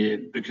 next year,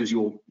 because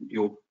your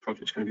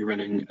project's going to be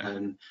running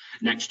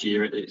next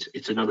year,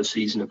 it's another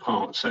season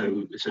apart,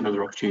 so it's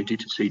another opportunity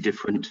to see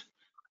different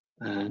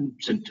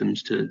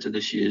symptoms to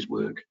this year's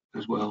work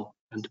as well,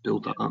 and to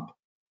build that up.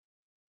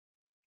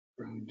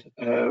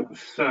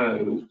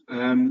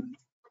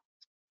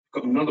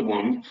 Got another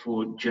one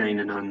for Jane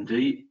and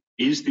Andy.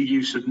 Is the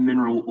use of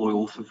mineral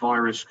oil for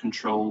virus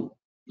control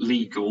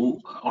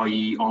legal,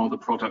 i.e. are the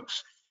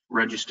products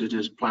registered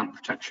as plant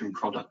protection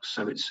products?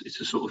 So it's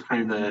a sort of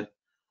how they're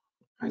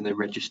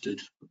registered.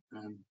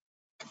 I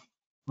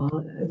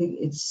think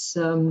it's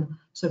so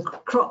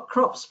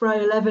crop spray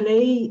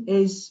 11E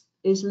is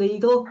is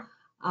legal.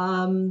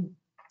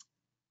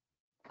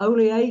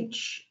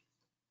 OLH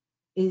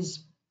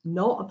is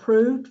not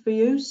approved for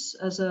use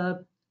as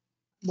a,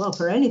 well,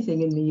 for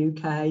anything in the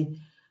UK.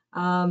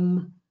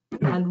 And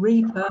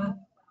Reaper,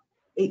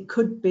 it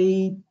could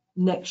be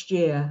next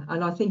year.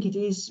 And I think it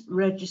is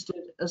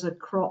registered as a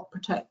crop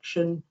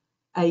protection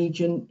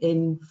agent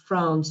in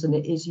France, and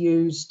it is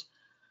used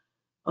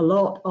a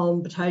lot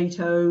on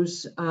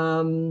potatoes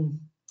and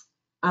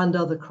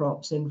other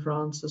crops in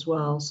France as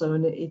well. So,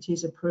 and it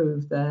is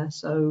approved there.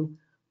 So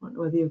I don't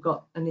know whether you've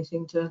got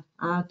anything to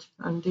add,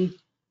 Andy.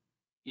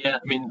 Yeah,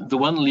 I mean, the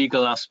one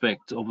legal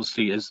aspect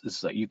obviously is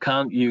that you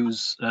can't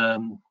use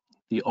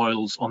the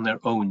oils on their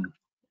own.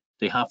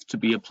 They have to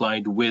be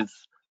applied with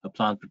a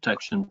plant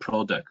protection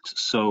product.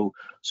 So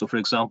for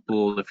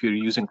example, if you're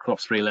using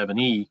crop spray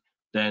 11E,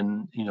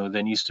 then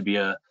there needs to be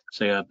a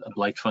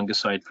blight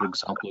fungicide, for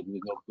example,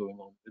 going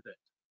on with it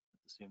at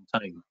the same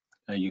time.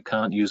 You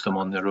can't use them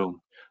on their own.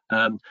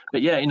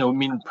 But yeah, I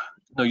mean,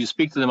 you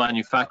speak to the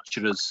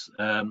manufacturers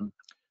and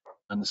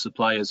the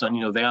suppliers,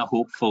 and they are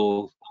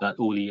hopeful that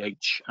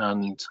OLH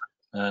and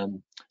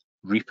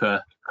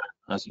Reaper,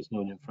 as it's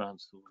known in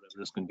France, or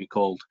whatever it's going to be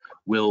called,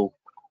 will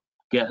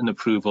get an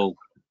approval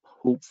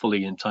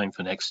hopefully in time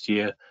for next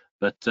year.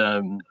 But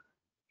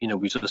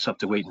we just have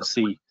to wait and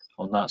see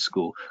on that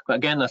score. But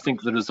again, I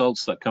think the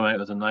results that come out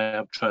of the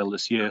NIAB trial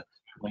this year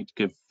might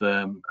give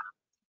the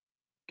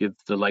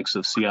likes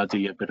of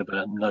CRD a bit of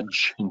a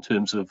nudge in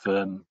terms of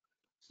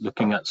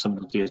looking at some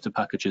of the data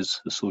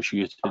packages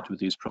associated with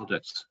these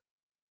products.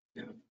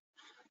 Yeah,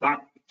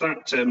 that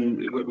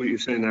what you're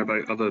saying there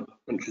about other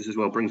countries as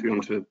well brings me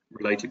on to a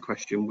related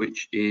question,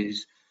 which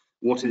is,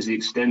 what is the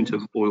extent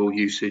of oil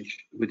usage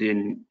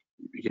within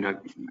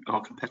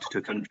our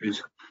competitor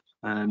countries?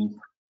 Well,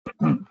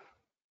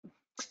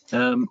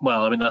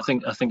 I mean, I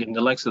think in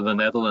the likes of the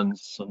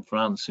Netherlands and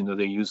France,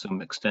 they use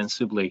them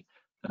extensively.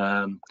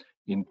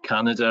 In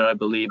Canada, I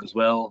believe as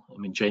well. I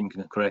mean, Jane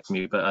can correct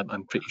me, but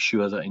I'm pretty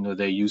sure that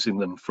they're using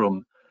them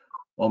from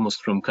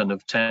almost from kind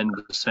of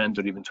 10%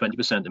 or even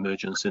 20%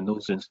 emergence in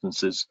those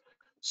instances.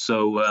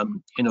 So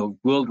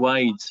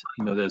worldwide,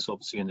 there's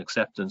obviously an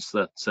acceptance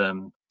that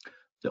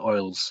the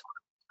oils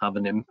have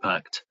an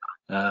impact,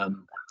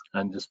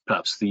 and just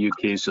perhaps the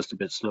UK is just a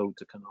bit slow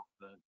to kind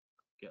of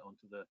get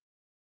onto the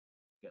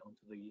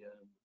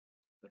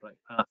right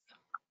path.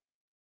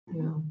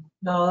 Yeah,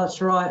 no,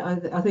 that's right.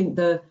 I think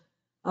the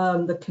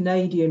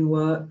Canadian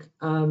work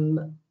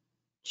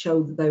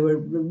showed that they were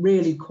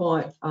really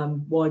quite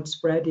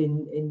widespread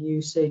in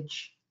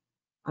usage,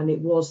 and it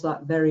was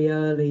that very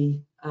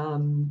early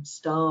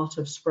start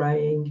of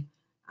spraying.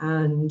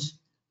 And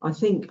I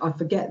think, I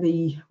forget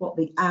what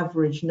the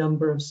average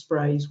number of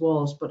sprays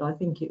was, but I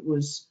think it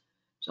was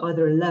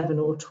either 11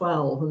 or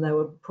 12, and there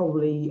were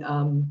probably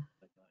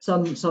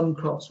some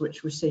crops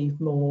which received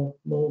more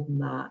than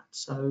that.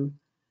 So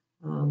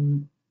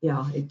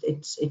yeah,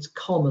 it's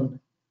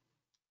common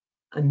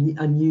and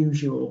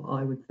unusual,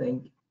 I would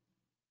think,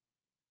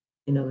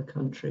 in other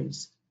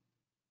countries.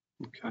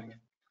 Okay.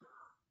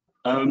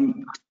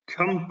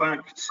 Come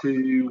back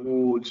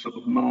towards sort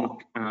of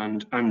Mark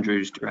and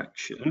Andrew's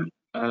direction.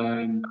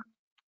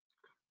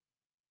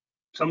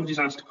 Somebody's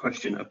asked a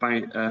question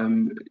about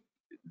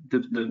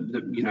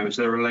is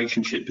there a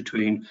relationship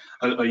between?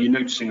 Are you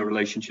noticing a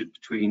relationship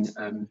between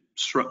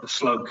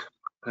slug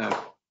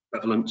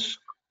prevalence,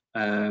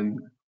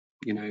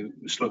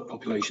 slug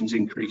populations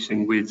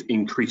increasing with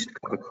increased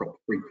cover crop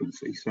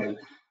frequency? So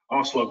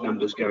are slug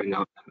numbers going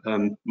up?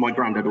 My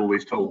granddad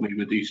always told me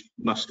with these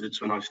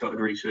mustards, when I started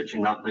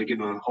researching that, they give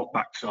them a hot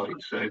backside.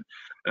 So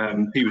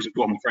he was of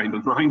one frame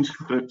of mind,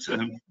 but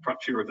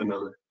perhaps you're of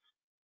another.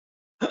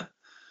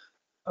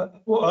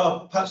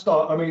 Well, Pat,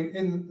 start. I mean,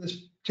 in this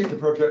particular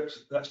project,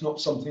 that's not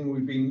something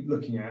we've been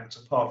looking at,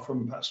 apart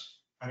from perhaps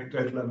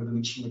anecdotal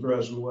evidence from the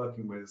growers we're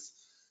working with.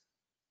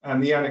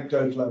 And the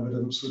anecdotal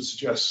evidence would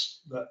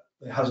suggest that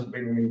there hasn't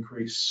been an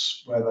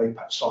increase where they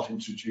perhaps start to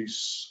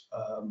introduce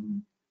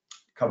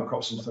cover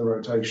crops into their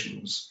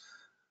rotations.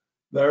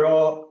 There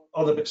are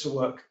other bits of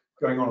work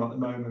going on at the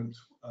moment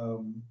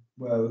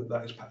where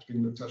that is perhaps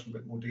being looked at in a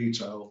bit more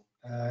detail.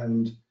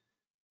 And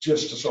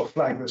just to sort of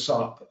flag this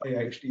up,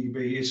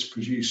 AHDB is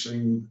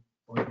producing,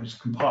 or is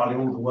compiling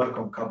all the work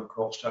on cover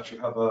crops to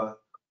actually have a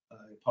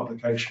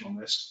publication on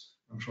this.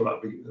 I'm sure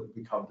that will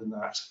be covered in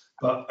that.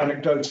 But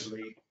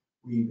anecdotally,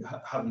 we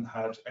haven't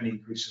had any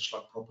increase in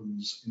slug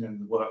problems in any of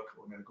the work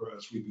or any of the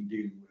growers we've been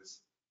dealing with.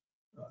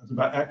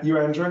 About you,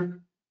 Andrew?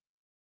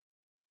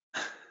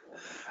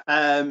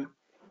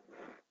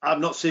 I've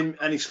not seen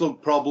any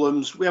slug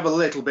problems. We have a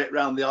little bit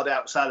around the odd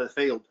outside of the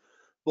field,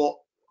 but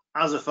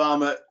as a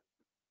farmer,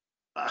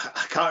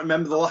 I can't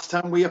remember the last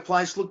time we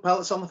applied slug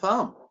pellets on the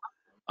farm.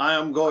 I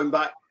am going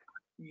back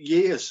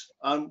years,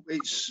 and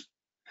it's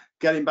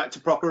getting back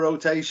to proper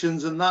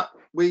rotations and that.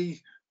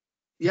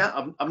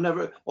 I've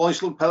never, only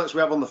slug pellets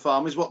we have on the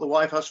farm is what the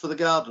wife has for the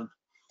garden.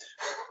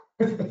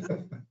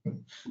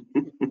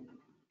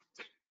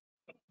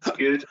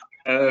 Good.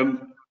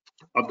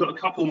 I've got a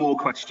couple more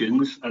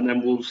questions and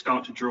then we'll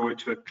start to draw it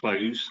to a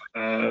close.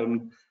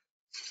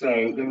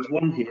 So there was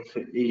one here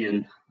for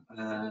Ian.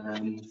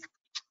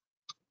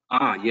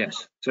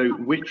 Yes. So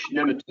which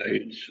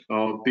nematodes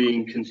are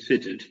being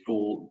considered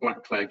for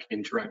blackleg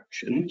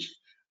interactions,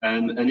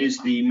 and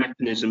is the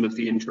mechanism of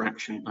the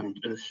interaction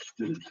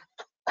understood?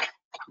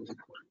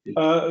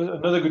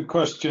 Another good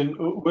question.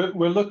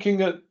 We're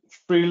looking at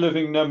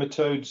free-living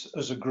nematodes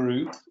as a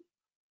group.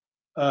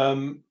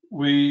 On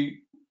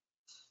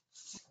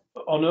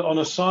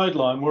a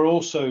sideline, we're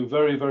also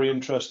very, very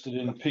interested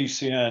in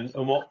PCN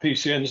and what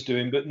PCN is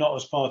doing, but not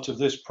as part of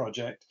this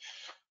project.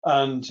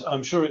 And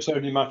I'm sure it's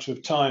only a matter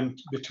of time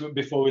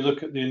before we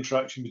look at the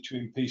interaction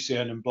between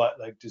PCN and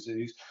blackleg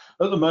disease.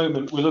 At the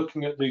moment, we're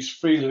looking at these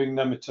free-living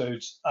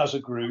nematodes as a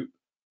group.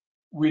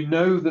 We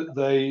know that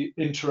they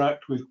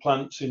interact with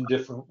plants in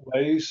different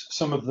ways.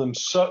 Some of them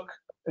suck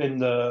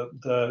in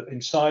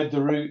inside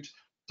the root.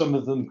 Some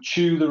of them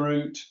chew the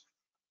root.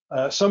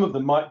 Some of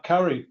them might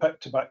carry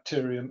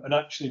pectobacterium and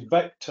actually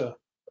vector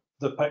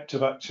the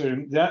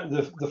pectobacterium.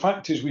 The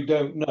fact is we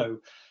don't know.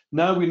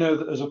 Now we know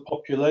that as a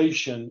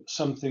population,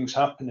 something's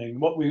happening.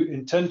 What we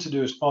intend to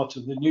do as part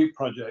of the new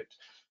project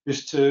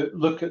is to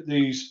look at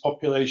these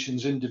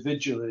populations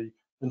individually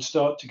and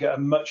start to get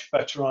a much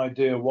better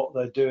idea of what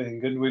they're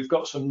doing. And we've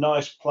got some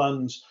nice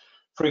plans,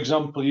 for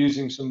example,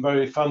 using some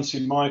very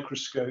fancy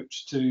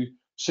microscopes to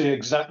see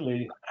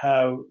exactly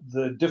how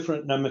the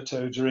different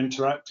nematodes are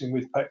interacting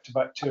with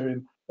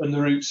pectobacterium and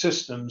the root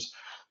systems.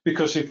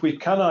 Because if we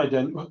can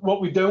identify, what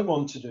we don't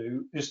want to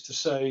do is to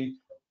say,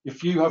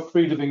 if you have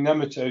free-living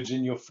nematodes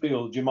in your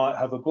field, you might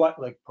have a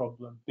blackleg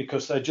problem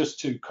because they're just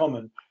too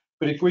common.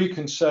 But if we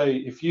can say,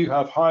 if you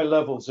have high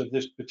levels of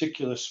this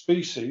particular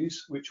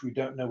species, which we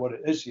don't know what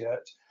it is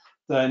yet,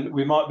 then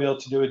we might be able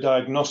to do a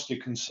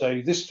diagnostic and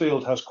say, this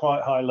field has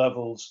quite high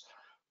levels.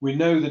 We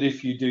know that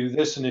if you do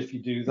this and if you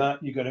do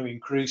that, you're going to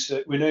increase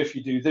it. We know if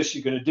you do this,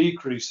 you're going to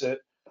decrease it,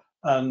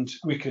 and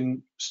we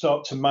can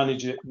start to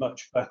manage it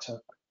much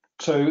better.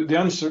 So the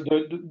answer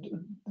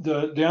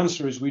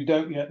is we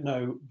don't yet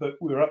know, but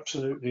we're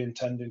absolutely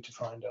intending to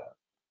find out.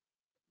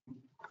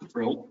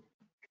 Right.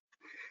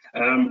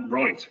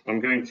 Right.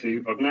 I've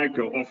now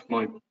got off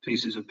my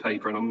pieces of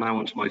paper and I'm now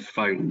onto my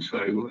phone.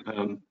 So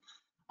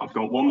I've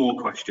got one more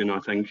question, I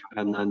think,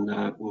 and then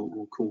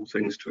we'll call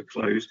things to a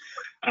close.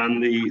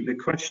 And the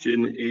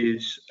question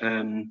is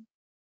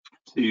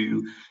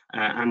to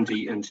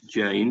Andy and to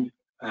Jane.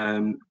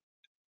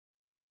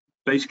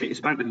 Basically, it's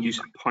about the use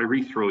of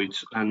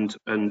pyrethroids and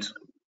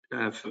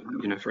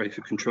for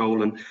aphid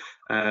control,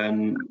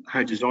 and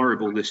how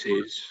desirable this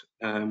is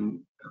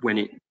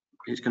when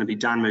it's going to be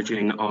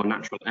damaging our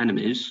natural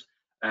enemies,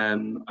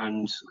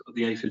 and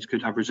the aphids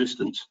could have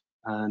resistance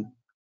to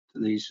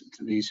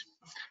these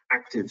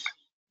actives.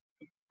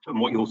 And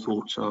what your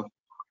thoughts are?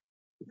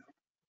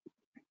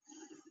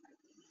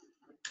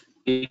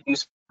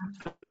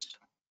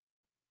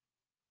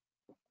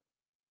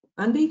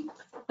 Andy?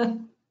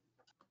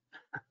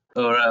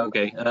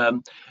 Okay.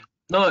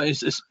 No,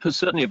 it's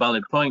certainly a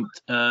valid point.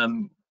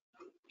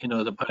 You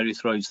know, the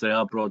pyrethroids, they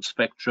are broad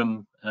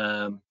spectrum.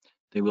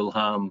 They will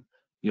harm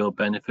your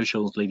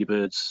beneficials,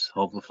 ladybirds,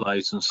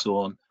 hoverflies, and so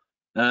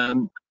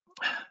on.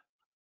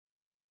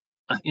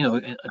 You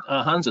know,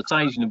 our hands are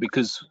tied, you know,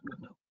 because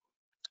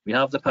we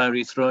have the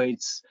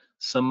pyrethroids.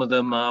 Some of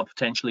them are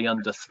potentially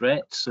under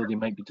threat, so they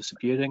might be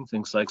disappearing.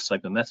 Things like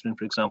cypermethrin,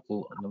 for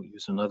example, are not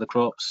used in other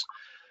crops.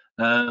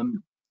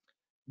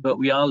 But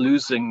we are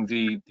losing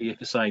the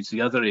aphicides,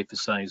 the other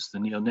aphicides, the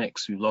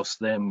neonics. We've lost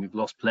them. We've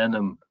lost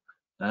plenum.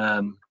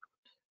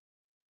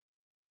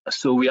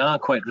 So we are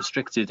quite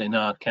restricted in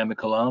our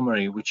chemical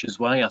armory, which is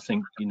why I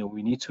think, you know,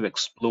 we need to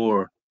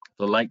explore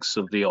the likes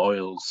of the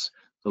oils,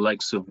 the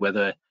likes of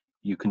whether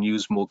you can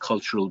use more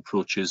cultural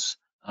approaches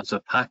as a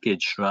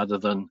package rather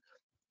than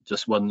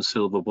just one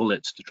silver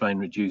bullet to try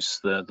and reduce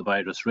the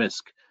virus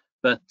risk.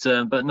 But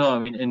no, I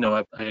mean, you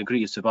know, I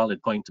agree. It's a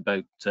valid point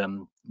about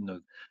you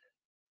know,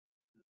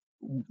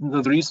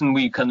 the reason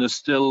we kind of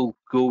still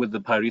go with the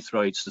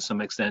pyrethroids to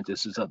some extent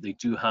is that they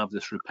do have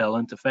this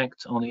repellent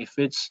effect on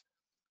aphids,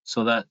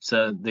 so that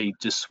they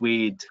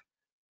dissuade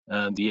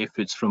the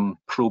aphids from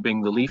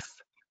probing the leaf.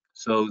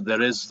 So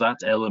there is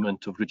that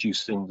element of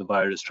reducing the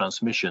virus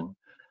transmission.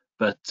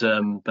 But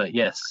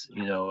yes,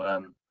 you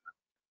know,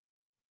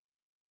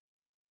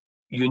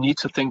 you need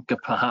to think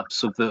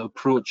perhaps of the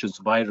approach as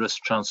virus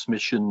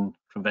transmission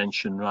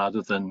prevention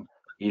rather than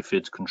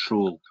aphid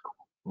control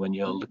when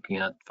you're looking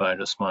at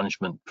virus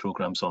management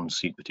programs on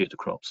seed potato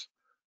crops.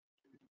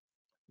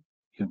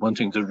 You're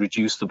wanting to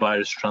reduce the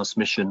virus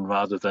transmission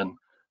rather than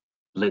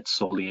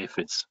blitz all the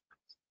aphids.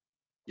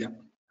 Yeah.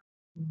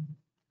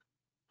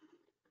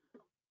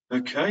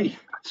 Okay,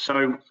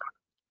 so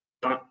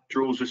that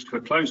draws us to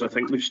a close. I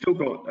think we've still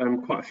got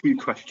quite a few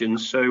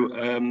questions. So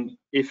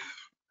if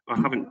I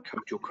haven't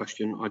covered your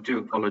question, I do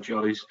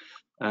apologise,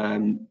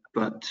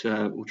 but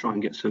we'll try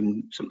and get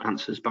some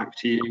answers back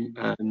to you.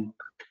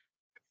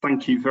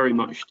 Thank you very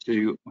much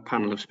to a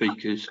panel of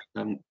speakers.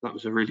 That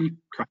was a really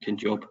cracking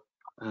job.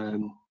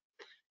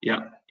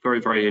 Yeah,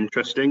 very, very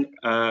interesting.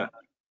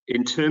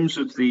 In terms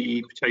of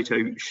the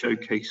Potato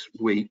Showcase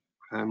Week,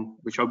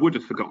 which I would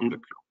have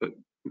forgotten, but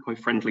my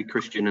friendly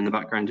Christian in the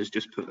background has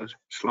just put a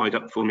slide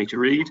up for me to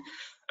read.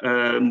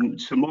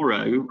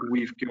 Tomorrow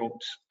we've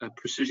got a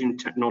precision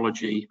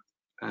technology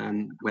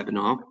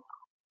webinar,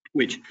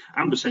 which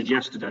Amber said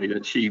yesterday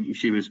that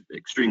she was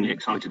extremely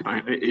excited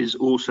about. It is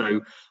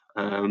also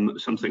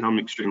something I'm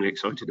extremely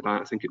excited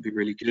about. I think it'd be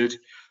really good.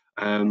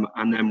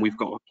 And then we've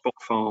got a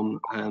spot farm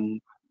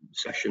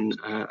session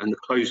and the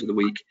close of the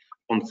week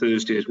on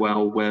Thursday as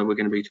well, where we're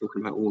going to be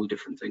talking about all the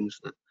different things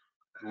that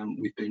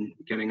we've been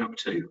getting up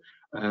to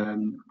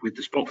with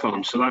the spot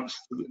farm. So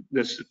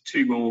there's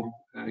 2 more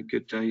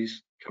good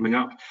days coming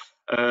up.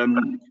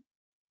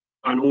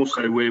 And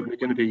also we're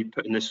going to be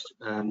putting this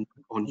on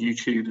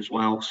YouTube as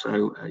well,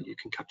 so you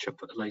can catch up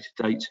at a later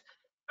date.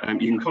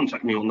 You can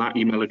contact me on that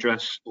email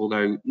address,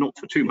 although not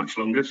for too much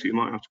longer, so you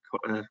might have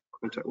to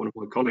contact one of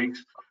my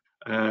colleagues.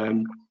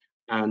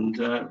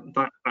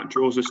 That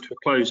draws us to a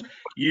close.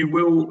 You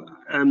will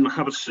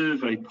have a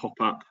survey pop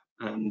up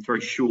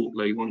very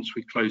shortly once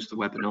we close the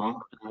webinar.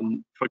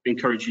 If I could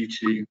encourage you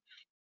to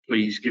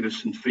please give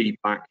us some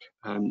feedback,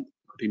 that'd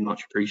be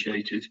much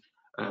appreciated.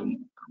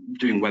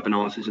 Doing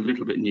webinars is a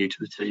little bit new to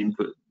the team,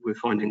 but we're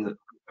finding that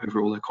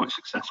overall they're quite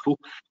successful.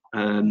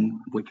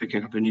 We're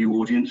picking up a new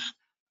audience,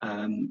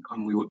 and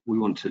we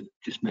want to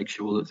just make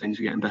sure that things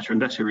are getting better and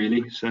better,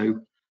 really. So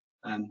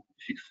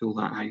if you fill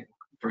that out,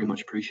 very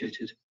much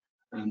appreciated.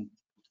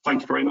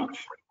 Thank you very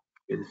much.